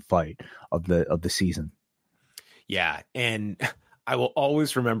closing fight of the season. Yeah, and I will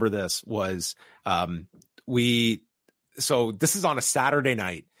always remember this was so this is on a Saturday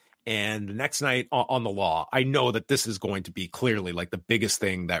night, and the next night on the Law, I know that this is going to be clearly like the biggest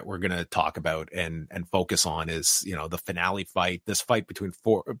thing that we're going to talk about and focus on is, the finale fight, this fight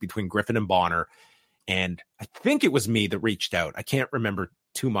between Griffin and Bonner. And I think it was me that reached out. I can't remember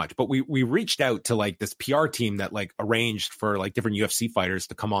too much, but we reached out to like this PR team that like arranged for like different UFC fighters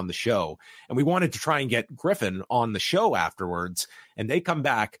to come on the show. And we wanted to try and get Griffin on the show afterwards. And they come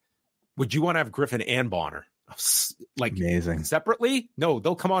back, would you want to have Griffin and Bonner? Like amazing. Separately? No,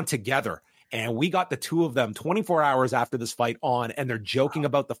 they'll come on together. And we got the two of them 24 hours after this fight on, and they're joking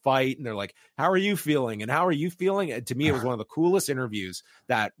about the fight. And they're like, how are you feeling? And how are you feeling? And to me, it was one of the coolest interviews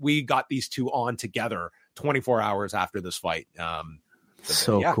that we got these two on together 24 hours after this fight.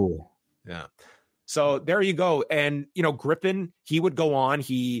 Cool. Yeah. So there you go. And, Griffin, he would go on.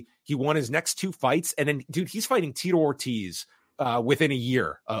 He won his next two fights. And then, dude, he's fighting Tito Ortiz within a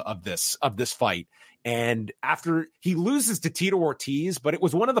year of this fight. And after he loses to Tito Ortiz, but it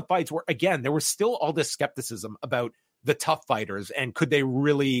was one of the fights where, again, there was still all this skepticism about the tough fighters and could they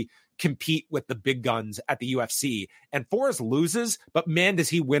really compete with the big guns at the UFC. And Forrest loses, but man, does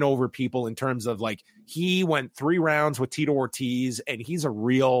he win over people in terms of like, he went 3 rounds with Tito Ortiz and he's a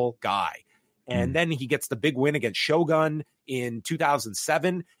real guy. And then he gets the big win against Shogun in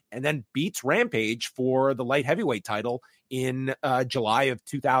 2007 and then beats Rampage for the light heavyweight title in July of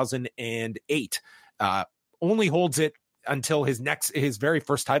 2008. Only holds it until his very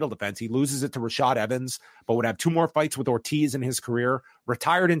first title defense. He loses it to Rashad Evans, but would have 2 more fights with Ortiz in his career,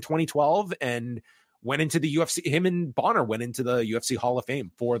 retired in 2012 and went into the UFC. Him and Bonner went into the UFC Hall of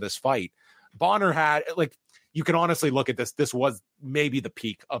Fame for this fight. Bonner had, like, you can honestly look at this. This was maybe the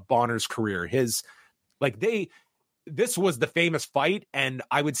peak of Bonner's career. This was the famous fight, and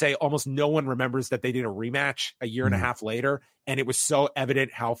I would say almost no one remembers that they did a rematch a year and a half later, and it was so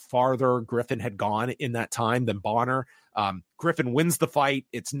evident how farther Griffin had gone in that time than Bonner. Griffin wins the fight.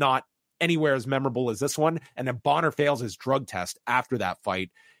 It's not anywhere as memorable as this one, and then Bonner fails his drug test after that fight.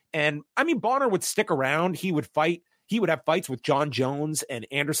 And, I mean, Bonner would stick around. He would fight. He would have fights with John Jones and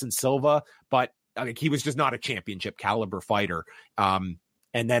Anderson Silva, but he was just not a championship caliber fighter. And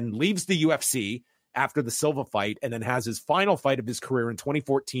then leaves the UFC after the Silva fight, and then has his final fight of his career in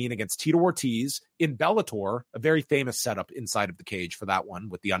 2014 against Tito Ortiz in Bellator, a very famous setup inside of the cage for that one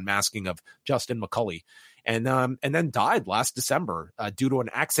with the unmasking of Justin McCulley, and then died last December due to an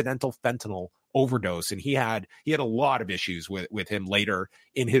accidental fentanyl overdose. And he had a lot of issues with him later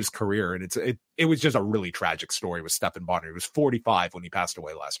in his career, and it was just a really tragic story with Stephan Bonner. He was 45 when he passed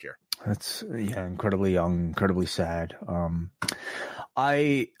away last year. That's incredibly young, incredibly sad. I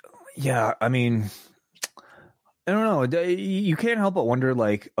mean, I don't know. You can't help but wonder,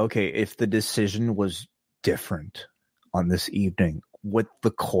 like, okay, if the decision was different on this evening, would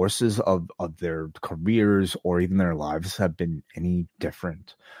the courses of their careers or even their lives have been any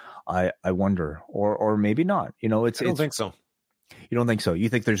different? I wonder, or maybe not. I don't think so. You don't think so? You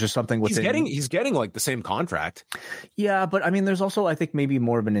think there's just something within? He's getting like the same contract. Yeah, but I mean, there's also, I think, maybe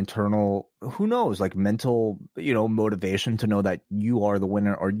more of an internal, who knows, like mental, motivation to know that you are the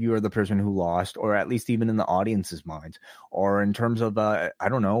winner, or you are the person who lost, or at least even in the audience's minds, or in terms of, I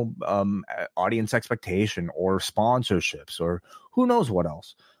don't know, audience expectation or sponsorships, or who knows what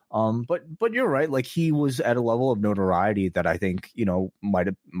else. But you're right. Like, he was at a level of notoriety that I think, might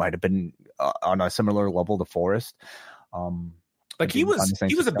have been on a similar level to Forrest. Like, he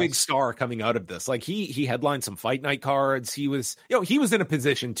was a big star coming out of this. Like, he headlined some fight night cards. He was in a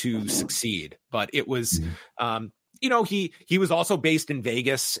position to succeed, but it was, he was also based in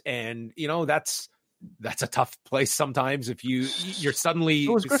Vegas, and that's a tough place sometimes if you're suddenly. It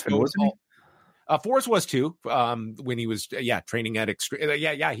was Griffin, wasn't he? Forrest was too, when he was training at Extreme.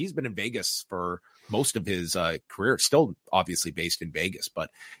 He's been in Vegas for most of his career. Still obviously based in Vegas, but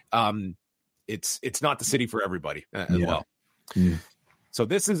it's not the city for everybody as well. Mm. So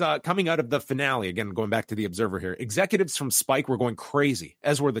this is coming out of the finale. Again, going back to the Observer here. Executives from Spike were going crazy,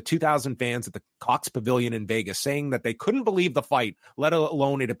 as were the 2,000 fans at the Cox Pavilion in Vegas, saying that they couldn't believe the fight, let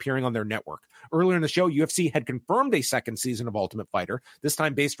alone it appearing on their network. Earlier in the show, UFC had confirmed a second season of Ultimate Fighter, this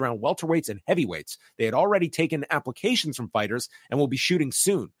time based around welterweights and heavyweights. They had already taken applications from fighters and will be shooting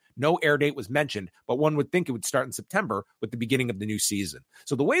soon. No air date was mentioned, but one would think it would start in September with the beginning of the new season.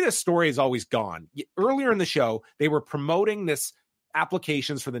 So the way this story has always gone, earlier in the show, they were promoting this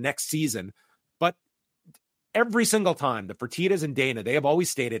applications for the next season, but every single time the Fertittas and Dana, they have always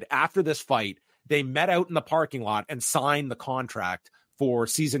stated after this fight, they met out in the parking lot and signed the contract for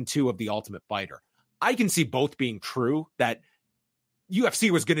season 2 of The Ultimate Fighter. I can see both being true, that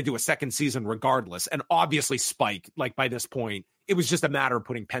UFC was going to do a second season regardless. And obviously Spike, like by this point, it was just a matter of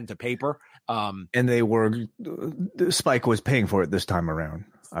putting pen to paper. And Spike was paying for it this time around.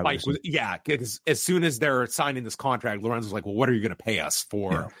 Because as soon as they're signing this contract, Lorenz was like, well, what are you going to pay us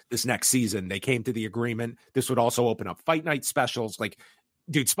for this next season? They came to the agreement. This would also open up fight night specials. Like,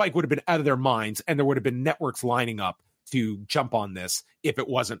 dude, Spike would have been out of their minds, and there would have been networks lining up to jump on this if it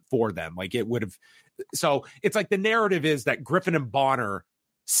wasn't for them. Like, it would have. So it's like the narrative is that Griffin and Bonner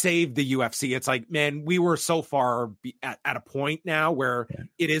saved the UFC. It's like, man, we were so far at a point now where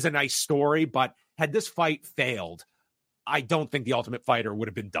it is a nice story, but had this fight failed, I don't think The Ultimate Fighter would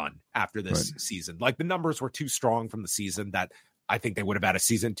have been done after this season. Like, the numbers were too strong from the season that I think they would have had a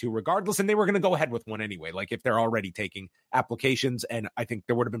season 2 regardless, and they were going to go ahead with one anyway. Like, if they're already taking applications, and I think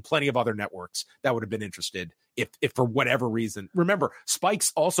there would have been plenty of other networks that would have been interested if for whatever reason. Remember,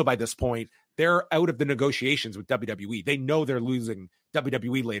 Spike's also by this point, they're out of the negotiations with WWE. They know they're losing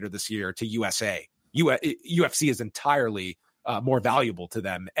WWE later this year to USA. UFC is entirely more valuable to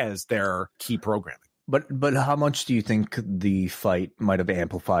them as their key programming. But how much do you think the fight might have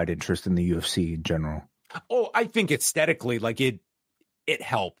amplified interest in the UFC in general? Oh, I think aesthetically, like it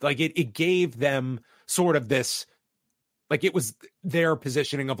helped. Like it gave them sort of this, like it was their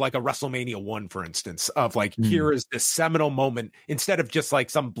positioning of like a WrestleMania 1, for instance, of like, here is this seminal moment, instead of just like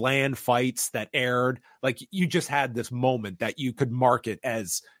some bland fights that aired. Like, you just had this moment that you could market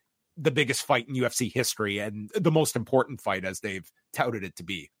as the biggest fight in UFC history and the most important fight, as they've touted it to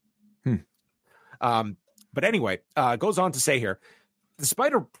be. But anyway, goes on to say here,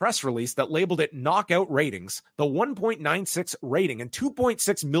 despite a press release that labeled it knockout ratings, the 1.96 rating and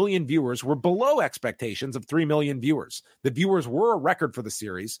 2.6 million viewers were below expectations of 3 million viewers. The viewers were a record for the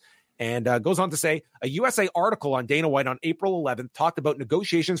series. And goes on to say, a USA article on Dana White on April 11th talked about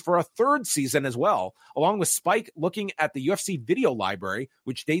negotiations for a third season as well, along with Spike looking at the UFC video library,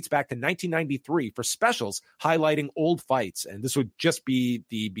 which dates back to 1993, for specials highlighting old fights. And this would just be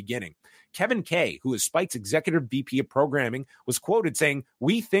the beginning. Kevin Kay, who is Spike's executive VP of programming, was quoted saying,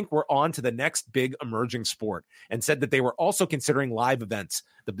 "We think we're on to the next big emerging sport," and said that they were also considering live events.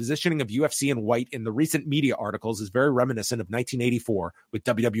 The positioning of UFC and White in the recent media articles is very reminiscent of 1984 with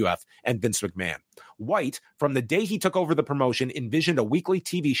WWF and Vince McMahon. White, from the day he took over the promotion, envisioned a weekly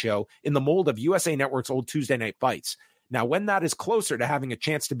TV show in the mold of USA Network's old Tuesday Night Fights. Now, when that is closer to having a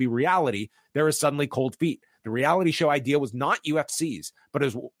chance to be reality, there is suddenly cold feet. The reality show idea was not UFC's, but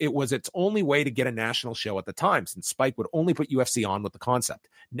it was its only way to get a national show at the time, since Spike would only put UFC on with the concept.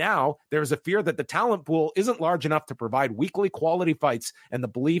 Now, there is a fear that the talent pool isn't large enough to provide weekly quality fights, and the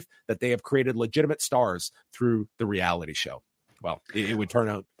belief that they have created legitimate stars through the reality show. Well, it would turn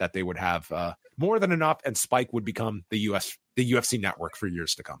out that they would have more than enough, and Spike would become the UFC network for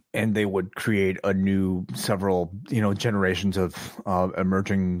years to come. And they would create a new several, generations of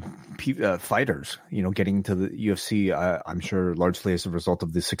emerging fighters, getting to the UFC, I'm sure largely as a result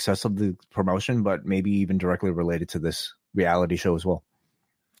of the success of the promotion, but maybe even directly related to this reality show as well.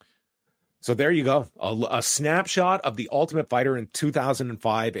 So there you go. A snapshot of the Ultimate Fighter in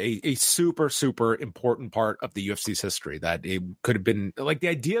 2005, a super, super important part of the UFC's history. That it could have been like the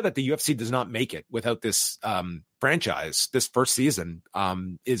idea that the UFC does not make it without this franchise, this first season,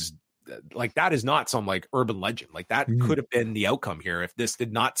 is like, that is not some like urban legend. Like that could have been the outcome here if this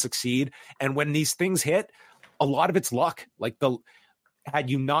did not succeed. And when these things hit, a lot of it's luck. Like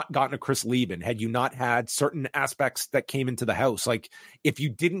had you not gotten a Chris Lieben, had you not had certain aspects that came into the house, like if you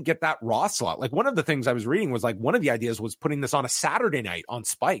didn't get that Raw slot, like one of the things I was reading was like one of the ideas was putting this on a Saturday night on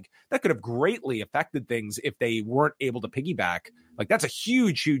Spike. That could have greatly affected things if they weren't able to piggyback. Like that's a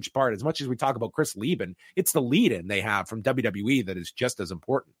huge, huge part. As much as we talk about Chris Lieben, it's the lead-in they have from WWE that is just as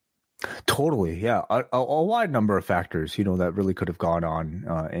important. Totally, yeah. A wide number of factors, that really could have gone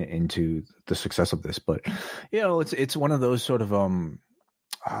on into the success of this. But it's one of those sort of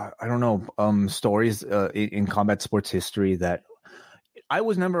I don't know, stories in combat sports history that I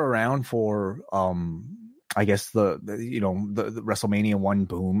was never around for. I guess the WrestleMania 1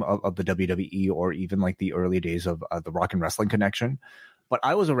 boom of the WWE, or even like the early days of the Rock and Wrestling Connection. But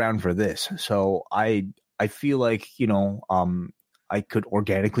I was around for this, so I feel like I could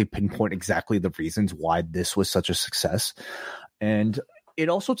organically pinpoint exactly the reasons why this was such a success. And it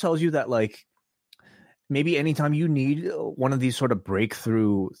also tells you that, like, maybe anytime you need one of these sort of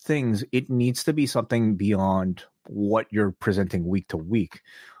breakthrough things, it needs to be something beyond what you're presenting week to week.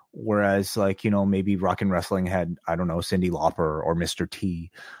 Whereas, like, maybe Rock and Wrestling had, I don't know, Cyndi Lauper or Mr.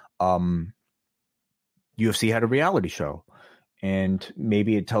 T. UFC had a reality show. And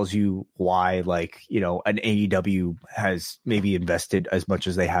maybe it tells you why, like, an AEW has maybe invested as much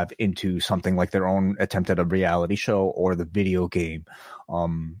as they have into something like their own attempt at a reality show or the video game,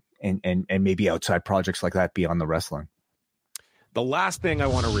 and maybe outside projects like that beyond the wrestling. The last thing I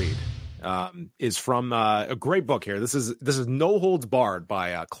want to read is from a great book here. This is No Holds Barred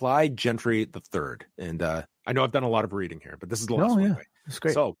by Clyde Gentry III. And I know I've done a lot of reading here, but this is the last one. Yeah, that's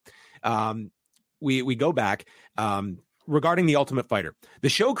great. So we go back. Regarding the Ultimate Fighter, the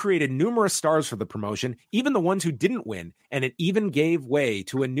show created numerous stars for the promotion, even the ones who didn't win, and it even gave way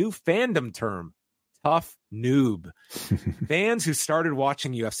to a new fandom term, tough noob. Fans who started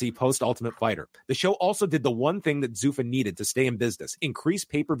watching UFC post Ultimate Fighter. The show also did the one thing that Zuffa needed to stay in business, increase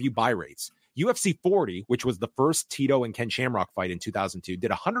pay-per-view buy rates. UFC 40, which was the first Tito and Ken Shamrock fight in 2002,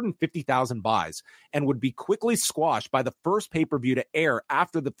 did 150,000 buys and would be quickly squashed by the first pay-per-view to air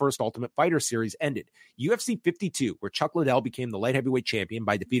after the first Ultimate Fighter series ended. UFC 52, where Chuck Liddell became the light heavyweight champion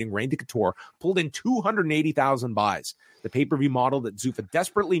by defeating Randy Couture, pulled in 280,000 buys. The pay-per-view model that Zuffa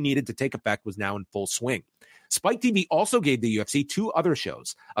desperately needed to take effect was now in full swing. Spike TV also gave the UFC two other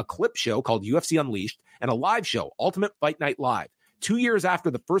shows, a clip show called UFC Unleashed and a live show, Ultimate Fight Night Live. 2 years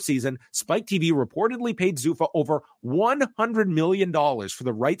after the first season, Spike TV reportedly paid Zuffa over $100 million for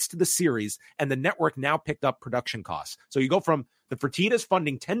the rights to the series, and the network now picked up production costs. So you go from the Fertittas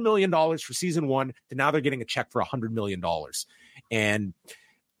funding $10 million for season 1 to now they're getting a check for $100 million. And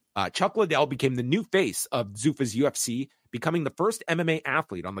Chuck Liddell became the new face of Zuffa's UFC, becoming the first MMA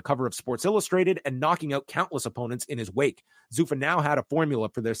athlete on the cover of Sports Illustrated and knocking out countless opponents in his wake. Zuffa now had a formula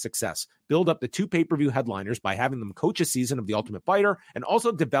for their success. Build up the two pay-per-view headliners by having them coach a season of The Ultimate Fighter, and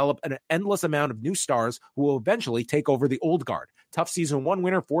also develop an endless amount of new stars who will eventually take over the old guard. Tough Season 1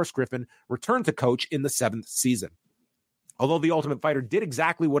 winner Forrest Griffin returned to coach in the 7th season. Although The Ultimate Fighter did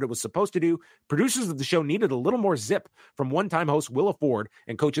exactly what it was supposed to do, producers of the show needed a little more zip from one-time host Willa Ford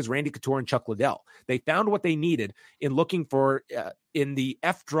and coaches Randy Couture and Chuck Liddell. They found what they needed in looking for in the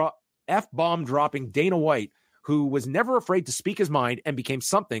F-bomb dropping Dana White, who was never afraid to speak his mind and became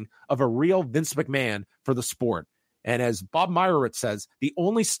something of a real Vince McMahon for the sport. And as Bob Meyerowitz says, the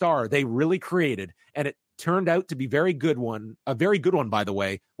only star they really created, and it turned out to be a very good one, by the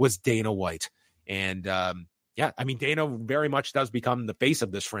way, was Dana White. And yeah, I mean, Dana very much does become the face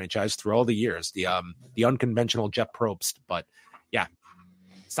of this franchise through all the years, the unconventional Jeff Probst. But yeah,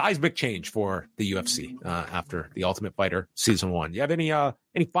 seismic change for the UFC after the Ultimate Fighter season 1. Do you have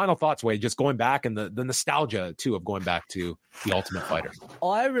any final thoughts, Wade? Just going back and the nostalgia too of going back to the Ultimate Fighter. Oh,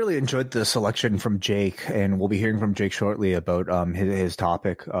 I really enjoyed the selection from Jake, and we'll be hearing from Jake shortly about his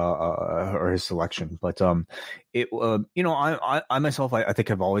topic or his selection. But I myself, I think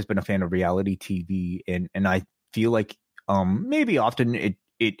I've always been a fan of reality TV, and I feel like maybe often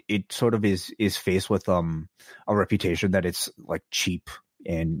it sort of is faced with a reputation that it's like cheap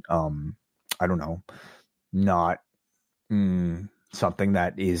and I don't know, not something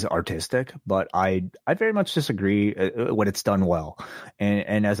that is artistic, but I very much disagree when it's done well.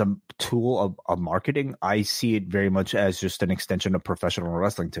 And as a tool of marketing, I see it very much as just an extension of professional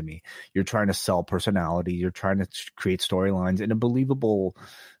wrestling to me. You're trying to sell personality, you're trying to create storylines in a believable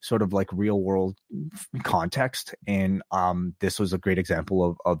sort of like real world context. And this was a great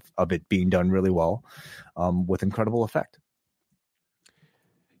example of it being done really well with incredible effect.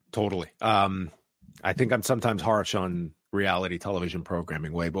 Totally. I think I'm sometimes harsh on reality television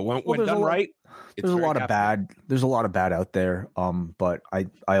programming way, but when done right, there's a lot of bad. There's a lot of bad out there. But I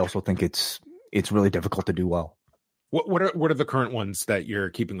also think it's really difficult to do well. What are the current ones that you're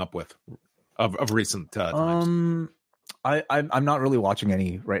keeping up with of recent times? I'm not really watching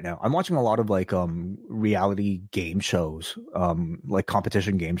any right now. I'm watching a lot of like reality game shows, like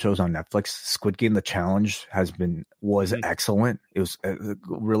competition game shows on Netflix. Squid Game: The Challenge was excellent. It was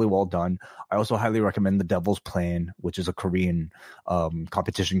really well done. I also highly recommend The Devil's Plan, which is a Korean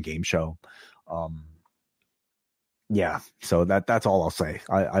competition game show. Yeah, so that's all I'll say.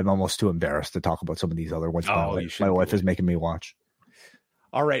 I'm almost too embarrassed to talk about some of these other ones. My wife is making me watch.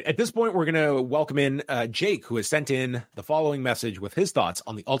 All right. At this point, we're going to welcome in Jake, who has sent in the following message with his thoughts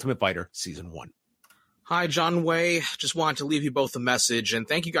on The Ultimate Fighter Season 1. Hi, John Way. Just wanted to leave you both a message, and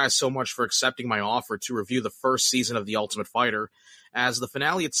thank you guys so much for accepting my offer to review the first season of The Ultimate Fighter, as the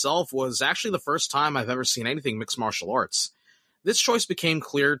finale itself was actually the first time I've ever seen anything mixed martial arts. This choice became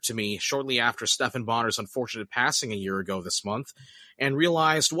clear to me shortly after Stephan Bonner's unfortunate passing a year ago this month, and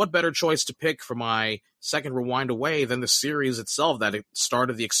realized what better choice to pick for my second Rewind-A-WAI than the series itself that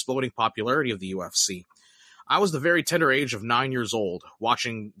started the exploding popularity of the UFC. I was the very tender age of 9 years old,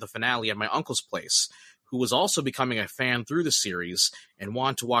 watching the finale at my uncle's place, who was also becoming a fan through the series and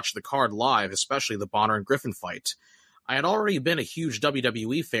wanted to watch the card live, especially the Bonner and Griffin fight. I had already been a huge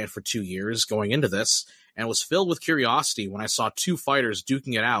WWE fan for 2 years going into this, and was filled with curiosity when I saw two fighters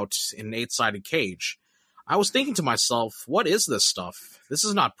duking it out in an 8-sided cage. I was thinking to myself, what is this stuff? This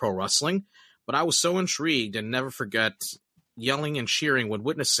is not pro wrestling, but I was so intrigued and never forget yelling and cheering when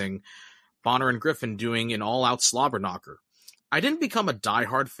witnessing Bonner and Griffin doing an all-out slobber knocker. I didn't become a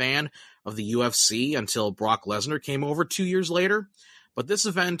diehard fan of the UFC until Brock Lesnar came over 2 years later, but this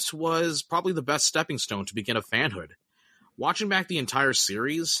event was probably the best stepping stone to begin a fanhood. Watching back the entire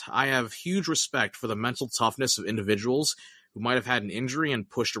series, I have huge respect for the mental toughness of individuals who might have had an injury and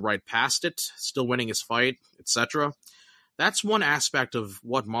pushed right past it, still winning his fight, etc. That's one aspect of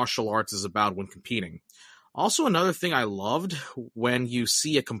what martial arts is about when competing. Also, another thing I loved, when you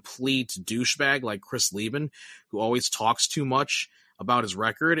see a complete douchebag like Chris Lieben, who always talks too much about his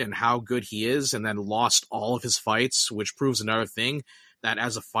record and how good he is, and then lost all of his fights, which proves another thing, that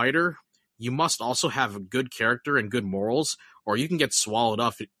as a fighter, you must also have a good character and good morals, or you can get swallowed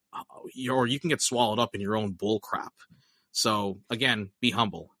up in your own bull crap. So, again, be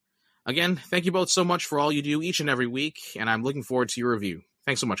humble. Again, thank you both so much for all you do each and every week, and I'm looking forward to your review.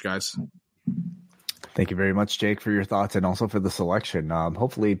 Thanks so much, guys. Thank you very much, Jake, for your thoughts and also for the selection.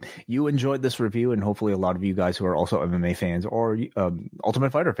 Hopefully you enjoyed this review, and hopefully a lot of you guys who are also MMA fans or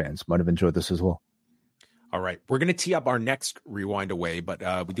Ultimate Fighter fans might have enjoyed this as well. All right, we're going to tee up our next Rewind-A-WAI,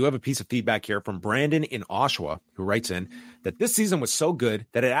 but we do have a piece of feedback here from Brandon in Oshawa, who writes in that this season was so good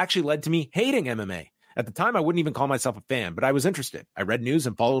that it actually led to me hating MMA. At the time, I wouldn't even call myself a fan, but I was interested. I read news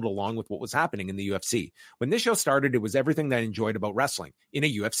and followed along with what was happening in the UFC. When this show started, it was everything that I enjoyed about wrestling in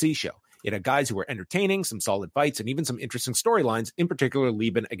a UFC show. It had guys who were entertaining, some solid fights, and even some interesting storylines, in particular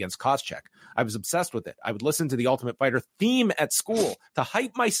Lieben against Koscheck. I was obsessed with it. I would listen to the Ultimate Fighter theme at school to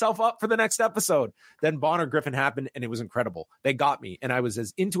hype myself up for the next episode. Then Bonner Griffin happened, and it was incredible. They got me, and I was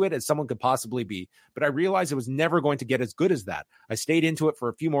as into it as someone could possibly be. But I realized it was never going to get as good as that. I stayed into it for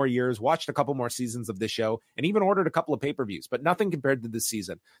a few more years, watched a couple more seasons of this show, and even ordered a couple of pay-per-views, but nothing compared to this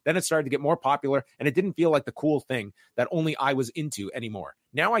season. Then it started to get more popular, and it didn't feel like the cool thing that only I was into anymore.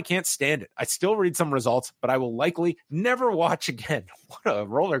 Now I can't stand it. I still read some results, but I will likely never watch again. What a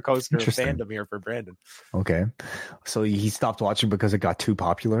roller coaster of fandom here for Brandon. Okay. So he stopped watching because it got too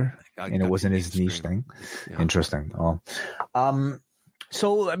popular and it wasn't his niche thing. Yeah. Interesting. Oh.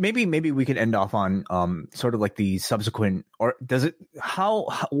 So maybe we could end off on sort of like the subsequent, or does it,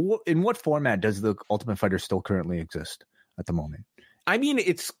 in what format does the Ultimate Fighter still currently exist at the moment? I mean,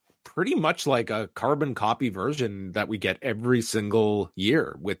 it's pretty much like a carbon copy version that we get every single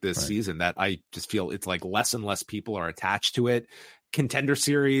year with this season, that I just feel it's like less and less people are attached to it. Contender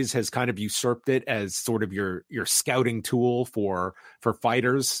Series has kind of usurped it as sort of your scouting tool for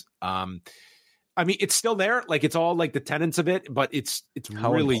fighters. I mean, it's still there. Like, it's all like the tenets of it, but it's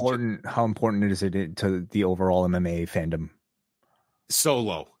how really important. How important is it to the overall MMA fandom? So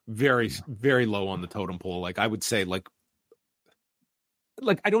low, very, very low on the totem pole. Like, I would say, like,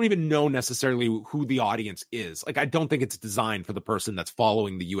 like, I don't even know necessarily who the audience is. Like, I don't think it's designed for the person that's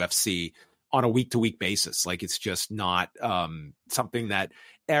following the UFC on a week-to-week basis. Like, it's just not something that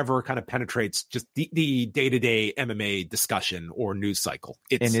ever kind of penetrates just the day-to-day MMA discussion or news cycle.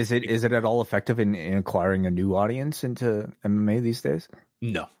 And is it at all effective in acquiring a new audience into MMA these days?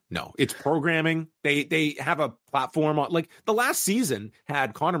 No, it's programming. They have a platform on, like, the last season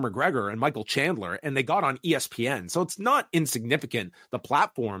had Conor McGregor and Michael Chandler, and they got on ESPN. So it's not insignificant, the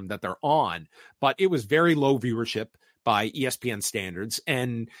platform that they're on, but it was very low viewership by ESPN standards.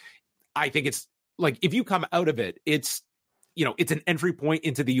 And I think it's like, if you come out of it, it's an entry point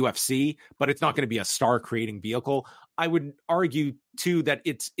into the UFC, but it's not going to be a star creating vehicle. I would argue too that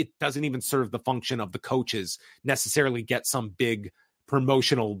it doesn't even serve the function of the coaches necessarily get some big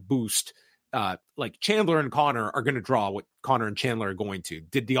promotional boost. Like Chandler and Conor are going to draw what Conor and Chandler are going to.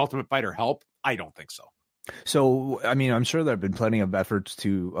 Did the Ultimate Fighter help? I don't think so. So, I mean, I'm sure there have been plenty of efforts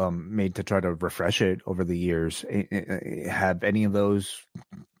made to try to refresh it over the years. Have any of those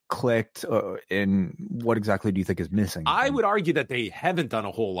clicked, and what exactly do you think is missing? I would argue that they haven't done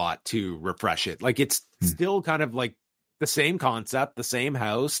a whole lot to refresh it. Like, it's still kind of like the same concept, the same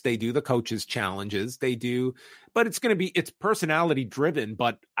house. They do the coaches challenges, but it's personality driven.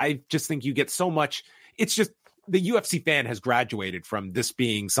 But I just think you get so much. It's just the UFC fan has graduated from this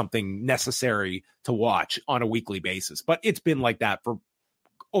being something necessary to watch on a weekly basis, but it's been like that for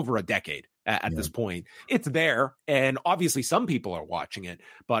over a decade. At this point, it's there, and obviously some people are watching it,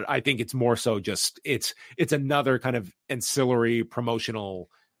 but I think it's more so just it's another kind of ancillary promotional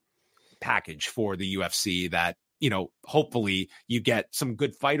package for the UFC that, hopefully you get some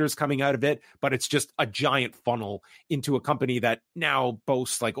good fighters coming out of it, but it's just a giant funnel into a company that now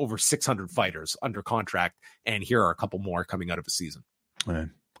boasts like over 600 fighters under contract, and here are a couple more coming out of a season.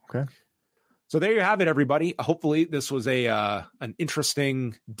 Okay. So there you have it, everybody. Hopefully this was an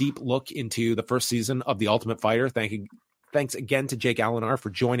interesting, deep look into the first season of The Ultimate Fighter. Thanks again to Jake Allenar for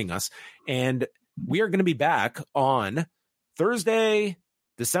joining us. And we are going to be back on Thursday,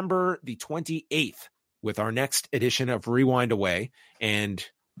 December the 28th with our next edition of Rewind-A-WAI. And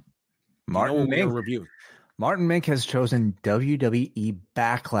Martin Mink. Review. Martin Mink has chosen WWE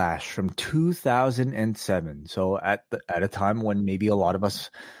Backlash from 2007. So at a time when maybe a lot of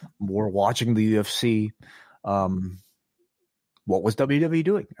us were watching the UFC, what was WWE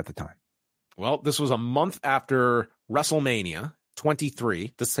doing at the time? Well, this was a month after WrestleMania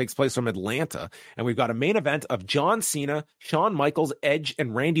 23. This takes place from Atlanta, and we've got a main event of John Cena, Shawn Michaels, Edge,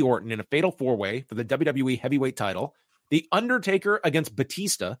 and Randy Orton in a fatal four-way for the WWE Heavyweight title. The Undertaker against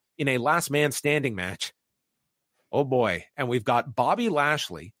Batista in a last man standing match. Oh boy. And we've got Bobby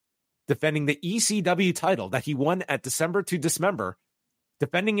Lashley defending the ECW title that he won at December to Dismember,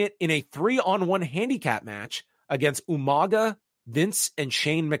 defending it in a 3-on-1 handicap match against Umaga, Vince, and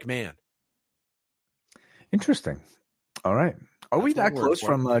Shane McMahon. Interesting. All right. Are we that close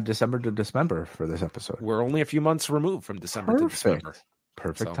from December to Dismember for this episode? We're only a few months removed from December to Dismember.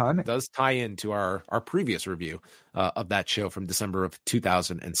 Perfect timing. It does tie into our previous review of that show from December of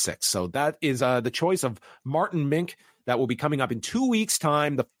 2006. So that is the choice of Martin Mink that will be coming up in 2 weeks'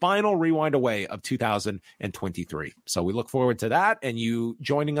 time, the final Rewind-A-WAI of 2023. So we look forward to that and you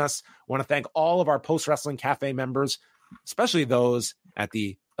joining us. I want to thank all of our Post Wrestling Cafe members, especially those at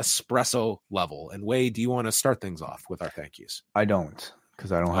the espresso level. And Wade, do you want to start things off with our thank yous? I don't,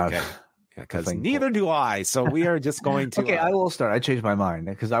 because I don't have... Because neither do I. So we are just going to... Okay, I will start. I changed my mind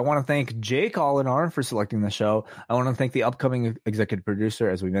because I want to thank Jake Allenar for selecting the show. I want to thank the upcoming executive producer,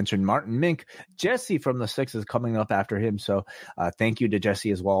 as we mentioned, Martin Mink. Jesse from the Six is coming up after him. So thank you to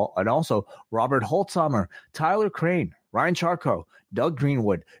Jesse as well. And also Robert Holtzhammer, Tyler Crane, Ryan Charco, Doug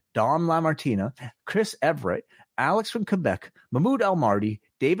Greenwood, Dom Lamartina, Chris Everett, Alex from Quebec, Mahmoud El Mardi,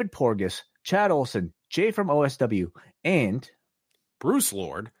 David Porgas, Chad Olson, Jay from OSW, and Bruce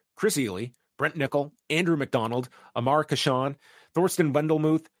Lord, Chris Ely, Brent Nickel, Andrew McDonald, Amar Kashan, Thorsten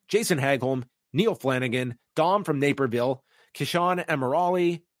Wendelmuth, Jason Hagholm, Neil Flanagan, Dom from Naperville, Kishan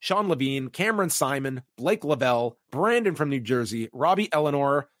Emirali, Sean Levine, Cameron Simon, Blake Lavelle, Brandon from New Jersey, Robbie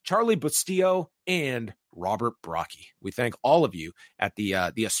Eleanor, Charlie Bustillo, and Robert Brocky. We thank all of you at the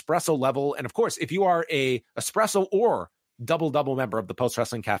espresso level. And of course, if you are a espresso or double member of the Post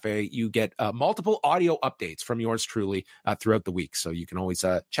Wrestling Cafe, you get multiple audio updates from yours truly throughout the week. So you can always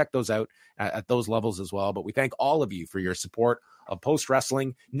check those out at those levels as well. But we thank all of you for your support of Post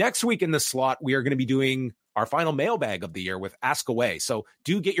Wrestling. Next week in this slot, we are going to be doing our final mailbag of the year with Ask Away. So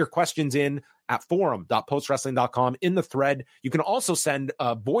do get your questions in at forum.postwrestling.com in the thread. You can also send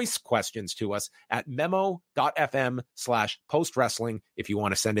voice questions to us at memo.fm/postwrestling. If you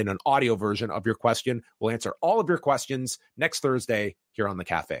want to send in an audio version of your question, we'll answer all of your questions next Thursday here on the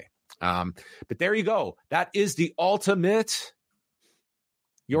cafe. But there you go. That is the ultimate.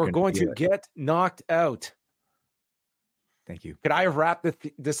 You're going to get knocked out. Thank you. Could I have wrapped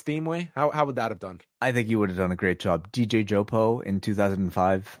this theme way? How would that have done? I think you would have done a great job. DJ Jopo in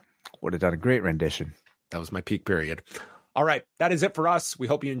 2005 would have done a great rendition. That was my peak period. All right. That is it for us. We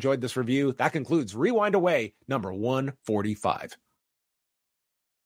hope you enjoyed this review. That concludes Rewind Away number 145.